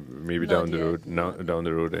 You know, maybe Not down the yet. road, down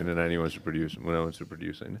the road, and then Nani wants to produce, Moona wants to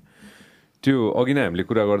produce. You know. त्यो अघि नै हामीले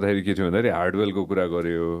कुरा गर्दाखेरि के थियो भन्दाखेरि हार्डवेलको कुरा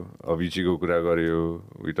गऱ्यो, अभिचीको कुरा गऱ्यो,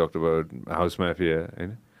 we talked about house mafia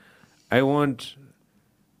हैन. I want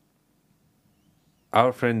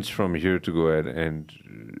our friends from here to go ahead and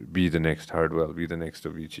be the next Hardwell, be the next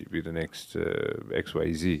Avicii, be the next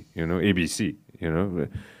XYZ, you know, ABC, you know.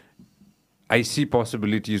 I see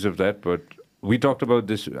possibilities of that, but we talked about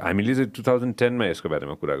this, हामीले चाहिँ 2010 मा यसको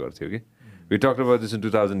बारेमा कुरा गर्थ्यौ कि. We talked about this in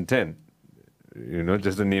 2010. You know,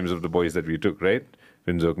 just the names of the boys that we took, right?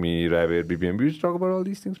 Finzokmi, Rabbit, BPM. We used to talk about all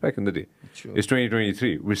these things back in the day. Sure. It's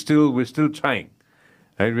 2023. We're still trying,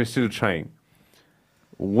 right? We're still trying.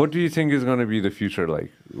 What do you think is going to be the future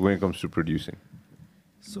like when it comes to producing?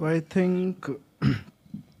 So I think,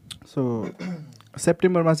 so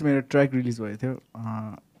September मा चाहिँ मेरो track release भएको थियो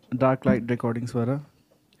dark light रेकर्डिङ्सबाट.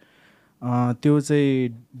 त्यो चाहिँ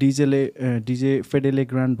DJ फेडेले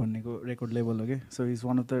grand भन्नेको record level हो कि. So is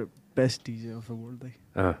one of the best DJ of the world.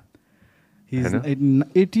 He is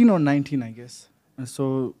 18 or 19 I guess.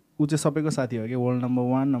 So ऊ चाहिँ सबैको साथी हो कि, वर्ल्ड नम्बर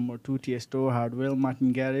 1, नम्बर 2 टिएस्टो, हार्डवेल,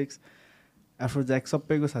 मार्टिन ग्यारिक्स, एफ्रोज्याक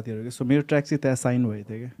सबैको साथीहरू कि. सो मेरो ट्र्याक चाहिँ त्यहाँ साइन भएको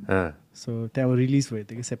थियो कि. सो त्यहाँ रिलिज भएको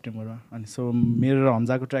थियो कि सेप्टेम्बरमा. अनि सो मेरो र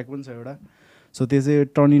हमजाको ट्र्याक पनि छ एउटा. सो त्यो चाहिँ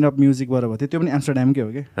टर्न इन अप म्युजिकबाट भएको थियो. त्यो पनि एम्स्टरड्यामकै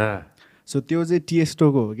हो कि. सो त्यो चाहिँ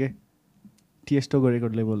टिएस्टोको हो कि, टिएस्टोको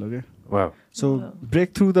रेकर्ड लेभल हो कि. सो ब्रेक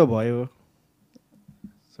थ्रु त भयो.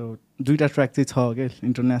 सो दुईवटा ट्र्याक चाहिँ छ क्या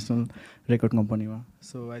इन्टरनेसनल रेकर्ड कम्पनीमा.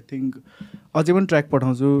 सो आई थिङ्क अझै पनि ट्र्याक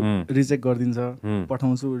पठाउँछु, रिजेक्ट गरिदिन्छ,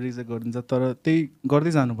 पठाउँछु, रिजेक्ट गरिदिन्छ, तर त्यही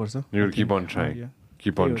गर्दै जानुपर्छ. Keep on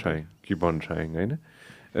trying, होइन.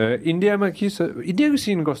 इन्डियामा के छ, इन्डियाको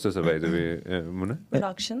सिन कस्तो छ भाइ तपाईँ मुना?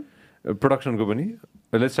 प्रोडक्सनको पनि.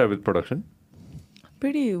 Let's start with production.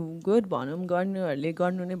 Pretty good भनौँ, गर्नुहरूले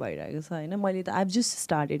गर्नु नै भइरहेको छ होइन. मैले त I've just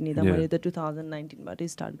started नि त. मैले त 2019 बाटै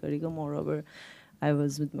स्टार्ट गरेको. Moreover I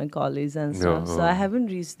was with my colleagues and stuff, so I haven't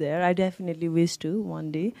reached there. I definitely wish to one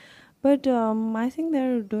day, but I think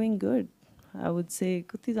they're doing good. I would say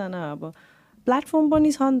कतिजना अब platform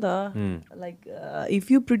पनि छ नि त. Like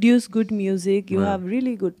if you produce good music, you have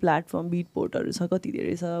really good platform. Beatportहरू छ कति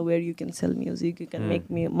धेरै छ, where you can sell music, you can make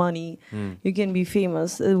money, you can be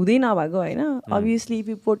famous. हुँदै नभएको होइन. Obviously if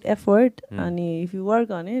you put effort and if you work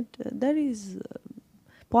on it, there is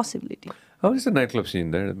possibility. How is the nightclub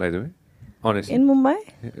scene there, by the way? Honestly. In Mumbai?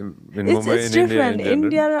 It's different.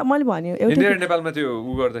 India मैले भन्यो एउटा India र नेपालमा त्यो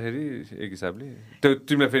उ गर्दाखेरि एक हिसाबले त्यो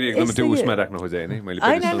तिमीलाई फेरि एकदम त्यो उसमा राख्न खोजे हैन मैले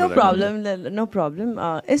हैन. No problem.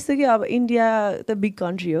 यस्तो कि अब इन्डिया त बिग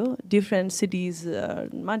कन्ट्री हो. डिफ्रेन्ट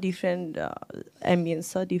सिटिजमा डिफ्रेन्ट एम्बियन्स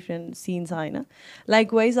छ, डिफ्रेन्ट सिन छ होइन.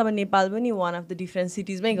 लाइकवाइज अब नेपाल पनि वान अफ द डिफ्रेन्ट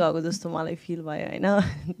सिटिजमै गएको जस्तो मलाई फिल भयो होइन.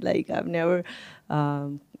 Like I have never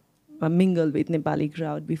mingled with Nepali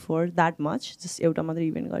crowd before that much. Just एउटा मात्र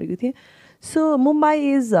इभेन्ट गरेको थिएँ. So Mumbai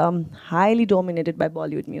is highly dominated by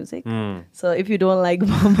Bollywood music. So if you don't like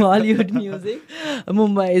Bollywood music,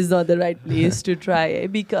 Mumbai is not the right place to try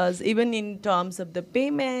it, because even in terms of the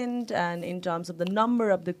payment and in terms of the number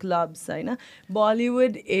of the clubs,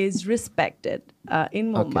 Bollywood is respected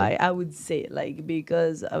in Mumbai. Okay. I would say, like,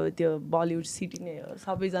 because the Bollywood city ne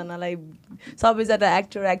sabaiजना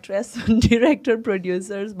actor, actress, director,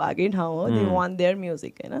 producers bhagin ठाउँ हो. They want their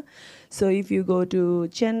music, So if you go to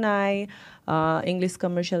Chennai, English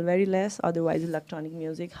commercial very less, otherwise electronic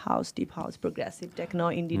music, house, deep house, progressive, techno,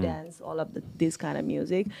 indie dance, all of this kind of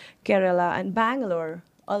music. Kerala and Bangalore,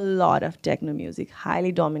 a lot of techno music,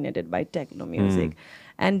 highly dominated by techno music.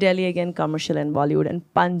 And Delhi again, commercial and Bollywood, and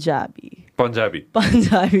Punjabi.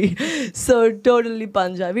 So totally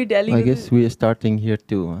Punjabi. Delhi. I guess we are starting here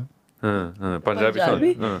too, huh?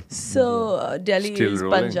 Punjabi. So Delhi Still is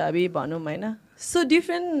rolling. Punjabi भनौँ होइन. So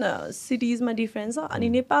different सिटिजमा different छ. अनि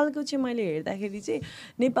नेपालको चाहिँ मैले हेर्दाखेरि चाहिँ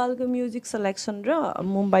नेपालको म्युजिक सेलेक्सन र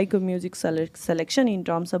मुम्बईको music selection in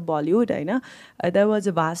terms of Bollywood होइन, there was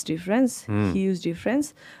a vast difference, huge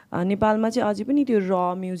difference. नेपालमा चाहिँ अझै पनि त्यो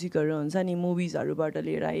र म्युजिकहरू हुन्छ नि, मुभिजहरूबाट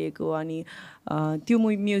लिएर आएको. अनि त्यो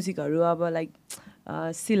म्युजिकहरू अब लाइक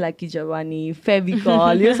सिलाकी जवानी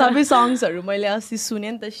फेभिकल यो सबै सङ्ग्सहरू मैले अस्ति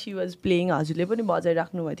सुने नि त सी वाज प्लेइङ हजुरले पनि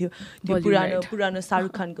बजाइराख्नु भएको थियो त्यो पुरानो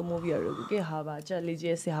शाहरुख खानको मुभीहरूको के हवा चले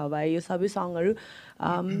जैसे हवा यो सबै सङ्गहरू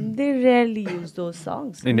they rarely use those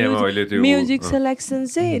songs music selection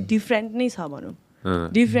चाहिँ डिफ्रेन्ट नै छ भनौँ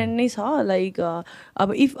डिफ्रेन्ट नै छ लाइक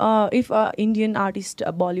अब if Indian artist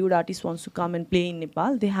Bollywood artist wants to come and play in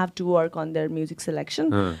Nepal they have to work on their music selection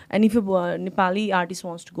and if Nepali artist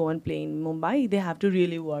wants to go and play in Mumbai they have to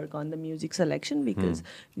really work on the music selection because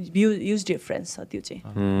use difference छ त्यो चाहिँ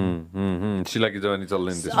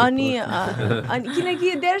अनि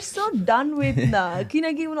किनकि they are so done with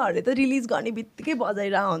किनकि उनीहरूले त release गर्ने बित्तिकै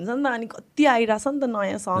बजाइरहेको हुन्छ नि त अनि कति आइरहेछ नि त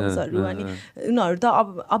नयाँ सङ्ग्सहरू अनि उनीहरू त अब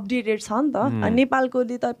अपडेटेड छ नि त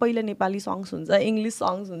नेपालकोले त पहिला नेपाली सङ्ग्स हुन्छ इङ्ग्लिस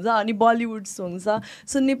सङ्ग्स हुन्छ अनि बलिउड हुन्छ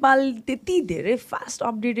सो नेपाल त्यति धेरै फास्ट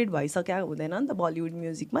अपडेटेड भइसकेको हुँदैन नि त बलिउड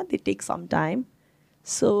म्युजिकमा they take some time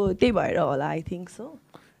so त्यही भएर होला I think so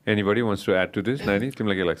anybody wants to add to this नानी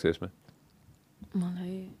तिमीलाई के लाग्छ यसमा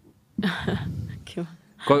मलाई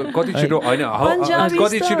कति छिटो होइन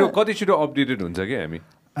कति छिटो अपडेटेड हुन्छ कि हामी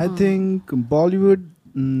आई थिङ्क बलिउड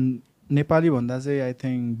नेपाली भन्दा चाहिँ आई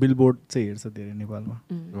थिङ्क बिलबोर्ड चाहिँ हेर्छ धेरै नेपालमा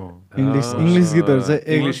इङ्ग्लिस गीतहरू चाहिँ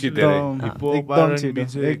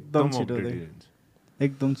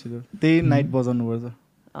एकदम छिटो त्यही नाइट बजाउनुपर्छ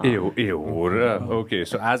ए हो र ओके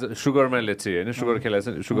सो आज सुगरमा लेट्स से होइन सुगर खेलाएको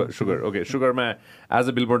छ सुगर ओके सुगरमा आज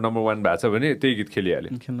बिलबोर्ड नम्बर 1 भएको छ भने त्यही गीत खेलिहाल्यो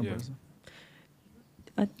खेल्नुपर्छ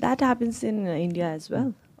that happens in India as well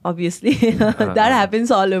obviously that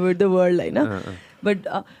happens all over the world होइन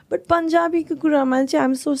but पंजाबीको कुरामा चाहिँ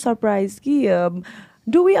I'm so surprised कि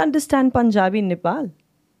do we understand Punjabi in Nepal?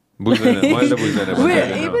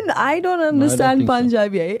 Even I don't understand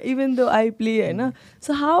Punjabi even though I play होइन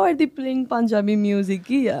so how are they playing Punjabi music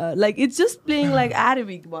like it's just playing like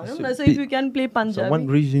Arabic so if you can play Punjabi so one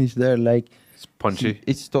reason is there like punchy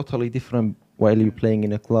it's totally different while you're playing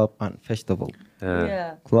in a club and festival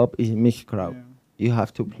club is mixed crowd you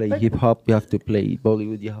have to play hip hop, you have to play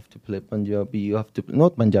Bollywood, you have to play Punjabi, you have to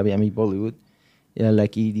not Punjabi, I mean Bollywood,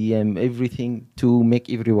 like EDM, everything to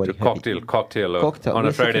make everybody happy. Cocktail on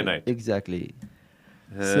a Friday night. Exactly.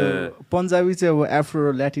 So Punjabi चाहिँ अब Afro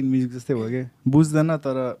Latin music जस्तै भयो के बुझ्दैन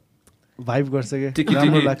तर vibe गर्छ के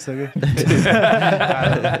राम्रो लाग्छ के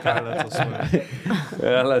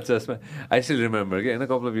काला चस्मा I still remember a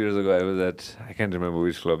couple of years ago I was at I can't remember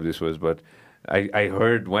which club this was but I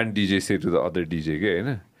heard one DJ say to the other DJ के हैन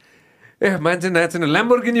ए मान्छे नाच्न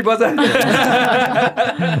Lamborghini बजा त्यो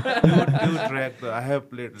track I have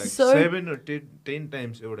played like 7 or 10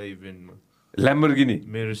 times एउटा इभेन्टमा Lamborghini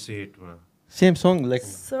मेरो सेटमा same song like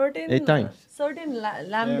certain 8 times certain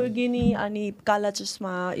Lamborghini अनि काला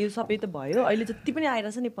चस्मा यो सबै त भयो अहिले जति पनि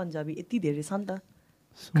आइराछ नि पन्जाबी यति धेरै छ नि त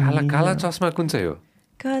काला चस्मा कुन चाहिँ हो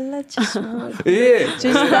काला चस्मा ए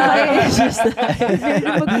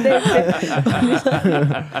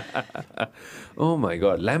oh my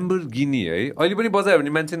god Lamborghini है अहिले पनि बजायो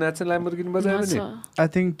भने मान्छे नाच्छ Lamborghini बजायो भने आई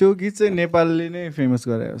थिंक त्यो गीत चाहिँ नेपालले नै फेमस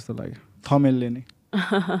गरे जस्तो लाग्यो थमेलले नै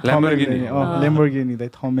Lamborghini दाइ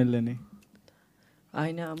थमेलले नै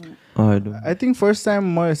हैन आई थिंक फर्स्ट टाइम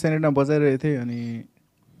म सेनेटमा बजाइरहेको थिएँ अनि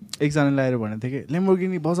एकजनाले आएर भनेको थियो कि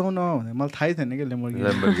Lamborghini बजाउन भनेर मलाई थाहै थिएन कि Lamborghini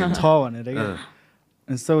छ भनेर के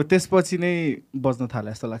सो त्यसपछि नै बज्न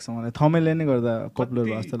थाले जस्तो लाग्छ मलाई थमेलले नै गर्दा पपुलर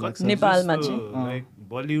भयो जस्तो लाग्छ नेपालमा चाहिँ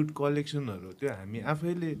बलिउड कलेक्सनहरू त्यो हामी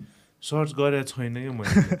आफैले सर्च गरेर छैन कि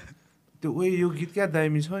मैले त्यो ओए यो गीत क्या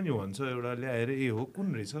दामी छ नि भन्छ एउटा ल्याएर ए हो कुन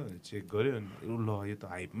रहेछ चेक गर्यो अनि ल यो त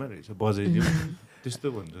हाइपमा रहेछ बजाइदियो त्यस्तो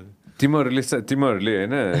भन्छ तिमीहरूले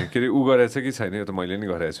हैन के रे उ गरेछ कि छैन यो त मैले नि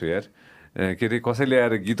गरेको छु यार के रे कसैले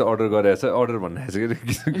आएर गीत अर्डर गरेछ अर्डर भन्ने छ के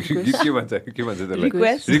गीत के भन्छ त्यसलाई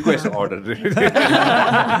रिक्वेस्ट अर्डर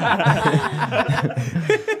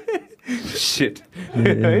शिट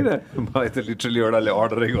हैन मलाई त लिटरली एउटाले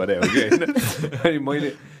अर्डरै गरे हो कि हैन अनि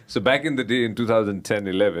मैले so back in the day in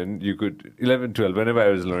 2010-11 you could 11-12 whenever I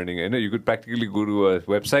was learning you could practically go to a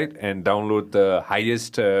website and download the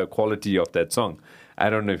highest quality of that song. I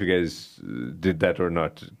don't know if you guys did that or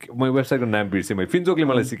not. My website ko naam birshe mai Finzok le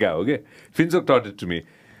malai sikao okay Finzok taught it to me.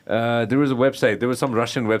 There was a website, there was some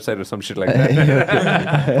Russian website or some shit like that.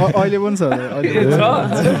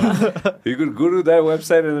 You could go to that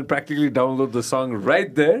website and then practically download the song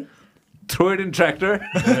right there, throw it in Tractor,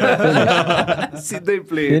 see they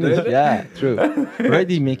play it. Yeah, true.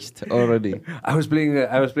 Ready mixed already. I was playing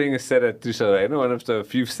a set at Trisha, one of the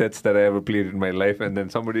few sets that I ever played in my life, and then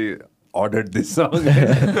somebody ordered this song.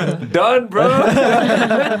 Done, bro.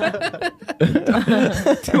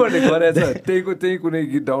 तिमीहरूले गरेछ त्यही कुनै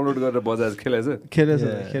गीत download गरेर बजाज खेलेछ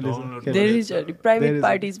धेरै private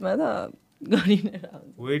पार्टिजमा त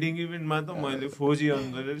wedding इभेन्टमा त मैले फोजी अन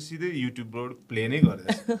गरेर सिधै युट्युबबाट प्ले नै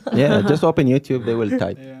गर्दैछु Yeah, just open YouTube, they will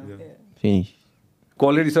type. Finish.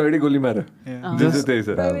 Quality छ गोली मार त्यही छ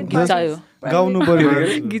गीत चाहियो गाउनु पर्यो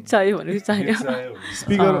गीत चाहियो भनेपछि चाहियो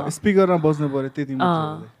स्पिकरमा बज्नु पर्यो त्यति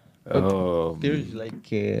मात्र There's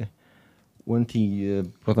like one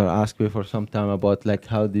thing brother asked me for some time about like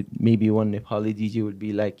how maybe one Nepali DJ would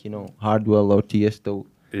be like, you know, Hardwell or Tiesto.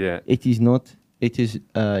 Yeah. It is not. It is,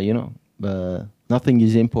 you know, nothing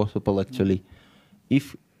is impossible actually.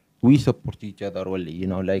 If we support each other only, you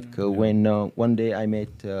know, like when one day I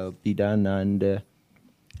met Bidhan and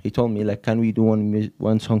he told me like, can we do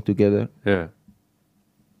one song together? Yeah.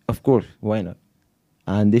 Of course, why not?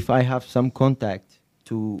 And if I have some contact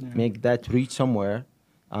to make that reach somewhere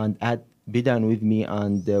and add Bidhan with me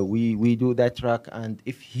and we do that track, and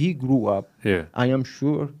if he grew up, I am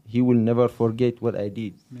sure he will never forget what I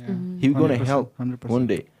did. He's going to help 100%. one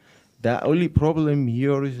day. The only problem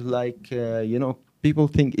here is like, you know, people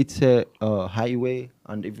think it's a highway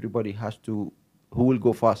and everybody has to, who will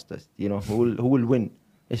go fastest, you know, who will win.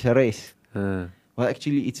 It's a race. Well,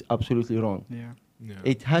 actually, it's absolutely wrong.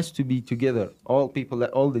 It has to be together. All people,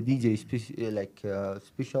 all the DJs,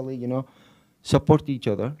 especially, you know, support each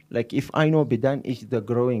other. Like if I know Bidhan is the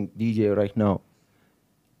growing DJ right now,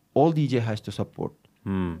 all DJ has to support.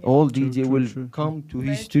 All DJ will come to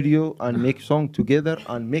his studio and make song together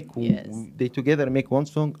and they together make one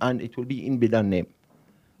song and it will be in Bidhan name.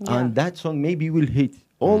 And that song maybe will hit.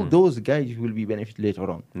 All those guys will be benefit later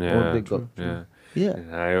on. Yeah,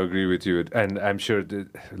 I agree with you, and I'm sure that,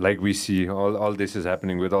 like we see, all this is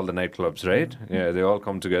happening with all the nightclubs, right? Yeah, they all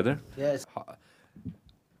come together. Yes.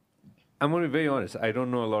 I'm going to be very honest. I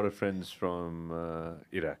don't know a lot of friends from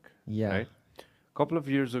Iraq. Yeah. Right? A couple of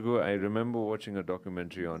years ago, I remember watching a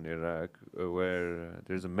documentary on Iraq where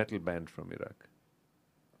there's a metal band from Iraq,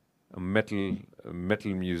 a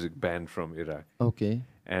metal music band from Iraq. Okay.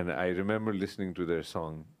 And I remember listening to their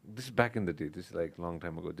song. This is back in the day. This is like a long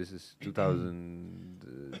time ago. This is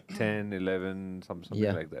 2010, 11,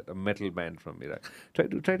 something like that. A metal band from Iraq. Try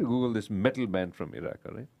to Google this metal band from Iraq,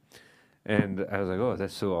 all right? And I was like, oh,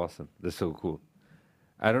 that's so awesome. That's so cool.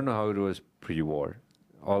 I don't know how it was pre-war.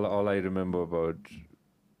 All I remember about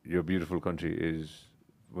your beautiful country is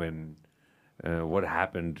when what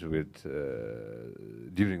happened with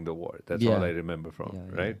during the war. That's all I remember from,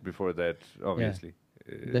 right? Before that, obviously.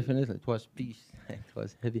 Definitely, it was peace. It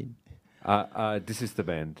was heaven. This is the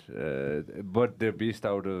band, but they're based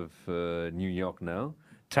out of New York now.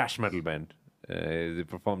 Thrash metal band. They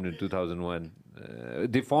performed in 2001.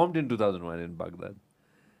 They formed in 2001 in Baghdad.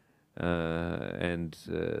 And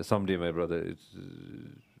someday, my brother,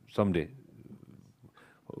 someday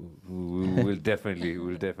we'll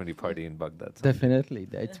definitely party in Baghdad. Someday. Definitely,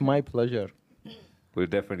 it's my pleasure. We'll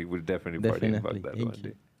definitely party in Baghdad one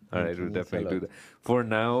day. All right, we'll definitely do that. For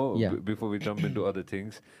now, before we jump into other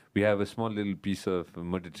things, we have a small little piece of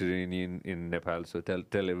Mediterranean in Nepal. So tell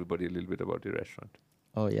everybody a little bit about your restaurant.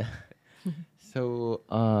 Oh yeah. So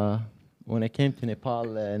when I came to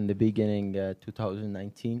Nepal in the beginning,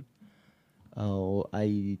 2019,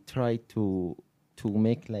 I tried to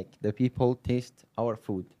make like the people taste our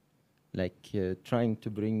food, like trying to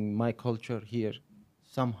bring my culture here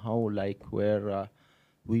somehow, like where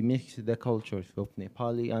we mix the cultures of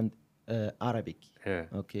Nepali and Arabic.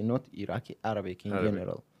 Okay, not Iraqi, Arabic in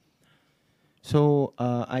general. So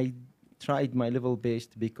I tried my level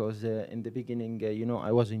best because in the beginning, you know,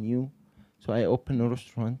 I was new. So I opened a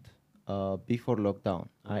restaurant before lockdown.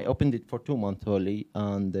 I opened it for 2 months only,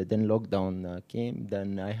 and then lockdown came.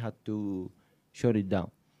 Then I had to shut it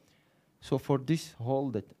down. So for this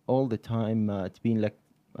all the time, it's been like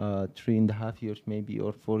 3.5 years maybe,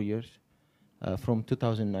 or 4 years. From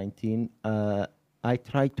 2019, I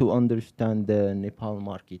tried to understand the Nepal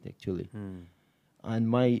market actually, and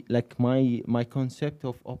my concept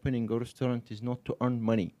of opening a restaurant is not to earn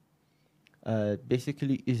money.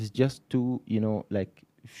 Basically, is just to, you know, like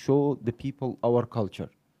show the people our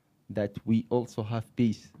culture, that we also have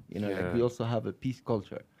peace. You know, like we also have a peace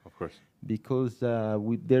culture. Of course, because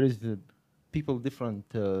there is people different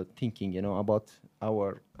thinking, you know, about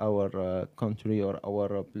our country or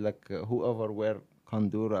our whoever wear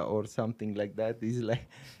kandura or something like that is like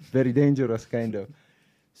very dangerous kind of.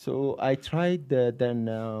 So I tried then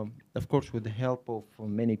of course with the help of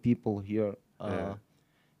many people here,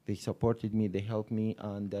 they supported me, they helped me,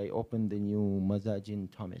 and I opened the new Mazaj in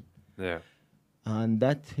Tamil. And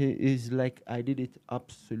that is like I did it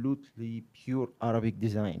absolutely pure Arabic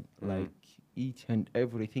design, like each and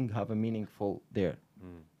everything have a meaningful there.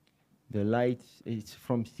 The lights, it's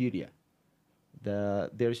from Syria.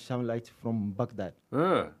 There's some lights from Baghdad.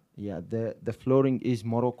 Yeah, the flooring is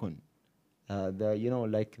Moroccan. The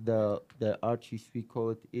like the arches we call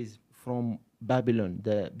it is from Babylon.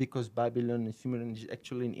 Because Babylon is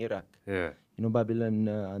actually in Iraq. Yeah. Babylon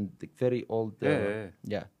and the very old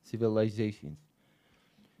civilizations.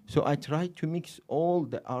 So I tried to mix all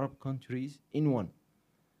the Arab countries in one,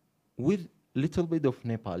 with little bit of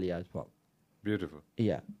Nepali as well. Beautiful.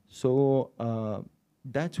 Yeah. So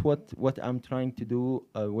that's what I'm trying to do.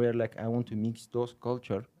 Where like I want to mix those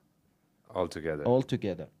culture all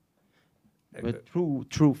together. But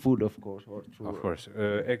through food, of course. Of course.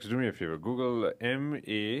 X, do me a favor. Google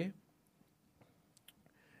MAZAAJ.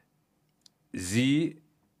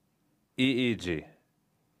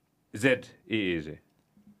 ZAAJ.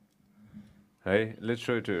 Hey, let's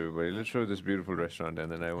show it to everybody. Let's show this beautiful restaurant,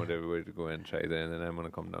 and then I want everybody to go and try there, and then I'm going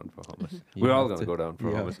to come down for hummus. We're all going to go down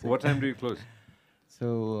for hummus. What time do you close?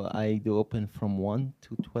 So I do open from 1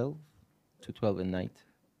 to 12 at night.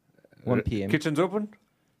 1 p.m. Kitchen's open?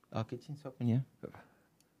 Kitchen's open, yeah.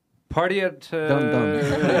 Party at... Don't.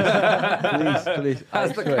 Please.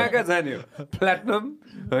 As the kaka janyo. Platinum.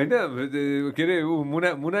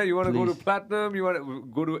 Moona, you want to go to Platinum? You want to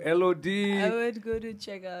go to LOD? I would go to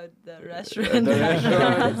check out the restaurant.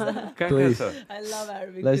 Please. I love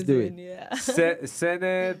Arabic Let's cuisine, do it. yeah.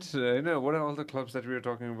 Senate, what are all the clubs that we were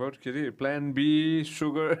talking about? Plan B,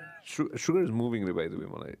 Sugar. Sugar is moving, by the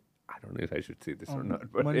way. I don't know if I should say this or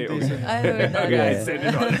not, but hey, okay. I heard that. Okay, I said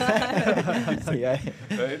it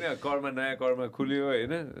Yeah. Karma, Naya Karma Khulio,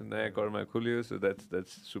 Naya Karma Khulio, so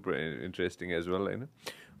that's super interesting as well.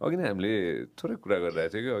 Again, we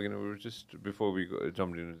were just, before we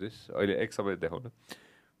jumped into this,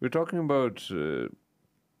 we're talking about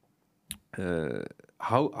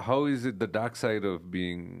how is it the dark side of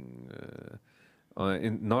being...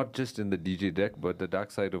 not just in the DJ deck, but the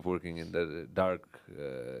dark side of working in the dark,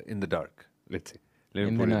 let's say.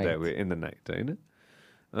 Let me put it that way, in the night. And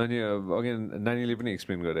again, Nani पनि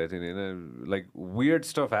explain गरेको like weird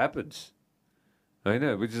stuff happens,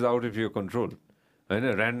 which is out of your control.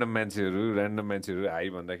 Random मान्छेहरू आइ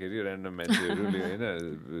भन्दाखेरि random मान्छेहरूले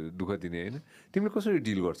दुःख दिने तिमीले कसरी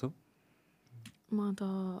deal गर्छौ? म त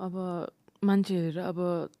अब मान्छेहरू अब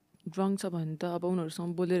ड्रङ्क छ भने त अब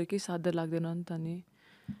उनीहरूसँग बोलेर केही साध्य लाग्दैन नि त नि.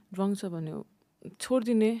 ड्रङ्क छ भने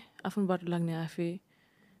छोडिदिने, आफ्नो बाटो लाग्ने आफै.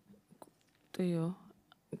 त्यही हो.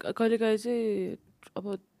 कहिलेकाहीँ चाहिँ अब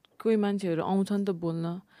कोही मान्छेहरू आउँछ नि त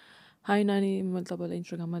बोल्न. हाई नानी, मैले तपाईँलाई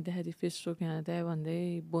इन्स्टाग्राममा देखाइदिएँ, फेसबुक यहाँ त्यहाँ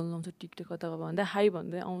भन्दै बोल्नु आउँछ, टिकटक कता भन्दा हाई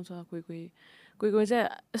भन्दै आउँछ. कोही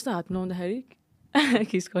चाहिँ यस्तो हात मिलाउँदाखेरि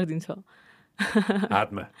किस गरिदिन्छ.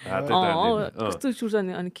 हातमा कस्तो चुर्छ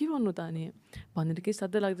नि. अनि के भन्नु त अनि भनेर केही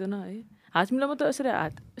साध्य लाग्दैन है. हात मिलाउनु त यसरी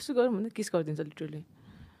हात यसो गरौँ भने किस गरिदिन्छ लिटरली.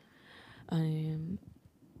 अनि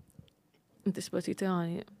त्यसपछि चाहिँ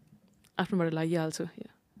अनि आफ्नोबाट लागिहाल्छु.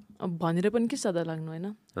 अब भनेर पनि के साध्य लाग्नु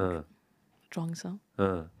होइन, ड्रङ्क छ.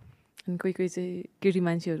 अनि कोही चाहिँ केटी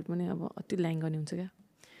मान्छेहरू पनि अब अति ल्याङ्गनी हुन्छ क्या.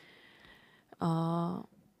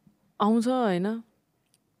 आउँछ होइन,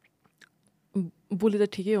 बोली त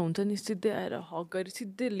ठिकै हुन्छ नि, सिधै आएर हक गरेर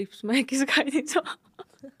सिधै लिप्समा किस खाइदिन्छ.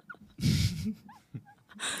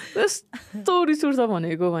 यस्तो रिस उठ्छ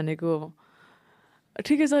भनेको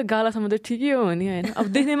ठिकै छ, गालासम्म त ठिकै हो नि होइन. अब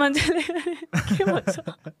देख्ने मान्छेले के भन्छ.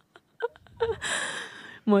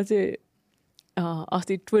 म चाहिँ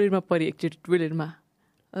अस्ति टोइलेटमा परेँ एकचोटि. टोइलेटमा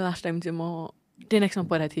लास्ट टाइम चाहिँ म 10X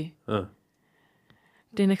परेको थिएँ.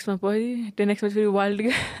 10X परेँ. 10X फेरि वाइल्ड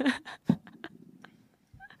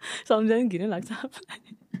सम्झाइ घिनै लाग्छ आफूलाई.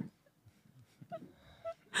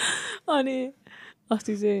 अनि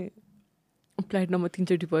अस्ति चाहिँ फ्लाइट नम्बर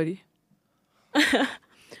 3 परि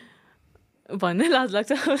भन्नै लाज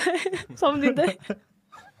लाग्छ सम्झिँदै.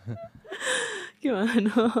 के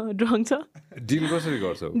भन्नु, ड्रङ्क छ. डिल कसरी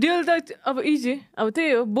गर्छौ? डिल त अब इजी. अब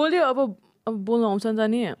त्यही हो, बोल्यो अब बोल्नु आउँछ नि त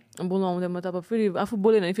नि. बोल्नु आउँदैन त अब फेरि आफू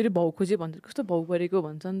बोलेन भने फेरि भाउ खोजे भन्छ, कस्तो भाउ परेको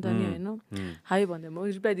भन्छ नि त नि होइन. हाई भन्दा म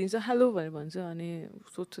रिप्लाई दिन्छ, हेलो भनेर भन्छ. अनि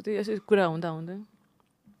सोध्छु त्यही यसरी कुरा हुँदा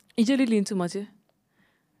इजिली लिन्छु म चाहिँ.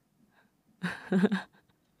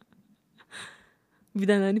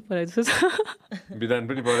 विधान पनि पढाएको जस्तो छ. विधान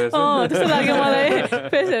पनि पढाएको छ. त्यस्तो लाग्यो मलाई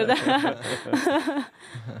फेस हेर्दा.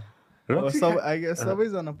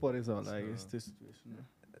 सबैजना परेछ होला आई गेस त्यो सिचुएसनमा.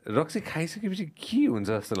 रक्सी खाइसकेपछि के हुन्छ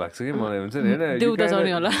जस्तो लाग्छ कि मलाई. हुन्छ नि होइन, देउता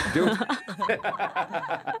चढ्ने होला.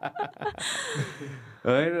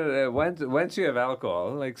 Once you have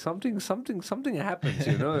alcohol, like something happens,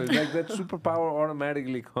 like that superpower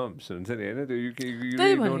automatically comes. हुन्छ नि होइन, you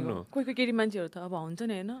really don't know. कोही केटी मान्छेहरू त अब हुन्छ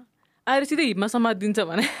नि होइन, आएर सिधै हिपमा समातिदिन्छ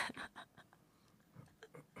भने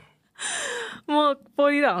म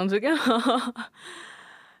परिरहेको हुन्छु क्या.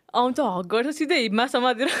 आउँछ हक गर्छ सिधै हिपमा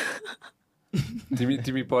समातेर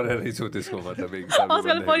तिमी पढेरै छौ त्यसको मतलब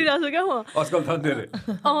आजकल पढिरहेको छु क्या म आजकल थन्थ्यो रे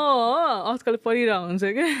आजकल पढिरहेको हुन्छ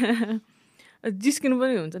क्या जिस्किनु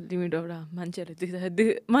पनि हुन्छ लिमिट एउटा मान्छेहरूले देख्दाखेरि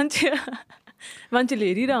मान्छेले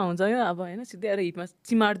हेरिरहेको हुन्छ क्या अब होइन सिधै आएर हिटमा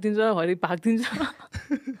चिमारिदिन्छ घरि भागिदिन्छ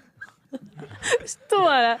यस्तो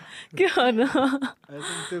भएर के गर्नु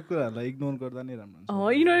त्यो कुराहरूलाई इग्नोर गर्दा नै राम्रो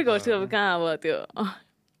हुन्छ इग्नोरै गर्छु अब कहाँ अब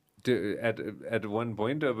त्यो एट वान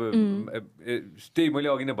पोइन्ट अब त्यही मैले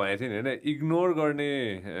अघि नै भनेको थिएँ नि होइन इग्नोर गर्ने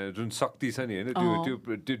जुन शक्ति छ नि होइन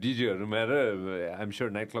त्यो डिजेहरूमा र आइएम स्योर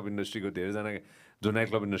नाइट क्लब इन्डस्ट्रीको धेरैजना जो नाइट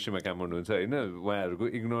क्लब इन्डस्ट्रीमा काम गर्नुहुन्छ होइन उहाँहरूको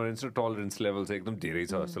इग्नोरेन्स र टलरेन्स लेभल चाहिँ एकदम धेरै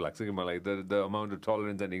छ जस्तो लाग्छ कि मलाई the amount of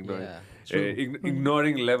tolerance and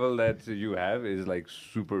ignoring level that you have is like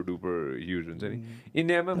super duper huge हुन्छ नि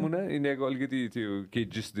इन्डियामा मुना इन्डियाको अलिकति त्यो केही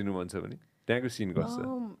जिस दिनु मन छ भने त्यहाँको सिन कस्तो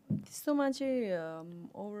त्यस्तोमा चाहिँ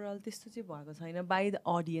ओभरअल त्यस्तो चाहिँ भएको छैन बाई द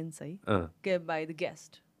अडियन्स है के by the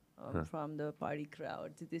guest from the party crowd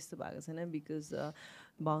चाहिँ त्यस्तो भएको छैन बिकज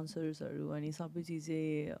बााउन्सर्सहरू अनि सबै चिज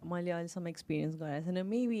चाहिँ मैले अहिलेसम्म एक्सपिरियन्स गराएको छैन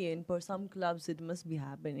maybe in for some clubs it must be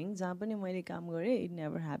happening जहाँ पनि मैले काम गरेँ it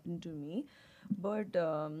never happen to me but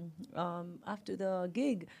after the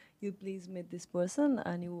gig you please met this person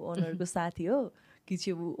अनि ऊ ओनरको साथी हो कि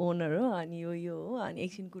चाहिँ ऊ ओनर हो अनि यो हो अनि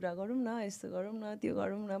एकछिन कुरा गरौँ न यस्तो गरौँ न त्यो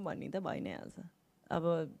गरौँ न भन्ने त भइ नै हाल्छ अब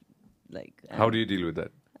like how do you deal with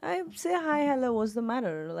that I say hi, hello, what's the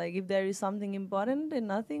matter? Like, if there is something important and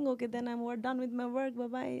nothing, okay, then I'm done with my work,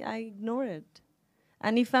 bye-bye. I ignore it.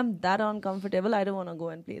 And if I'm that uncomfortable, I don't want to go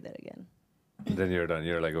and play there again. Then you're done.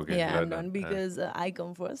 You're like, okay. Yeah, I'm done because I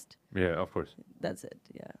come first. Yeah, of course. That's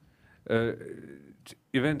it, yeah.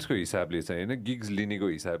 Events ko hisabले चाहिँ हैन gigs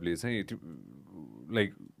लिनेको हिसाबले चाहिँ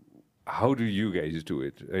like how do you guys do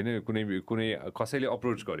it हैन कुनै कसैले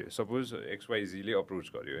approach गर्यो suppose XYZ ले approach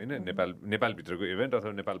गर्यो हैन नेपाल भित्रको इभेन्ट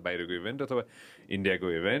अथवा नेपाल बाहिरको इभेन्ट अथवा इन्डियाको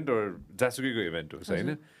इभेन्ट अर जासुकैको इभेन्ट होस् हैन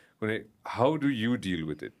कुनै how do you deal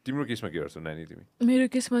with it तिम्रो केसमा के गर्छौ नानी तिमी मेरो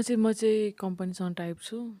केसमा चाहिँ म चाहिँ कम्पनीसँग टाइप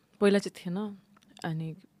छु पहिला चाहिँ थिएन अनि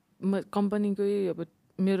म कम्पनीकै अब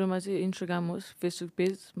मेरोमा चाहिँ इन्स्टाग्राम होस् फेसबुक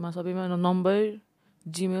पेजमा सबैमा नम्बर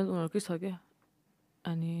जिमेल उनीहरूकै छ क्या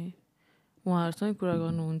अनि उहाँहरूसँग कुरा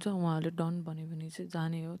गर्नुहुन्छ उहाँहरूले डन भन्यो भने चाहिँ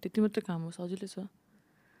जाने हो त्यति मात्रै काम हो सजिलै छ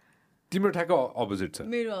तिम्रो ठ्याक्क अपोजिट छ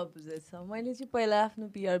मेरो अपोजिट छ मैले चाहिँ पहिला आफ्नो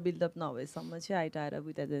पिआर बिल्डअप नभएसम्म चाहिँ आई टायर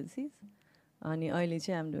विथ एजेन्सिज अनि अहिले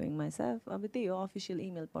चाहिँ आइम डुइङ माइसेल्फ अब त्यही हो अफिसियल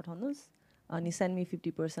इमेल पठाउनुहोस् अनि send me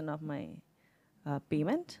 50% of my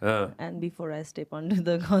payment and before I step on to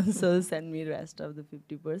the console send me rest of the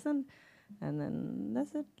 50% and then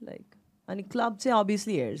that's it like अनि club चाहिँ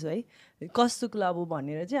अभियसली हेर्छु है कस्तो क्लब हो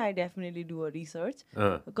भनेर चाहिँ I definitely do a research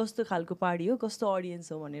कस्तो खालको पार्टी हो कस्तो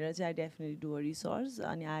अडियन्स हो भनेर चाहिँ I definitely do a research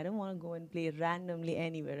अनि I don't want go and play randomly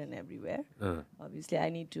anywhere and everywhere obviously I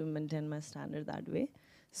need to maintain my standard that way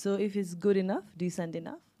so if it's good enough decent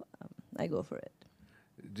enough I go for it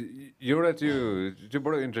एउटा त्यो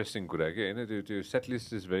बडो interesting कुरा के होइन त्यो set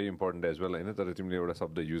list is very important as well होइन तर तिमीले एउटा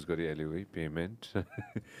शब्द युज गरिहाल्यौ है पेमेन्ट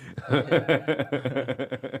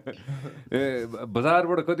ए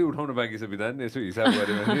बजारबाट कति उठाउनु बाँकी छ विधान यसो हिसाब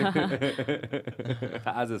गऱ्यो भने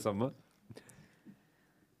आजसम्म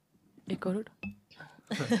 1 करोड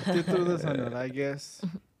त्यत्रो त छैन होला आई गेस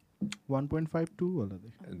 1.52 होला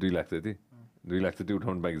 2 लाख त्यति 2 लाख त्यति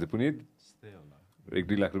उठाउनु बाँकी छ पुनित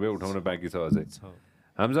 1-2 लाख रुपियाँ उठाउनु बाँकी छ अझै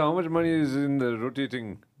Hamza, how much money is in the rotating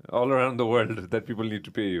all around the world that people need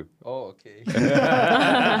to pay you? Oh, okay.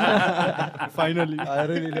 Finally. I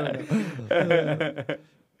really don't know.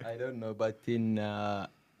 I don't know, but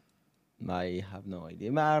I have no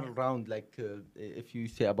idea. Around like, if you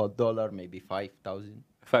say about dollar, maybe $5,000.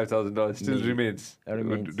 $5,000 still remains.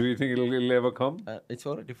 Do you think it'll ever come? It's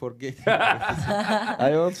already forgotten. I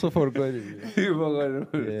also forgot it. You forgot it.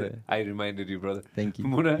 Yeah. I reminded you, brother. Thank you.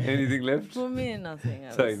 Moona, anything left? For me, nothing. I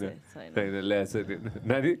would say.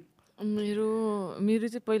 Nani? मेरो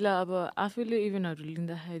चाहिँ पहिला अब आफैले इभेन्टहरू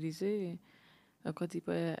लिँदाखेरि चाहिँ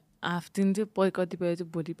कतिपय half दिन्थ्यो कतिपय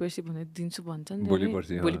चाहिँ भोलि पर्सि भनेर दिन्छु भन्छन्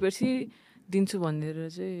भोलि पर्सि दिन्छु भनेर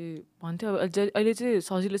चाहिँ भन्थ्यो अब अहिले चाहिँ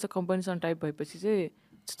सजिलो छ कम्पनीसँग टाइप भएपछि चाहिँ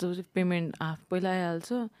जस्तो पेमेन्ट हाफ पहिला आइहाल्छ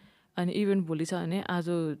अनि इभेन्ट भोलि छ भने आज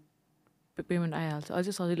पेमेन्ट आइहाल्छ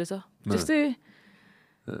अझै सजिलो छ जस्तै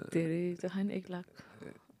धेरै त खाने 1 लाख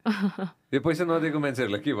यो पैसा नदिएको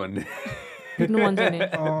मान्छेहरूलाई के भन्ने पिट्नु मन छ नि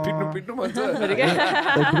पिट्नु मन छ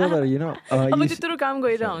अब त्यत्रो काम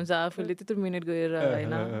गरिरहेको हुन्छ आफूले त्यत्रो मिनट गएर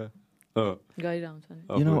होइन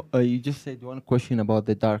You know, you just said one question about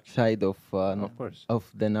the dark side of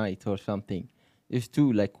the night or something. It's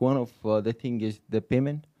true. Like one of the thing is the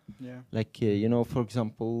payment. Yeah. Like you know, for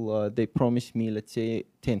example, they promised me, let's say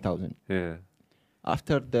 10,000. Yeah.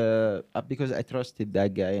 after the because I trusted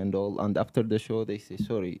that guy and all, and after the show they say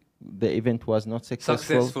sorry, the event was not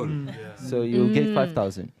successful. So you'll get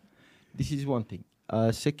 5,000. This is one thing.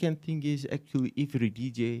 Second thing is actually every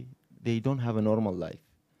DJ, they don't have a normal life,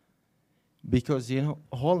 because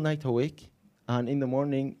whole night awake, and in the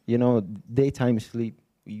morning, daytime sleep,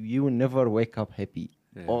 you never wake up happy.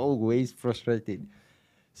 Always frustrated.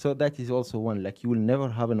 So that is also one, like you will never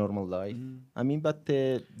have a normal life. I mean, but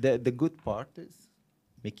the good part is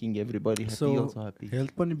making everybody happy, also happy.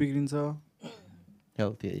 Health pani bigrincha.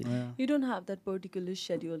 Health, yeah. You don't have that particular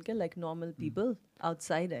schedule, like normal people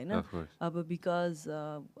outside, right? Of course. Because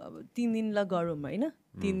 3 दिन ला गरौँ हैन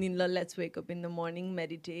 3 दिन ला let's wake up in the morning,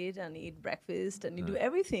 meditate and eat breakfast and you do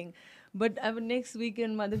everything. But अब next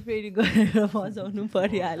weekend मा त फेरि गएर बजाउनु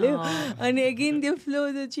परिहाल्यो अनि again त्यो flow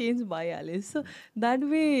त change भइहाल्यो. So that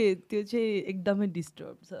way त्यो चाहिँ एकदमै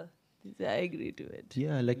disturb छ. I agree to it.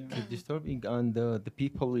 Yeah, like disturbing, and the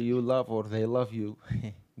people you love or they love you,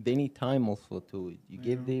 they need time also to you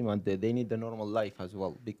give them, and they need the normal life as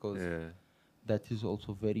well, because that is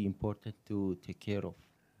also very important to take care of.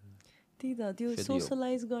 त्यही त त्यो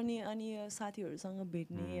socialise गर्ने अनि साथीहरूसँग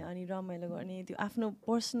भेट्ने अनि रमाइलो गर्ने त्यो आफ्नो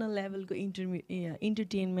पर्सनल लेभलको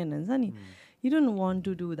इन्टरटेनमेन्ट हुन्छ नि you don't want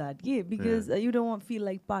to do that के because you don't want feel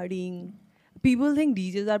like partying. People think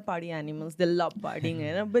DJs are party animals. They love partying,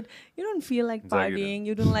 but you don't feel like partying.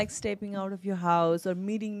 You don't like stepping out of your house or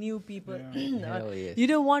meeting new people. You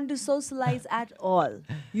don't want to socialize at all.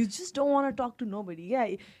 You just don't want to talk to nobody.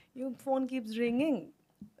 Yeah, your phone keeps ringing.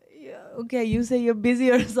 Yeah, okay, you say you're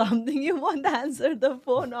busy or something. You won't answer the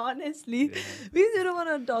phone, honestly. Because you don't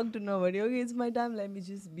want to talk to nobody. Okay, it's my time. Let me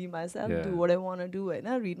just be myself, do what I want to do.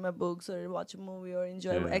 Read my books or watch a movie or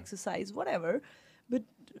enjoy exercise, whatever. But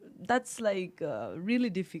that's like really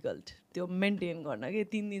difficult. To maintain garna ke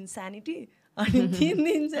 3 दिन sanity अनि 3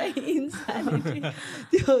 दिन चाहिँ insanity.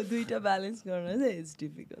 त्यो दुईटा balance garna चाहिँ it's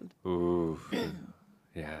difficult.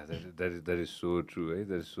 Yeah, that is so true.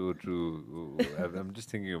 That is so true. I'm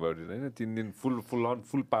just thinking about it. 3 दिन full on,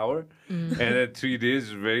 full power, and at 3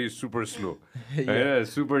 days very super slow.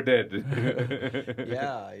 Super dead.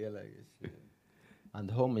 Yeah, like it's,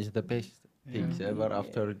 and home is the best things ever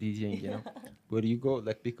after DJing, where you go,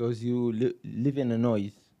 like, because you live in a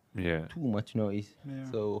noise, too much noise,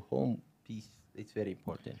 so home peace, it's very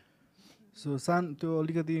important. So त्यो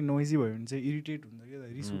अलिकति noisy भयो भने चाहिँ irritate हुन्छ क्या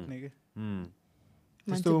रिस उठ्ने के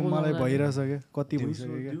त्यस्तो मलाई भइरहेछ क्या कति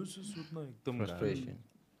भइसक्यो क्या दिउँसो सुत्न एकदम फ्रस्ट्रेसन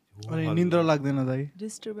अनि निन्द्रा लाग्दैन दाइ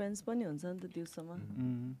डिस्टर्बेन्स पनि हुन्छ नि त दिउँसोमा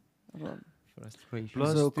अब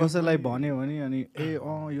फ्रस्ट्रेसन कसैलाई भन्यो भने अनि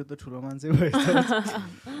यो त ठुलो मान्छे भएछ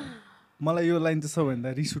मलाई यो लाइन चाहिँ सबैभन्दा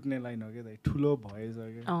रिस उठ्ने लाइन हो क्या दाइ ठुलो भएछ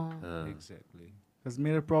क्या एक्ज्याक्टली बिकज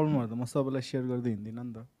मेरो प्रब्लमहरू त म सबैलाई सेयर गर्दै हिँड्दिनँ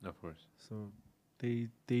नि त सो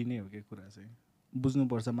त्यही नै हो क्या कुरा चाहिँ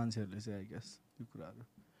बुझ्नुपर्छ मान्छेहरूले चाहिँ आई गेस यो कुराहरू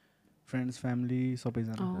फ्रेन्ड्स फ्यामिली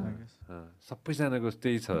सबैजना आई गेस सबैजनाको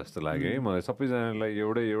त्यही छ जस्तो लाग्यो है मलाई सबैजनालाई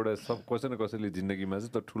एउटा कसै न कसैले जिन्दगीमा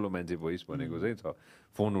चाहिँ त ठुलो मान्छे भइस् भनेको चाहिँ छ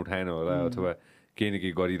फोन उठाएन होला अथवा केही न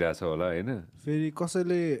केही गरिरहेछ होला होइन फेरि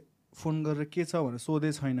कसैले फोन गरेर के छ भनेर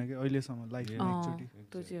सोधे छैन कि अहिलेसम्म लाइफमा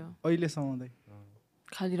एकचोटि अहिलेसम्म दाइ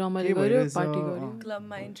खालि रमाइलो गर्यो पार्टी गर्यो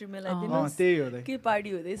क्लबमा इन्ट्री मिलाइदिनुहोस् त्यही हो दाइ के पार्टी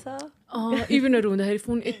हुँदैछ इभेन्टहरू हुँदाखेरि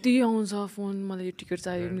फोन यति आउँछ फोन मलाई यो टिकट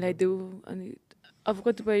चाहियो मिलाइदेऊ अनि अब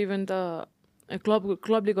कतिपय इभेन्ट त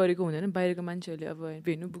क्लबले गरेको हुँदैन बाहिरको मान्छेहरूले अब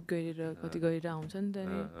भेन्यू बुक गरेर कति गरेर आउँछ नि त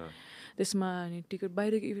अनि त्यसमा अनि टिकट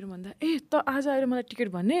बाहिरको इभेन्ट भन्दा त आज आएर मलाई टिकट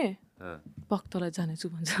भन्ने पक्तलाई जानेछु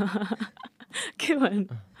भन्छ के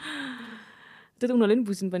भन्नु त्यो त उनीहरूले पनि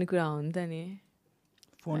बुझ्नुपर्ने कुरा हो नि त नि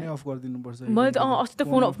फोनै अफ गरिदिनुपर्छ मैले त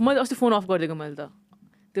अस्ति फोन अफ गरिदिएको मैले त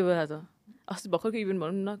त्यो बेला त अस्ति भर्खरको इभेन्ट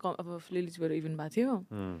भनौँ न अब लेलिजबाट इभेन्ट भएको थियो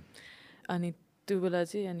अनि त्यो बेला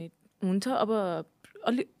चाहिँ अनि हुन्छ अब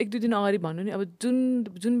अलिक 1-2 दिन अगाडि भन्नु नि अब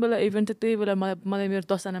जुन बेला इभेन्ट छ त्यही बेला मलाई मेरो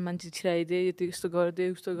 10जना मान्छे छिराइदिए यति यस्तो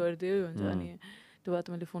गरिदियो उस्तो गरिदियो भन्छ अनि त्यो भएर त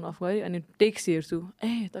मैले फोन अफ गरेँ अनि टेक्स्ट हेर्छु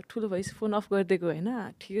त ठुलो भएपछि फोन अफ गरिदिएको होइन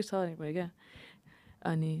ठिकै छ भने भयो क्या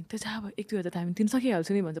अनि त्यो चाहिँ अब 1-2 हप्ता त हामी तिन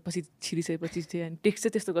सकिहाल्छु नि भन्छ पछि छिरिसकेपछि चाहिँ अनि टेक्स्ट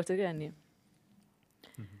चाहिँ त्यस्तो गर्छ क्या अनि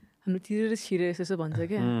हाम्रो तिरेर छिरे यसो भन्छ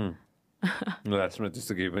क्या लास्टमा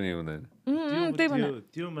त्यस्तो केही पनि हुँदैन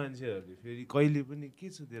त्यो मान्छेहरूले फेरि कहिले पनि के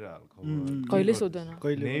छ तेरो हाल खबर कहिले सोध्दैन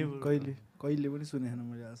कहिले पनि सुनेन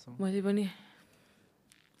मैले आजसम्म मैले पनि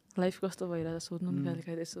लाइफ कस्तो भइरहेछ सोध्नु नि खालि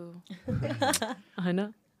खालि यसो होइन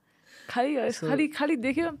खालि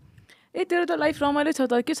देख्यो तेरो त लाइफ रमाइलो छ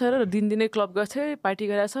त के छ र दिनदिनै क्लब गर्छ पार्टी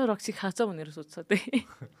गरेछ रक्सी खान्छ भनेर सोध्छ त्यही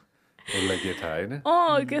के थाहा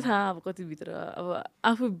होइन के थाहा अब कति भित्र अब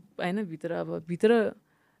आफू होइन भित्र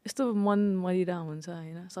यस्तो मन मरिरहेको हुन्छ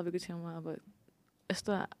होइन सबैको छेउमा अब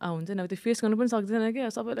यस्तो हुन्छ नि अब त्यो फेस गर्नु पनि सक्दैन क्या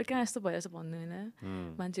सबैलाई कहाँ यस्तो भइरहेछ भन्नु होइन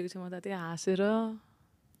मान्छेको छेउमा त त्यहाँ हाँसेर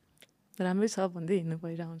राम्रै छ भन्दै हिँड्नु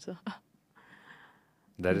परिरहेको हुन्छ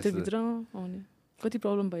भित्र आउने कति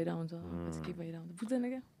प्रब्लम भइरहेको हुन्छ के भइरहेको हुन्छ बुझ्दैन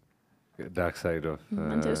क्या डार्क साइड अफ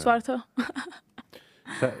मान्छे स्वार्थ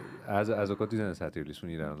आज कतिजना साथीहरूले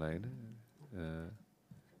सुनिरहनु होला होइन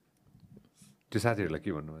त्यो साथीहरूलाई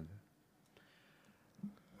के भन्नु भन्छ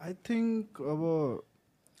आई थिङ्क अब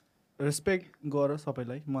रेस्पेक्ट गर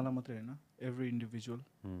सबैलाई मलाई मात्रै होइन एभ्री इन्डिभिजुअल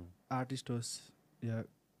आर्टिस्ट होस् या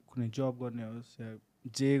कुनै जब गर्ने होस् या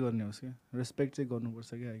जे गर्ने होस् क्या रेस्पेक्ट चाहिँ गर्नुपर्छ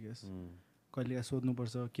क्या आई गेस कहिले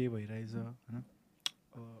सोध्नुपर्छ के भइरहेछ होइन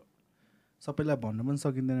अब सबैलाई भन्न पनि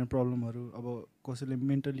सकिँदैन प्रब्लमहरू अब कसैले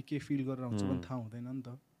मेन्टली के फिल गरेर आउँछ पनि थाहा हुँदैन नि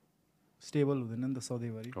त स्टेबल हुँदैन नि त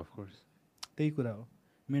सधैँभरि अफकोर्स त्यही कुरा हो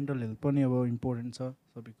मेन्टल हेल्थ पनि अब इम्पोर्टेन्ट छ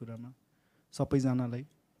सबै कुरामा सबैजनालाई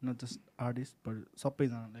नट जस्ट आर्टिस्ट बट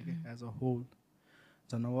सबैजनालाई क्या एज अ होल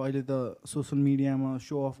झन् अब अहिले त सोसियल मिडियामा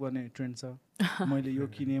सो अफ गर्ने ट्रेन्ड छ मैले यो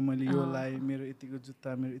किनेँ मैले यो लाएँ मेरो यतिको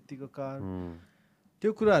जुत्ता मेरो यतिको कार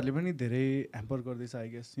त्यो कुराहरूले पनि धेरै ह्याम्पर गर्दैछ आई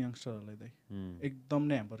गेस यङ्स्टरहरूलाई त एकदम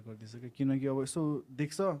नै ह्याम्पर गर्दैछ क्या किनकि अब यसो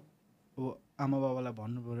देख्छ अब आमा बाबालाई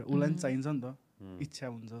भन्नु पऱ्यो उसलाई पनि चाहिन्छ नि त इच्छा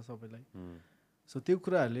हुन्छ सबैलाई सो त्यो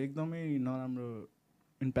कुराहरूले एकदमै नराम्रो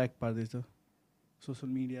इम्प्याक्ट पार्दैछ सोसियल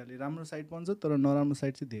मिडियाले राम्रो साइड पनि छ तर नराम्रो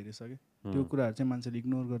साइड चाहिँ धेरै छ क्या त्यो कुराहरू चाहिँ मान्छेले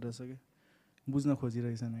इग्नोर गरिरहेछ क्या बुझ्न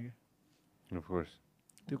खोजिरहेछन् क्या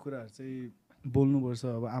त्यो कुराहरू चाहिँ बोल्नुपर्छ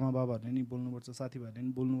अब आमा बाबाहरूले नि बोल्नुपर्छ साथीभाइहरूले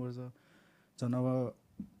नि बोल्नुपर्छ झन् अब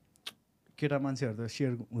केटा मान्छेहरू त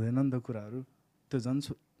सेयर हुँदैन नि त कुराहरू त्यो झन्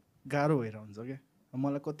गाह्रो भएर हुन्छ क्या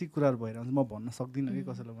मलाई कति कुराहरू भएर हुन्छ म भन्न सक्दिनँ कि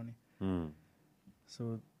कसैलाई पनि सो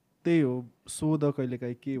त्यही हो सोध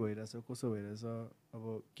कहिलेकाहीँ के भइरहेछ कसो भइरहेछ अब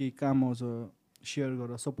केही काम आउँछ सेयर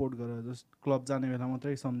गर सपोर्ट गर जस्ट क्लब जाने बेला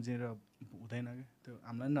मात्रै सम्झेर हुँदैन क्या त्यो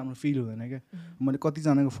हामीलाई पनि राम्रो फिल हुँदैन क्या मैले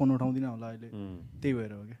कतिजनाको फोन उठाउँदिनँ होला अहिले त्यही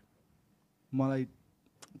भएर हो क्या मलाई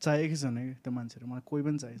चाहिएकै छैन क्या त्यो मान्छेहरू मलाई कोही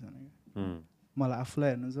पनि चाहिएको छैन क्या मलाई आफूलाई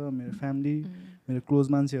हेर्नु छ मेरो फ्यामिली मेरो क्लोज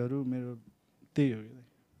मान्छेहरू मेरो त्यही हो क्या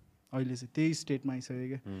अहिले चाहिँ त्यही स्टेटमा आइसक्यो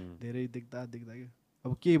क्या धेरै देख्दा क्या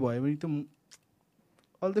अब केही भयो भने त्यो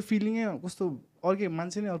अहिले त फिलिङै कस्तो अर्कै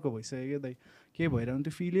मान्छे नै अर्को भइसक्यो क्या दाइ केही भइरहेको भने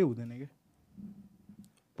त्यो फिलै हुँदैन क्या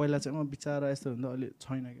पहिला चाहिँ म बिचारा यस्तो हुँदा अहिले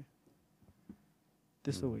छैन क्या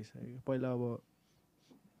त्यस्तो भइसक्यो पहिला अब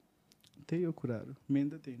त्यही हो कुराहरू मेन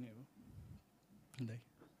त त्यही नै हो दाइ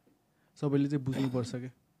सबैले चाहिँ बुझ्नुपर्छ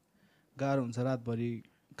क्या गाह्रो हुन्छ रातभरि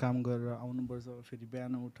काम गरेर आउनुपर्छ फेरि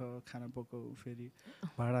बिहान उठ खाना पकाऊ फेरि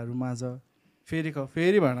भाँडाहरू माझ फेरि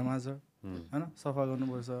फेरि भाँडा माझ होइन सफा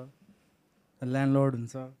गर्नुपर्छ ल्यान्डलर्ड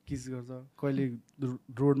हुन्छ किस गर्छ कहिले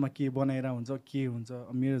रोडमा के बनाएर हुन्छ के हुन्छ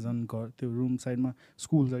मेरो झन् घर त्यो रुम साइडमा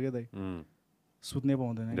स्कुल छ क्या दाइ सुत्नै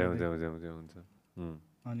पाउँदैन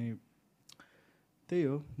अनि त्यही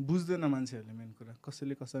हो बुझ्दैन मान्छेहरूले मेन कुरा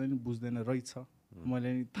कसैले कसैले नि बुझ्दैन रहेछ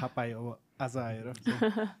मैले नि थाहा पाएँ अब आज आएर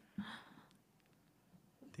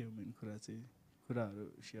त्यो मेन कुरा चाहिँ कुराहरू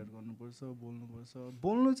सेयर गर्नुपर्छ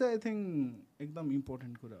बोल्नु चाहिँ आई थिङ्क एकदम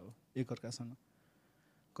इम्पोर्टेन्ट कुरा हो एकअर्कासँग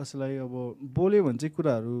कसैलाई अब बोल्यो भने चाहिँ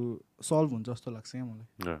कुराहरू सल्भ हुन्छ जस्तो लाग्छ क्या मलाई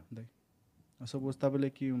दाइ सपोज तपाईँले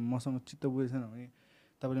कि मसँग चित्त बुझेको छैन भने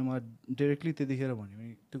तपाईँले मलाई डाइरेक्टली त्यतिखेर भन्यो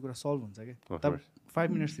भने त्यो कुरा सल्भ हुन्छ क्या तपाईँ 5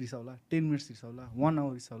 मिनट्स रिसाउला 10 मिनट्स रिसाउला 1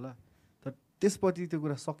 आवर रिसाउला तर त्यसपछि त्यो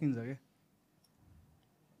कुरा सकिन्छ क्या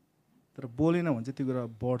तर बोलेन भने चाहिँ त्यो कुरा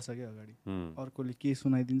बढ्छ क्या अगाडि अर्कोले के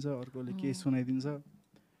सुनाइदिन्छ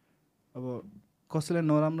अब कसैलाई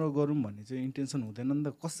नराम्रो गरौँ भन्ने चाहिँ इन्टेन्सन हुँदैन नि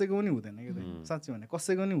त कसैको पनि हुँदैन क्या दाइ साँच्चै भने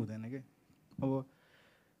कसैको पनि हुँदैन क्या अब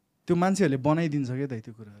त्यो मान्छेहरूले बनाइदिन्छ क्या दाइ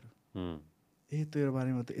त्यो कुराहरू तेरो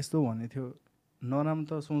बारेमा त यस्तो भन्ने थियो नराम्रो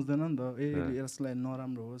त सोच्दैन नि त यसलाई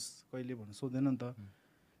नराम्रो होस् कहिले भन्नु सोच्दैन नि त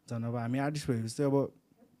झन् अब हामी आर्टिस्ट भएपछि चाहिँ अब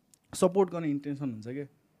सपोर्ट गर्ने इन्टेन्सन हुन्छ क्या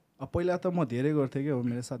अब पहिला त म धेरै गर्थेँ क्या अब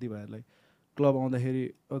मेरो साथीभाइहरूलाई क्लब आउँदाखेरि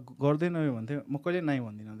गर्दैन यो भन्थेँ म कहिले नाइ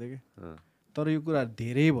भन्दिनँ थिएँ क्या तर यो कुराहरू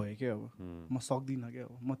धेरै भयो क्या अब म सक्दिनँ क्या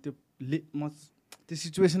अब म त्यो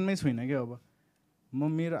सिचुएसनमै छुइनँ क्या अब म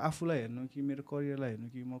मेरो आफूलाई हेर्नु कि मेरो करियरलाई हेर्नु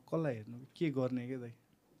कि म कसलाई हेर्नु के गर्ने क्या दाइ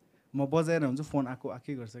म बजाएर हुन्छ फोन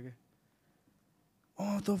आएकै गर्छ क्या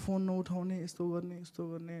त फोन नउठाउने यस्तो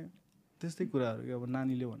गर्ने त्यस्तै कुराहरू क्या अब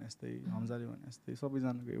नानीले भने जस्तै हमजाले भने जस्तै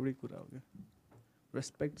सबैजनाको एउटै कुरा हो क्या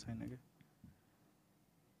रेस्पेक्ट छैन क्या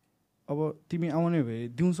अब तिमी आउने भए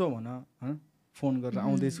दिउँसो भन होइन फोन गरेर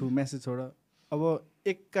आउँदैछु मेसेज छोड अब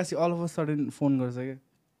एक्कासी all of a sudden phone गर्छ क्या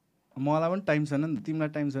मलाई पनि टाइम छैन नि त तिमीलाई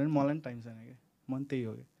टाइम छैन भने मलाई पनि टाइम छैन क्या म पनि त्यही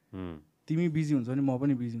हो क्या तिमी बिजी हुन्छ भने म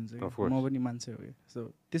पनि बिजी हुन्छ क्या म पनि मान्छे हो क्या सो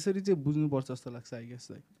त्यसरी चाहिँ बुझ्नुपर्छ जस्तो लाग्छ आई गेस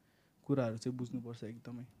लाइक कुराहरू चाहिँ बुझ्नुपर्छ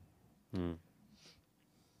एकदमै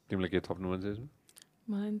तिमीलाई के थप्नु मन छ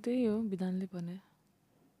मलाई त्यही हो विधानले भने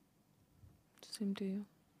Same to you.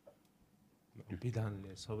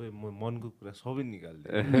 विधानले सबै मनको कुरा सबै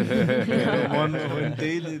निकाल्दियो मनमा पनि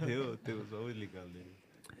त्यही थियो त्यो सबै निकाल्दियो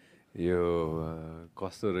यो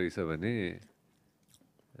कस्तो रहेछ भने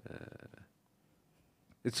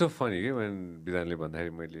इट्स सो फनी के विधानले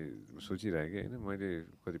भन्दाखेरि मैले सोचिरहेँ कि होइन मैले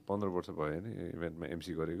कति 15 वर्ष भयो होइन इभेन्टमा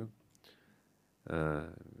एमसी गरेको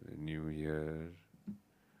न्यू इयर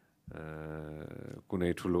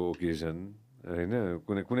कुनै ठुलो ओकेजन होइन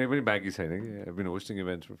कुनै पनि बाँकी छैन कि I been hosting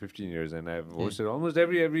events for 15 years and I have hosted almost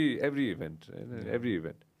every event होइन एभ्री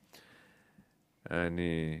इभेन्ट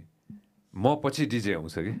अनि म पछि डिजे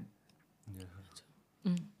आउँछ कि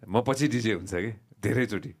म पछि डिजे हुन्छ कि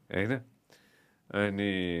धेरैचोटि होइन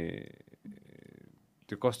अनि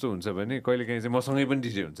त्यो कस्तो हुन्छ भने कहिलेकाहीँ चाहिँ मसँगै पनि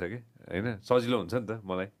डिजे हुन्छ कि होइन सजिलो हुन्छ नि त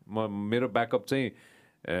मलाई मेरो ब्याकअप चाहिँ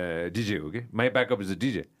डिजे हो कि my backup is a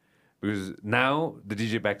DJ because now the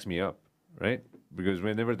DJ backs me up right? Because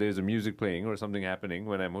whenever there's a music playing or something happening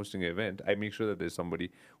when I'm hosting an event, I make sure that there's somebody,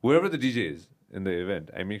 whoever the DJ is in the event,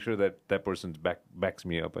 I make sure that that person's backs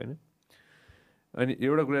me up, होइन अनि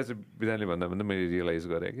एउटा कुरा चाहिँ विधानले भन्दा मैले realise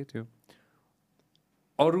गरेँ कि त्यो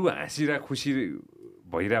अरू हाँसिरा खुसी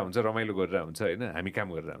भइरहेको हुन्छ रमाइलो गरिरहेको हुन्छ होइन हामी काम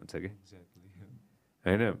गरिरहेको हुन्छ कि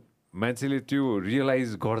होइन मान्छेले त्यो रियलाइज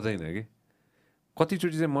गर्दैन कि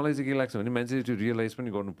कतिचोटि चाहिँ मलाई चाहिँ के लाग्छ भने मान्छेले त्यो रियलाइज पनि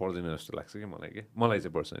गर्नु पर्दैन जस्तो लाग्छ कि मलाई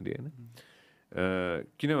चाहिँ पर्सनली होइन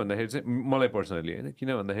किन भन्दाखेरि चाहिँ मलाई पर्सनली होइन किन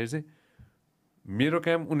भन्दाखेरि चाहिँ मेरो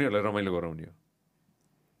काम उनीहरूलाई रमाइलो गराउने हो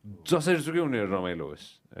जसरी सुकै उनीहरू रमाइलो होस्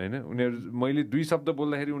होइन उनीहरू मैले 2 शब्द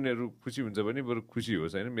बोल्दाखेरि उनीहरू खुसी हुन्छ भने बरु खुसी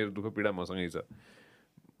होस् होइन मेरो दुःख पीडा मसँगै छ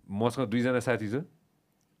मसँग 2 जना साथी छ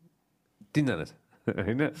 3 जना छ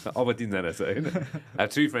होइन अब 3 जना छ होइन I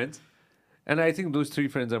have 3 friends and I think those 3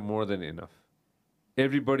 friends are more than enough.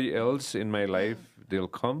 Everybody else in my life,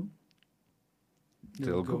 they'll come,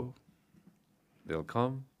 they'll go. They'll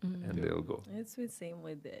come and they'll go. It's same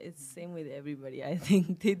with everybody. I think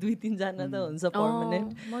they 2-3 जना त हुन्छ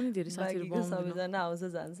permanent. Money धेरै साथीहरु बाँकीको सबैजना आउँछ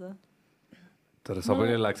जान्छ. तर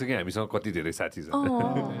सबैले लाग्छ कि हामीसँग कति धेरै साथी छ.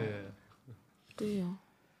 त्यही हो.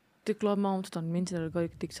 त्यो क्लबमा आउँछ त मेन्सनहरु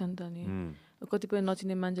गरेको देख्छ नि त नि. कतिपय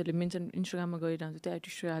नचिने मान्छेहरूले मेन्सन इन्स्टाग्राममा गरिरहन्छ त्यो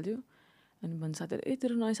आर्टिस्ट हाल्यो अनि भन्छ साथीहरु ए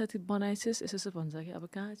तेरो नयाँ साथी बनाइछस् यसो भन्छ कि अब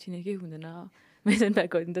कहाँ चिनेकै हुँदैन मेन्सन ब्याक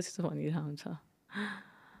गरिदिनु त त्यस्तो भनिरहेको हुन्छ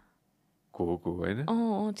को हैन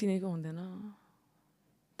चिनेको हुँदैन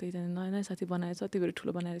त्यही त नयाँ साथी बनाएछ त्यो भएर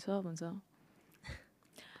ठुलो बनाएछ भन्छ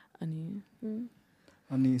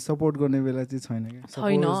अनि सपोर्ट गर्ने बेला चाहिँ छैन के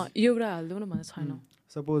छैन एउटा हाल्दिउँ न भन्ने छैन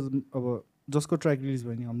सपोज अब जसको ट्र्याक रिलिज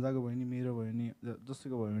भयो नि हमजाको भयो नि मेरो भयो नि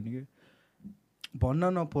जसको भयो नि के भन्न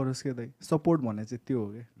नपरोस् के दाइ सपोर्ट भन्ने चाहिँ त्यो हो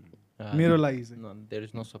के मेरो लागि चाहिँ no, there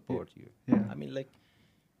is no support here. I mean, like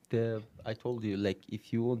I told you, like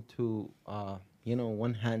if you want to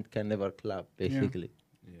one hand can never clap basically.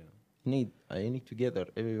 You need together,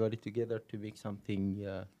 everybody together to make something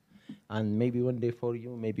and maybe one day for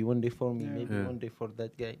you, maybe one day for me, maybe one day for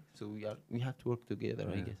that guy. So we have to work together,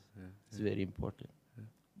 I guess. It's very important.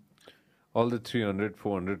 All the 300,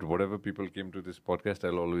 400, whatever people came to this podcast,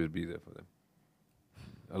 I'll always be there for them.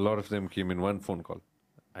 A lot of them came in one phone call.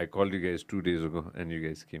 I called you guys 2 days ago and you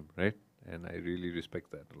guys came, right? And I really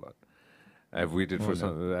respect that a lot. I've waited for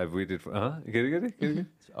Get it?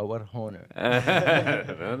 It's our honor.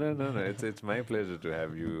 No. It's my pleasure to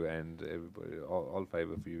have you and everybody, all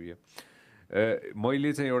 5 of you here.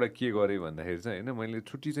 मैले चाहिँ एउटा के गरेँ भन्दाखेरि चाहिँ हैन मैले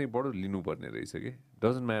छुट्टी चाहिँ बडो लिनुपर्ने रहेछ के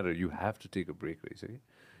doesn't matter you have to take a break रहेछ के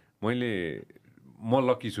म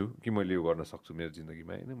लकी छु कि मैले यो गर्न सक्छु मेरो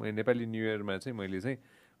जिन्दगीमा हैन मैले नेपाली न्यू इयरमा चाहिँ मैले चाहिँ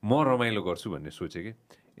म रमाइलो गर्छु भन्ने सोचेँ कि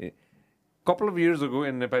couple of years ago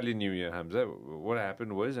in Nepali New Year, Hamza, what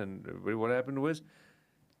happened was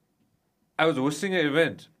I was hosting an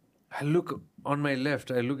event. I look on my left,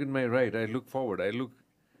 I look in my right, I look forward,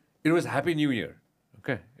 it was Happy New Year.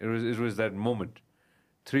 Okay, it was that moment.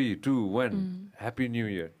 3, 2, 1, Happy New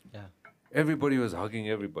Year. Yeah. Everybody was hugging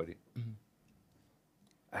everybody.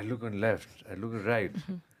 I look on left, I look right.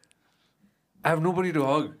 I have nobody to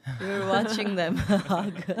hug. You're watching them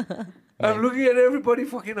hug. I'm looking at everybody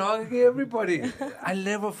fucking hugging everybody. I'll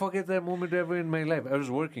never forget that moment ever in my life. I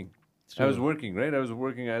was working. True. I was working, right? I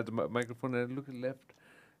had the microphone and I look left,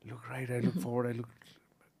 look right, I look forward, I look...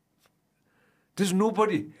 There's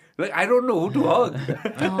nobody. Like, I don't know who to hug.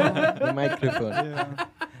 The microphone. Yeah.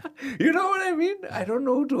 You know what I mean? I don't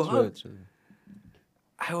know who to hug. True.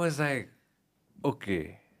 I was like,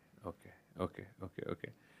 okay.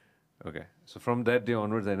 Okay. So from that day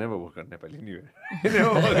onwards, I never work on Nepali New Year.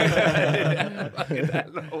 No,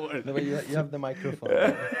 but you have the microphone.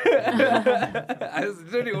 I was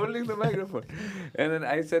literally holding the microphone. And then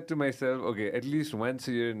I said to myself, okay, at least once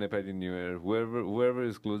a year in Nepali New Year, whoever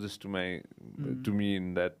is closest to me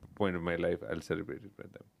in that point of my life, I'll celebrate it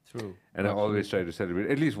with them. True. And I always try to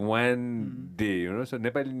celebrate at least one day, you know. So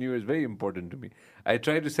Nepali New Year is very important to me. I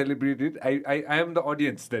try to celebrate it. I am the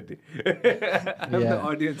audience that day. I'm the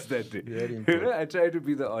audience that day. Very important. You know, I try to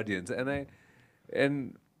be the audience, and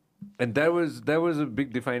that was a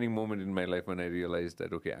big defining moment in my life when I realized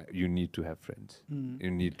that you need to have friends.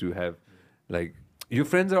 You need to have, like, your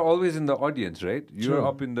friends are always in the audience, right? You're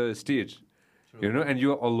up in the stage, you know, and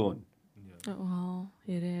you're alone.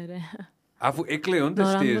 आफू एक्लै हो नि त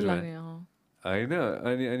स्टेजमा होइन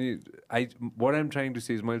अनि what I'm trying to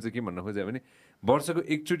say is मैले चाहिँ के भन्न खोजेँ भने वर्षको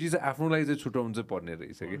एकचोटि चाहिँ आफ्नो लागि चाहिँ छुटाउनु चाहिँ पर्ने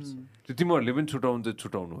रहेछ कि त्यो तिमीहरूले पनि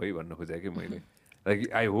छुटाउनु है भन्न खोजेँ कि मैले like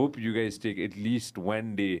I hope you guys take at least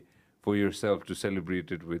one day for yourself to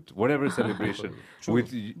celebrate it with whatever celebration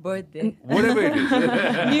with birthday, whatever it is.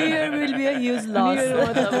 New Year will be a huge loss. New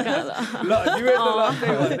Year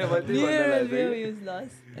will be a huge loss.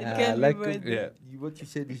 It can like be birthday. What you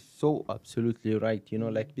said is so absolutely right. You know,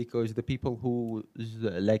 like, because the people who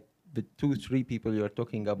like the 2-3 people you're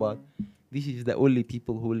talking about, this is the only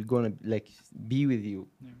people who will gonna like be with you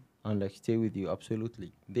and like stay with you.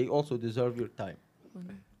 Absolutely, they also deserve your time.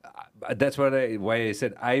 That's why I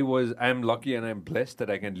said I'm lucky and I'm blessed that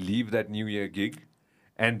I can leave that New Year gig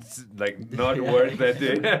and like not work that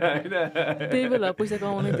day. त्यही बेला पैसा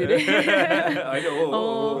कमाउने धेरै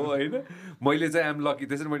होइन मैले चाहिँ I'm lucky.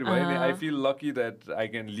 त्यसरी मैले भने नि I feel lucky that I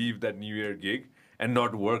can leave that New Year gig and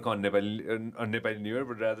not work on Nepali New Year,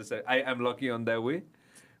 but rather say I am lucky on that way.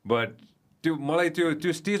 But मलाई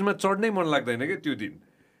त्यो स्टेजमा चढ्नै मन लाग्दैन के त्यो दिन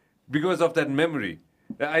because of that memory.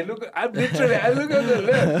 I look at the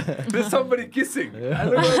left, there's somebody kissing. I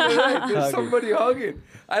look at the right, there's somebody hugging.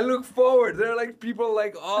 I look forward, there are like people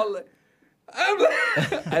like all.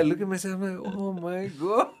 I look at myself, I'm like, oh my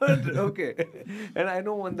God, okay. And I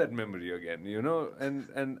don't want that memory again, you know.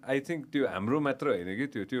 And I think to hamro matra haina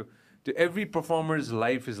ke to every performer's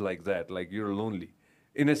life is like that. Like you're lonely,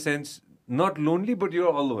 in a sense, not lonely, but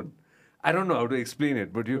you're alone. I don't know how to explain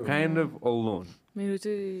it, but you're kind of alone. मेरो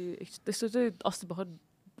चाहिँ त्यस्तो चाहिँ अस्ति भर्खर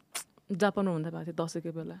जापानमा हुँदा भएको थियो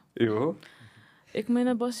दसैँको बेला यो 1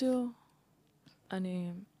 महिना बस्यो अनि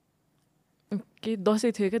के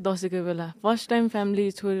दसैँ थियो क्या दसैँको बेला फर्स्ट टाइम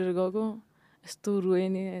फ्यामिली छोडेर गएको यस्तो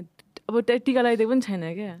रोएँ नि अब टिका लगाइदिएको पनि छैन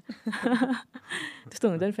क्या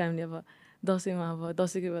त्यस्तो हुन्छ नि फ्यामिली अब दसैँमा अब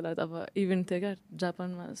दसैँको बेला त अब इभेन्ट थियो क्या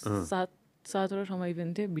जापानमा 7-8वटा ठाउँमा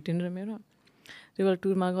इभेन्ट थियो भिटेन र मेरो त्यो बेला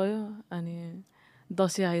टुरमा गयो अनि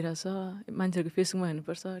दसैँ आइरहेछ मान्छेहरूको फेसबुकमा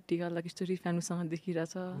हेर्नुपर्छ टिका लगाएको स्टोरी फ्यामिलीसँग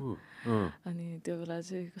देखिरहेछ अनि त्यो बेला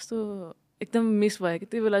चाहिँ कस्तो एकदम मिस भयो कि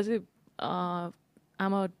त्यो बेला चाहिँ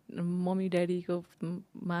आमा मम्मी ड्याडीको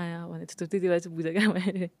माया भने त्यस्तो त्यति बेला चाहिँ बुझेँ क्या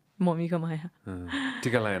मैले मम्मीको माया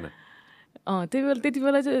टिका लगाएन त्यति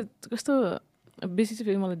बेला चाहिँ कस्तो बेसी चाहिँ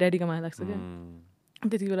फेरि मलाई ड्याडीको माया लाग्छ क्या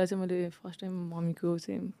त्यति बेला चाहिँ मैले फर्स्ट टाइम मम्मीको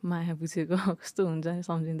चाहिँ माया बुझेको कस्तो हुन्छ नि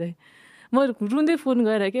सम्झिँदै म रुँदै फोन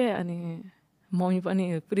गरेर क्या अनि मम्मी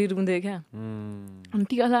पनि पुरै रुँदै क्या अनि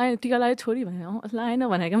टिका लगायो छोरी भने लाएन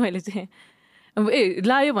भने क्या मैले चाहिँ अब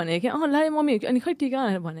लायो भने क्या लायो मम्मी अनि खै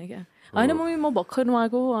टिका भने क्या होइन मम्मी म भर्खर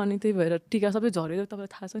नुहाएको अनि त्यही भएर टिका सबै झऱ्यो तपाईँलाई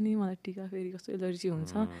थाहा छ नि मलाई टिका फेरि कस्तो एलर्जी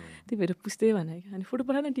हुन्छ त्यही भएर पुस्दै भने क्या अनि फोटो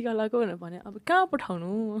पठाएन टिका लगाएको भनेर भने अब कहाँ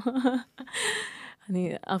पठाउनु अनि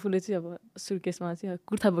आफूले चाहिँ अब सुर्केसमा चाहिँ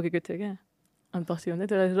कुर्ता बोकेको थियो क्या अनि बस्यो भने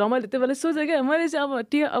त्यसलाई रमाइलो त्यो बेला सोचेँ क्या मैले चाहिँ अब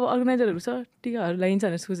टिका अब अर्गनाइजरहरू छ टिकाहरू लगाइन्छ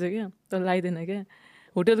भनेर सोचेँ क्या तर लगाइदिएन क्या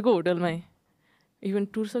होटलमै इभन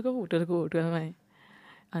टुर छ होटलको होटलमै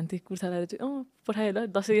अनि त्यो कुर्ता लगाएर चाहिँ पठाएँ ल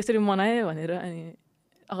दसैँ यसरी मनाएँ भनेर अनि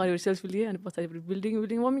अगाडिबाट सेल्फी लिएँ अनि पछाडिबाट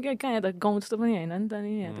बिल्डिङ मम्मी कहाँ यहाँ त गाउँ जस्तो पनि होइन नि त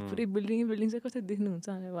नि यहाँ त पुरै बिल्डिङ चाहिँ कस्तो देख्नुहुन्छ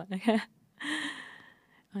भनेर भने क्या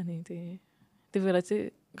अनि त्यो बेला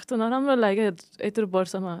चाहिँ कस्तो नराम्रो लाग्यो यत्रो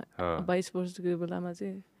वर्षमा 22 वर्षको बेलामा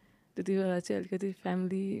चाहिँ त्यति बेला चाहिँ अलिकति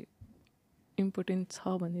फ्यामिली इम्पोर्टेन्ट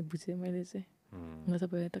छ भन्ने बुझेँ मैले चाहिँ म त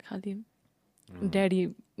भए त खालि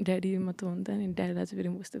ड्याडी मात्र हुन्छ नि ड्याडीलाई चाहिँ फेरि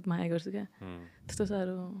म कस्तो माया गर्छु क्या त्यस्तो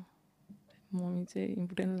साह्रो मम्मी चाहिँ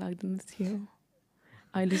इम्पोर्टेन्ट लाग्दैन थियो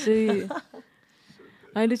अहिले चाहिँ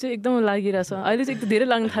एकदम लागिरहेछ अहिले चाहिँ एकदम धेरै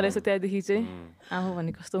लाग्नु थालेछ त्यहाँदेखि चाहिँ आमा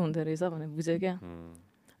भन्ने कस्तो हुँदो रहेछ भनेर बुझेँ क्या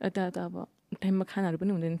यता त अब टाइममा खानाहरू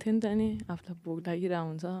पनि हुँदैन थियो नि त नि आफूलाई भोक लागिरहेको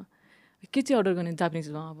हुन्छ के चाहिँ अर्डर गर्ने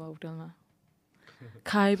जापानिजमा अब होटलमा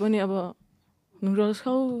खाए पनि अब नुडल्स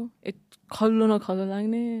खाऊ खल्लो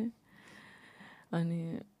लाग्ने अनि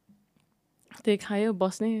त्यही खायो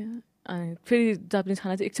बस्ने अनि फेरि जापानिज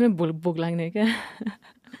खाना चाहिँ एकछिनमै भोक लाग्ने क्या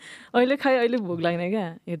अहिले खाएँ अहिले भोक लाग्ने क्या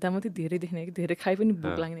हेर्दा मात्रै धेरै देख्ने कि धेरै खाए पनि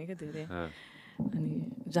भोक लाग्ने क्या धेरै अनि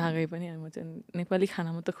जहाँ गए पनि म चाहिँ नेपाली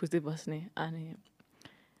खाना मात्रै खोज्दै बस्ने अनि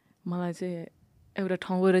मलाई चाहिँ एउटा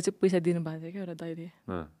ठाउँ गएर चाहिँ पैसा दिनुभएको थियो क्या एउटा दाइले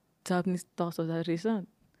जापानिज 10,000 रहेछ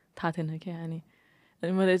थाहा थिएन क्या अनि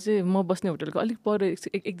मैले चाहिँ म बस्ने होटलको अलिक पर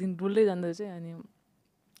एक दिन डुल्दै जाँदा चाहिँ अनि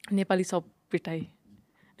नेपाली सब भेटाएँ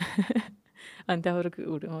अनि त्यहाँबाट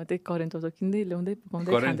त्यही करेन्ट चाउचाउ किन्दै ल्याउँदै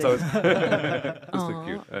पकाउँदै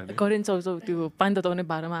करेन्ट चाउचाउ त्यो पानी तताउने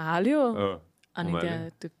भाँडामा हाल्यो अनि त्यहाँ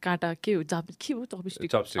त्यो काँटा के हो के हो चपस्टिक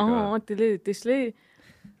त्यसले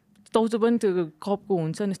चाउचाउ पनि त्यो कपको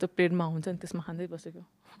हुन्छ नि यस्तो प्लेटमा हुन्छ नि त्यसमा खाँदै बसेको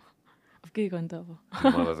अब के गर्नु त अब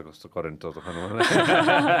कस्तो करेन्ट चाउचाउ खानु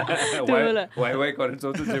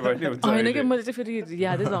होइन क्या मैले चाहिँ फेरि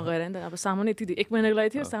यादै लगाएर नि त अब सामान यति 1 महिनाको लागि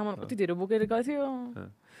थियो सामान कति धेरै बोकेर गएको थियो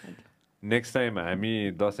नेक्स्ट टाइम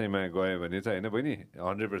हामी दसैँमा गयो भने चाहिँ होइन बहिनी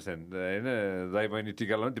 100% होइन दाइ बहिनी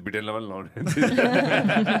टिका लाउनु त्यो भिटेनलाई पनि लाउने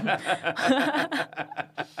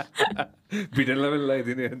भिटेनलाई पनि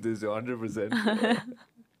लगाइदिने 100%।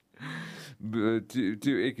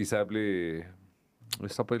 त्यो एक हिसाबले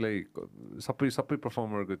सबै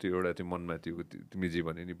पर्फर्मरको त्यो एउटा त्यो मनमा त्यो तिमी जे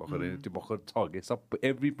भने नि भर्खरै त्यो भर्खर छ कि सबै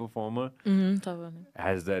every performer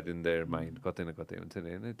has that in their mind कतै न कतै हुन्छ नि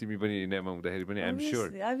होइन तिमी पनि इन्डियामा हुँदाखेरि पनि I'm sure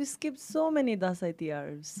I've skipped so many Dasai Tihar,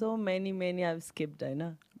 so many I've skipped, I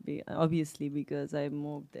know. Obviously because I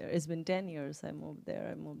moved there. It's been 10 years I moved there.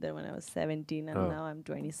 I moved there when I was 17 and now I'm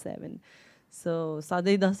 27. So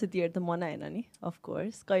sadai Dasai Tihar त मनाएन नि of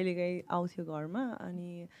course. कहिलेकाहीँ आउँथ्यो घरमा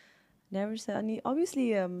अनि never said अनि obviously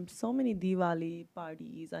so many Diwali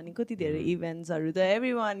parties अनि कति धेरै events हरू त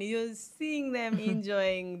everyone you're seeing them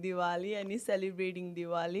enjoying Diwali and celebrating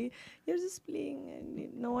Diwali. You're just playing and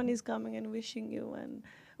no one is coming and wishing you and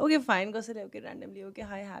okay fine कसैले okay randomly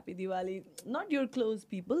okay hi happy Diwali not your close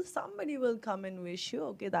people somebody will come and wish you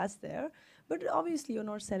okay that's there but obviously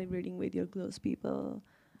you're not celebrating with your close people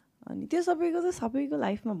अनि त्यो सबैको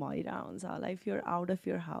लाइफमा भइरहेको हुन्छ life you're out of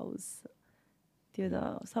your house त्यो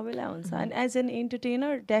त सबैलाई हुन्छ and as an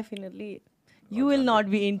entertainer definitely you will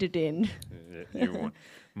not be entertained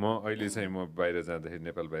म अहिले चाहिँ म बाहिर जाँदाखेरि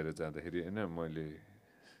नेपाल बाहिर जाँदाखेरि हैन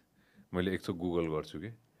मैले एकचोटि गुगल गर्छु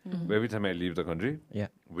कि every time I leave the country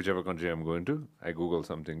whichever country I'm going to I google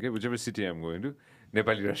something okay? Whichever city I'm going to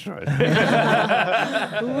Nepali restaurant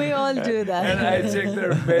we all do that and I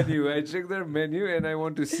check their menu and I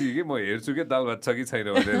want to see के म हेर्छु के दाल भात छ कि छैन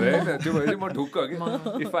भनेर हैन त्यो भएपछि म ढुक्क के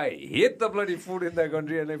if I hate the bloody food in that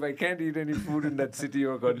country and if I can't eat any food in that city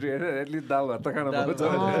or country and at least दाल भात त खान पाउँछ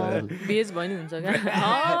भेज भनि हुन्छ क्या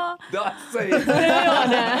दसै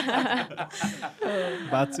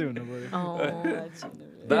भात चाहिँ हुनु पर्यो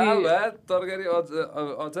दाल भात तरकारी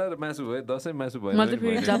अचार मासु भयो दसैँ मासु भयो मैले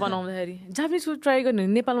फेरि जापान आउँदाखेरि जापानिज फुड ट्राई गर्ने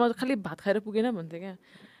नेपालमा खालि भात खाएर पुगेन भन्थ्यो क्या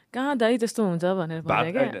कहाँ दाइ त्यस्तो हुन्छ भनेर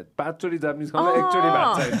भन्यो क्या 5 चोटि जापानिज खाँदा एकचोटि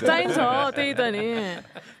भात चाहिन्छ त्यही त नि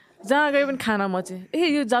जहाँ गए पनि खाना म चाहिँ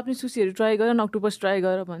यो जापानिज सुसीहरू ट्राई गर न अक्टोपस ट्राई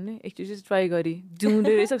गर भन्ने एकचोटि चाहिँ ट्राई गरी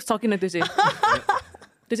जिउँदै रहेछ सकिन त्यो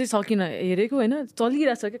चाहिँ सकिन हेरेको होइन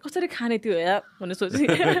चलिरहेछ क्या कसरी खाने त्यो भनेर सोचेँ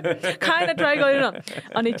खाएन ट्राई गरेन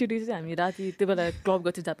अनि एकचोटि चाहिँ हामी राति त्यो बेला क्लब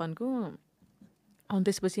गएको थियो जापानको अनि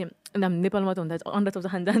त्यसपछि नेपालमा त हुँदा अन्डा चौचा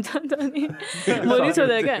खान जान्छ नि त अनि मैले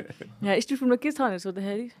सोधेँ क्या यहाँ स्ट्रिट फुडमा के छ भनेर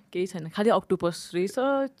सोद्धाखेरि केही छैन खालि अक्टोपस रहेछ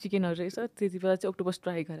चिकनहरू रहेछ त्यति बेला चाहिँ अक्टोपस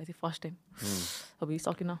ट्राई गरेको थिएँ फर्स्ट टाइम अब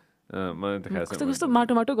सकिन कस्तो कस्तो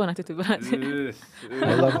माटो गनाएको थियो त्यो बेला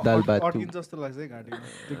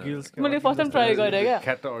मैले फर्स्ट टाइम ट्राई गरेँ क्या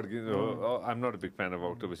I'm not a big fan of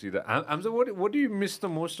octopus either. Hamza, what do you miss the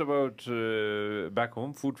most about back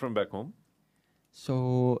home, food from back home? So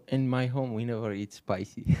in my home we never eat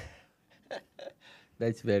spicy.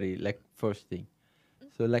 That's very first thing.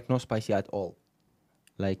 So no spicy at all.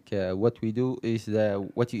 What we do is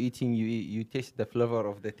what you're eating, you taste the flavor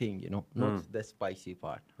of the thing, not the spicy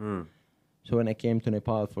part. So when I came to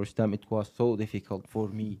Nepal first time, it was so difficult for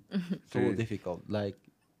me, so difficult.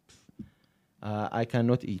 I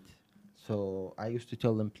cannot eat. So I used to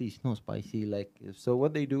tell them, please, no spicy. So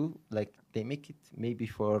what they do, they make it maybe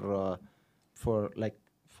for a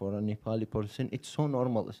Nepali person, it's so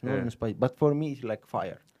normal. It's not spicy, but for me, it's like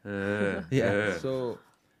fire. So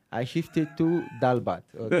I shifted to dal bhat.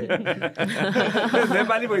 Okay.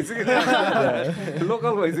 Nepali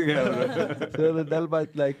local So the dal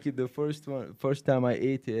bhat, the first time I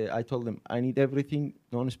ate, I told them I need everything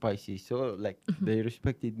non-spicy. So they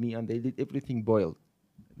respected me and they did everything boiled.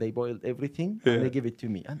 They boiled everything and they gave it to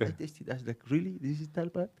me. And I tasted. I was like, really? This is dal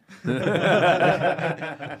bhat?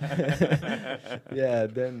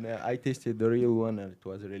 Then I tasted the real one and it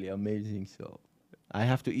was really amazing. So I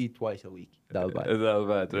have to eat twice a week. Dal bhat. Dal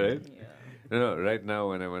bhat, right? Yeah. No, right now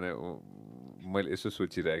when I मैले यसो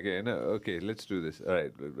सोचिरहेको हैन. Okay, let's do this. All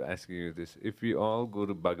right, asking you this. If we all go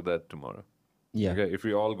to Baghdad tomorrow. Yeah. Okay, if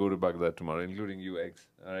we all go to Baghdad tomorrow, including you, X.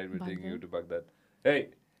 All right, we're taking you to Baghdad. Hey,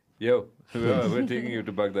 yo, we're taking you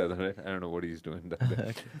to Baghdad. All right? I don't know what he's doing down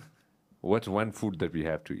there. What's one food that we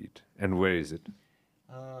have to eat, and where is it?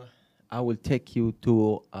 I will take you to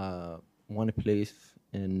one place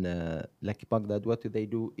in like Baghdad. What they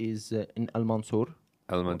do is in Al Mansour.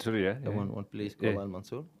 Al Mansour, yeah. One place called Al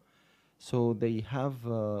Mansour. So they have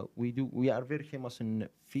we are very famous in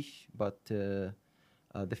fish, but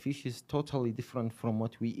the fish is totally different from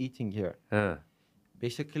what we eating here.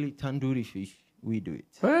 Basically, tandoori fish. We do it.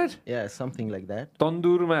 What? Yeah, something like that.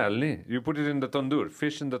 Tandoor ma halne. You put it in the tandoor,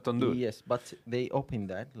 fish in the tandoor. Yes, but they open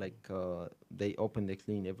that, like they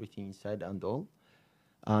clean everything inside and all.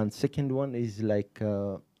 And second one is like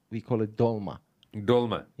we call it dolma.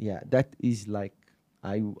 Dolma. Yeah, that is like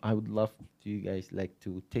I would love you guys like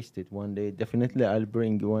to taste it one day. Definitely, I'll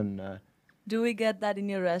bring one. Do we get that in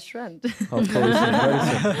your restaurant? Very soon.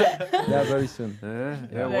 Yeah, very soon.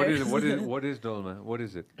 Yeah. What is dolma? What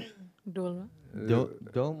is it? Dolma.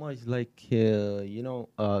 Dolma is like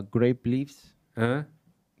grape leaves. Huh?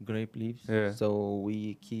 Grape leaves. Yeah. So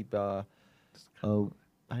we keep I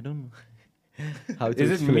don't know how to Is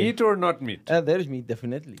it explain. meat or not meat? There is meat,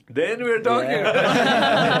 definitely. Then we're talking.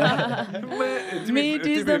 Meat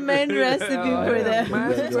is the main recipe for them.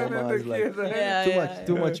 Dolma is like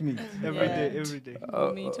too much meat. Every day.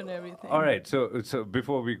 Meat and everything. All right. So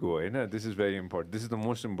before we go, this is very important. This is the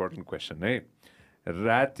most important question.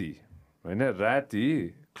 Rati,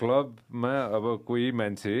 क्लबमा अब कोही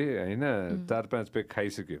मान्छे हैन 4-5 pack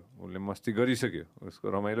खाइसक्यो उसले मस्ती गरिसक्यो उसको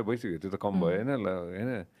रमाइलो भइसक्यो त्यो त कम भयो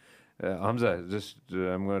हैन Hamza, just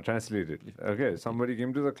I'm going to translate it. Okay, somebody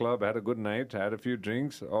came to the club, had a good night, had a few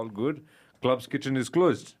drinks, all good. Club's kitchen is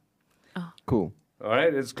closed. Oh. Cool. All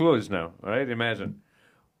right, it's closed now. All right, imagine.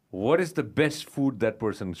 What is the best food that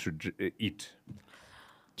person should eat?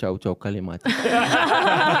 Chow chow kalimati.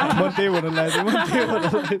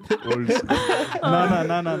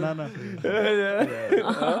 Nana.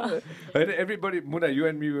 Everybody, Moona, you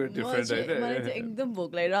and me were different. मलाई चाहिँ एकदम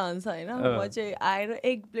भोक लागिरहन्छ हैन म चाहिँ आएर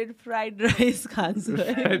एक plate fried rice खान्छु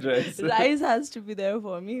rice has to be there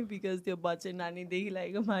for me because त्यो बच्चे नानीदेखि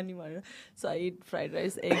लागेको मानी भनेर so I it fried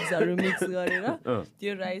rice एग्सहरू mix गरेर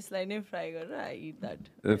त्यो राइसलाई नै फ्राई गरेर I it that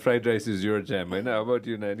fried rice is your ज्याम हैन हाउ अबाउट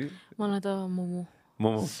यु नानी मलाई त मोमो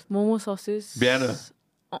मोमो ससेज बिहान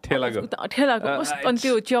ठेलाको कस्तो अनि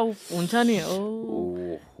त्यो च्याउ हुन्छ नि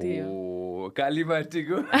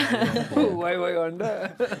कालीमाटीको वाइ अन्डा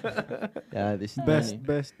Yeah, this is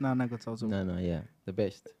best Nana ko chau chau. Nana, yeah, the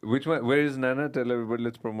best. Which one? Where is Nana? Tell everybody.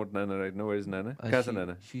 Let's promote Nana right now. Where is Nana? Kasa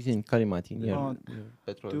Nana? She's in Kalimati near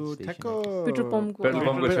petrol station. Petrol पम्पको petrol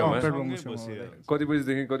पम्पको छेउमा कति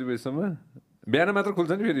बजीदेखि कति बजीसम्म बिहान मात्र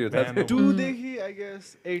खुल्छ नि फेरि यो 2 देखि आई गेस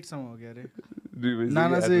 8 सम्म हो के अरे 2 बजी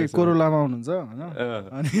नाना चाहिँ कोरोलामा हुनुहुन्छ हैन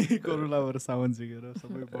अनि कोरोलाबाट सामान झिकेर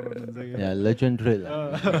सबै पढाउनुहुन्छ के Yeah, legendary.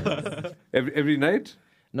 every night?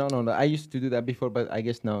 No. I used to do that before, but I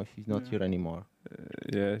guess now she's not here anymore.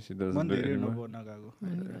 Yeah, she doesn't मन do it धेरै anymore. नगएको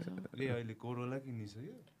ले अहिले कोरोला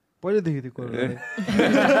किनिसक्यो पहिलेदेखि थियो Corolla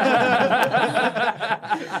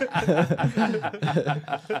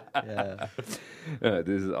Yeah,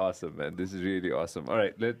 this is awesome, man. This is really awesome. All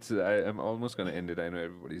right, I'm almost going to end it. I know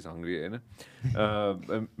everybody's hungry.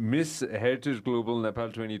 Miss Heritage Global Nepal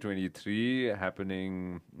 2023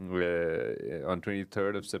 happening on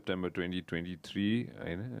 23rd of September 2023.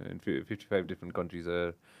 And 55 different countries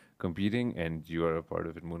are competing, and you are a part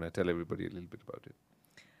of it. Moona, tell everybody a little bit about it.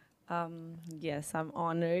 Yes, I'm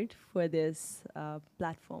honored for this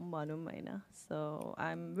platform, Maina. So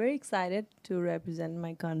I'm very excited to represent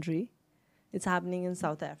my country. It's happening in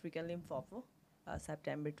South Africa, Limpopo,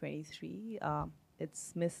 September 23.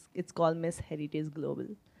 It's called Miss Heritage Global.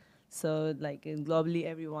 So like globally,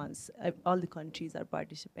 all the countries are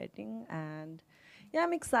participating, and yeah,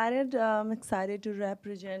 I'm excited. I'm excited to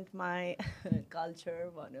represent my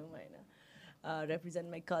culture, Maina. Represent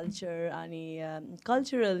my culture and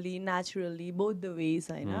culturally, naturally, both the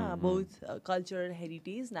ways, both cultural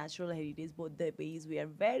heritage, natural heritage, both the ways. We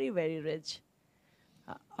are very, very rich.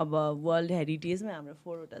 About world heritage, I am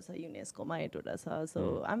 4 UNESCO, my 8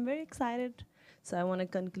 So I'm very excited. So I want to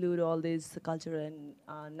conclude all this cultural and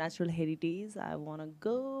natural heritage. I want to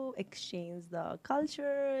go exchange the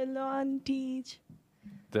culture, learn, teach.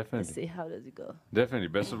 Definitely. Let's see how does it go. Definitely.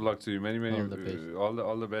 Best of luck to you. Many All the best.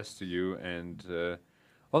 all the best to you, and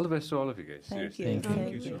All the best to all of you guys. Thank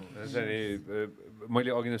Seriously. you.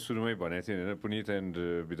 मैले अघि नै सुरुमै भनेको थिएँ होइन, Punit and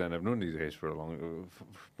Bidhan, I've known these guys for a long.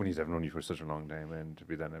 Punit, I've known you for such a long time, and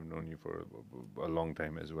Bidhan, I've known you for a long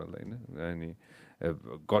time as well. And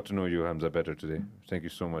got to know you, Hamza, better today. Thank you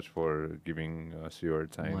so much for giving us your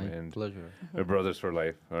time. My and pleasure. We're brothers for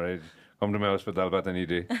life. All right. Come to my house for dal bhat any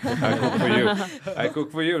day. I cook for you. I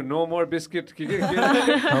cook for you. No more biscuit.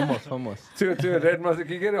 Hummus. Two red mustard.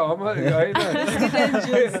 Hummus.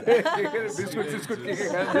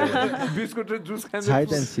 Biscuit and juice.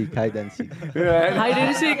 Hide and seek. Hide and seek.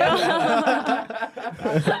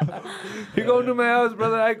 You come to my house,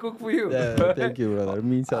 brother. I cook for you. Yeah, thank you, brother. It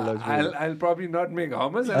means a lot. I'll probably not make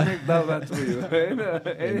hummus. I'll make dal bhat for you.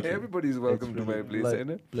 Everybody's welcome to my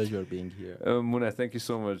place. Pleasure being here. Moona, thank you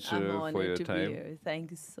so much for your time. Be here.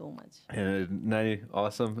 Thank you so much. Nani,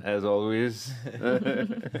 awesome as always.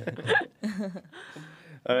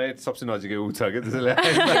 All right, सबसे नजिकै ऊ छ के त्यसैले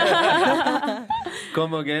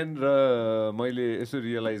come again र मैले यसो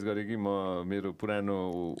realise गरेँ कि म मेरो पुरानो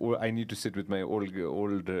I need to sit with my old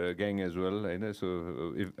gang as well, हैन.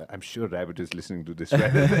 So I'm sure Rabbit is listening to this,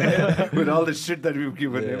 right? With all the shit that we've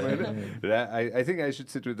given him, हैन. I think I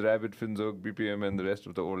should sit with Rabbit, Finzog, BPM and the rest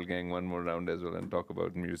of the old gang one more round as well and talk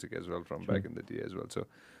about music as well from back in the day as well. So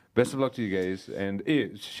best of luck to you guys. And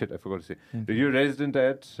shit, I forgot to say. You're resident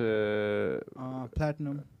at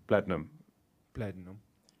Platinum.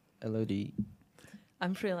 LOD.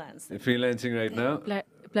 I'm freelancing. Freelancing right now.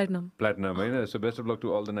 Platinum. Right? So best of luck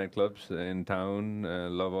to all the nightclubs in town.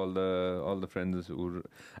 Love all the friends who.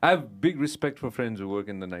 I have big respect for friends who work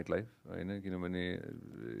in the nightlife. Right? You know, when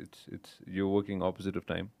it's you're working opposite of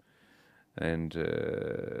time, and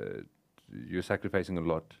you're sacrificing a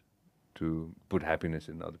lot to put happiness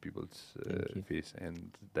in other people's face,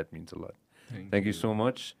 and that means a lot. Thank you so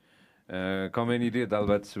much. Come any day, dal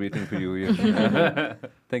bhat's waiting for you here.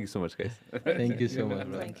 Thank you so much, guys. Thank you so much.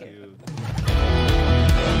 Thank you.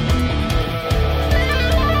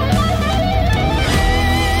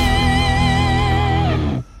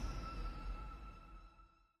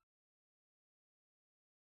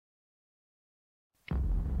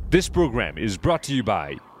 This program is brought to you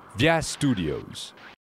by Vyas Studios.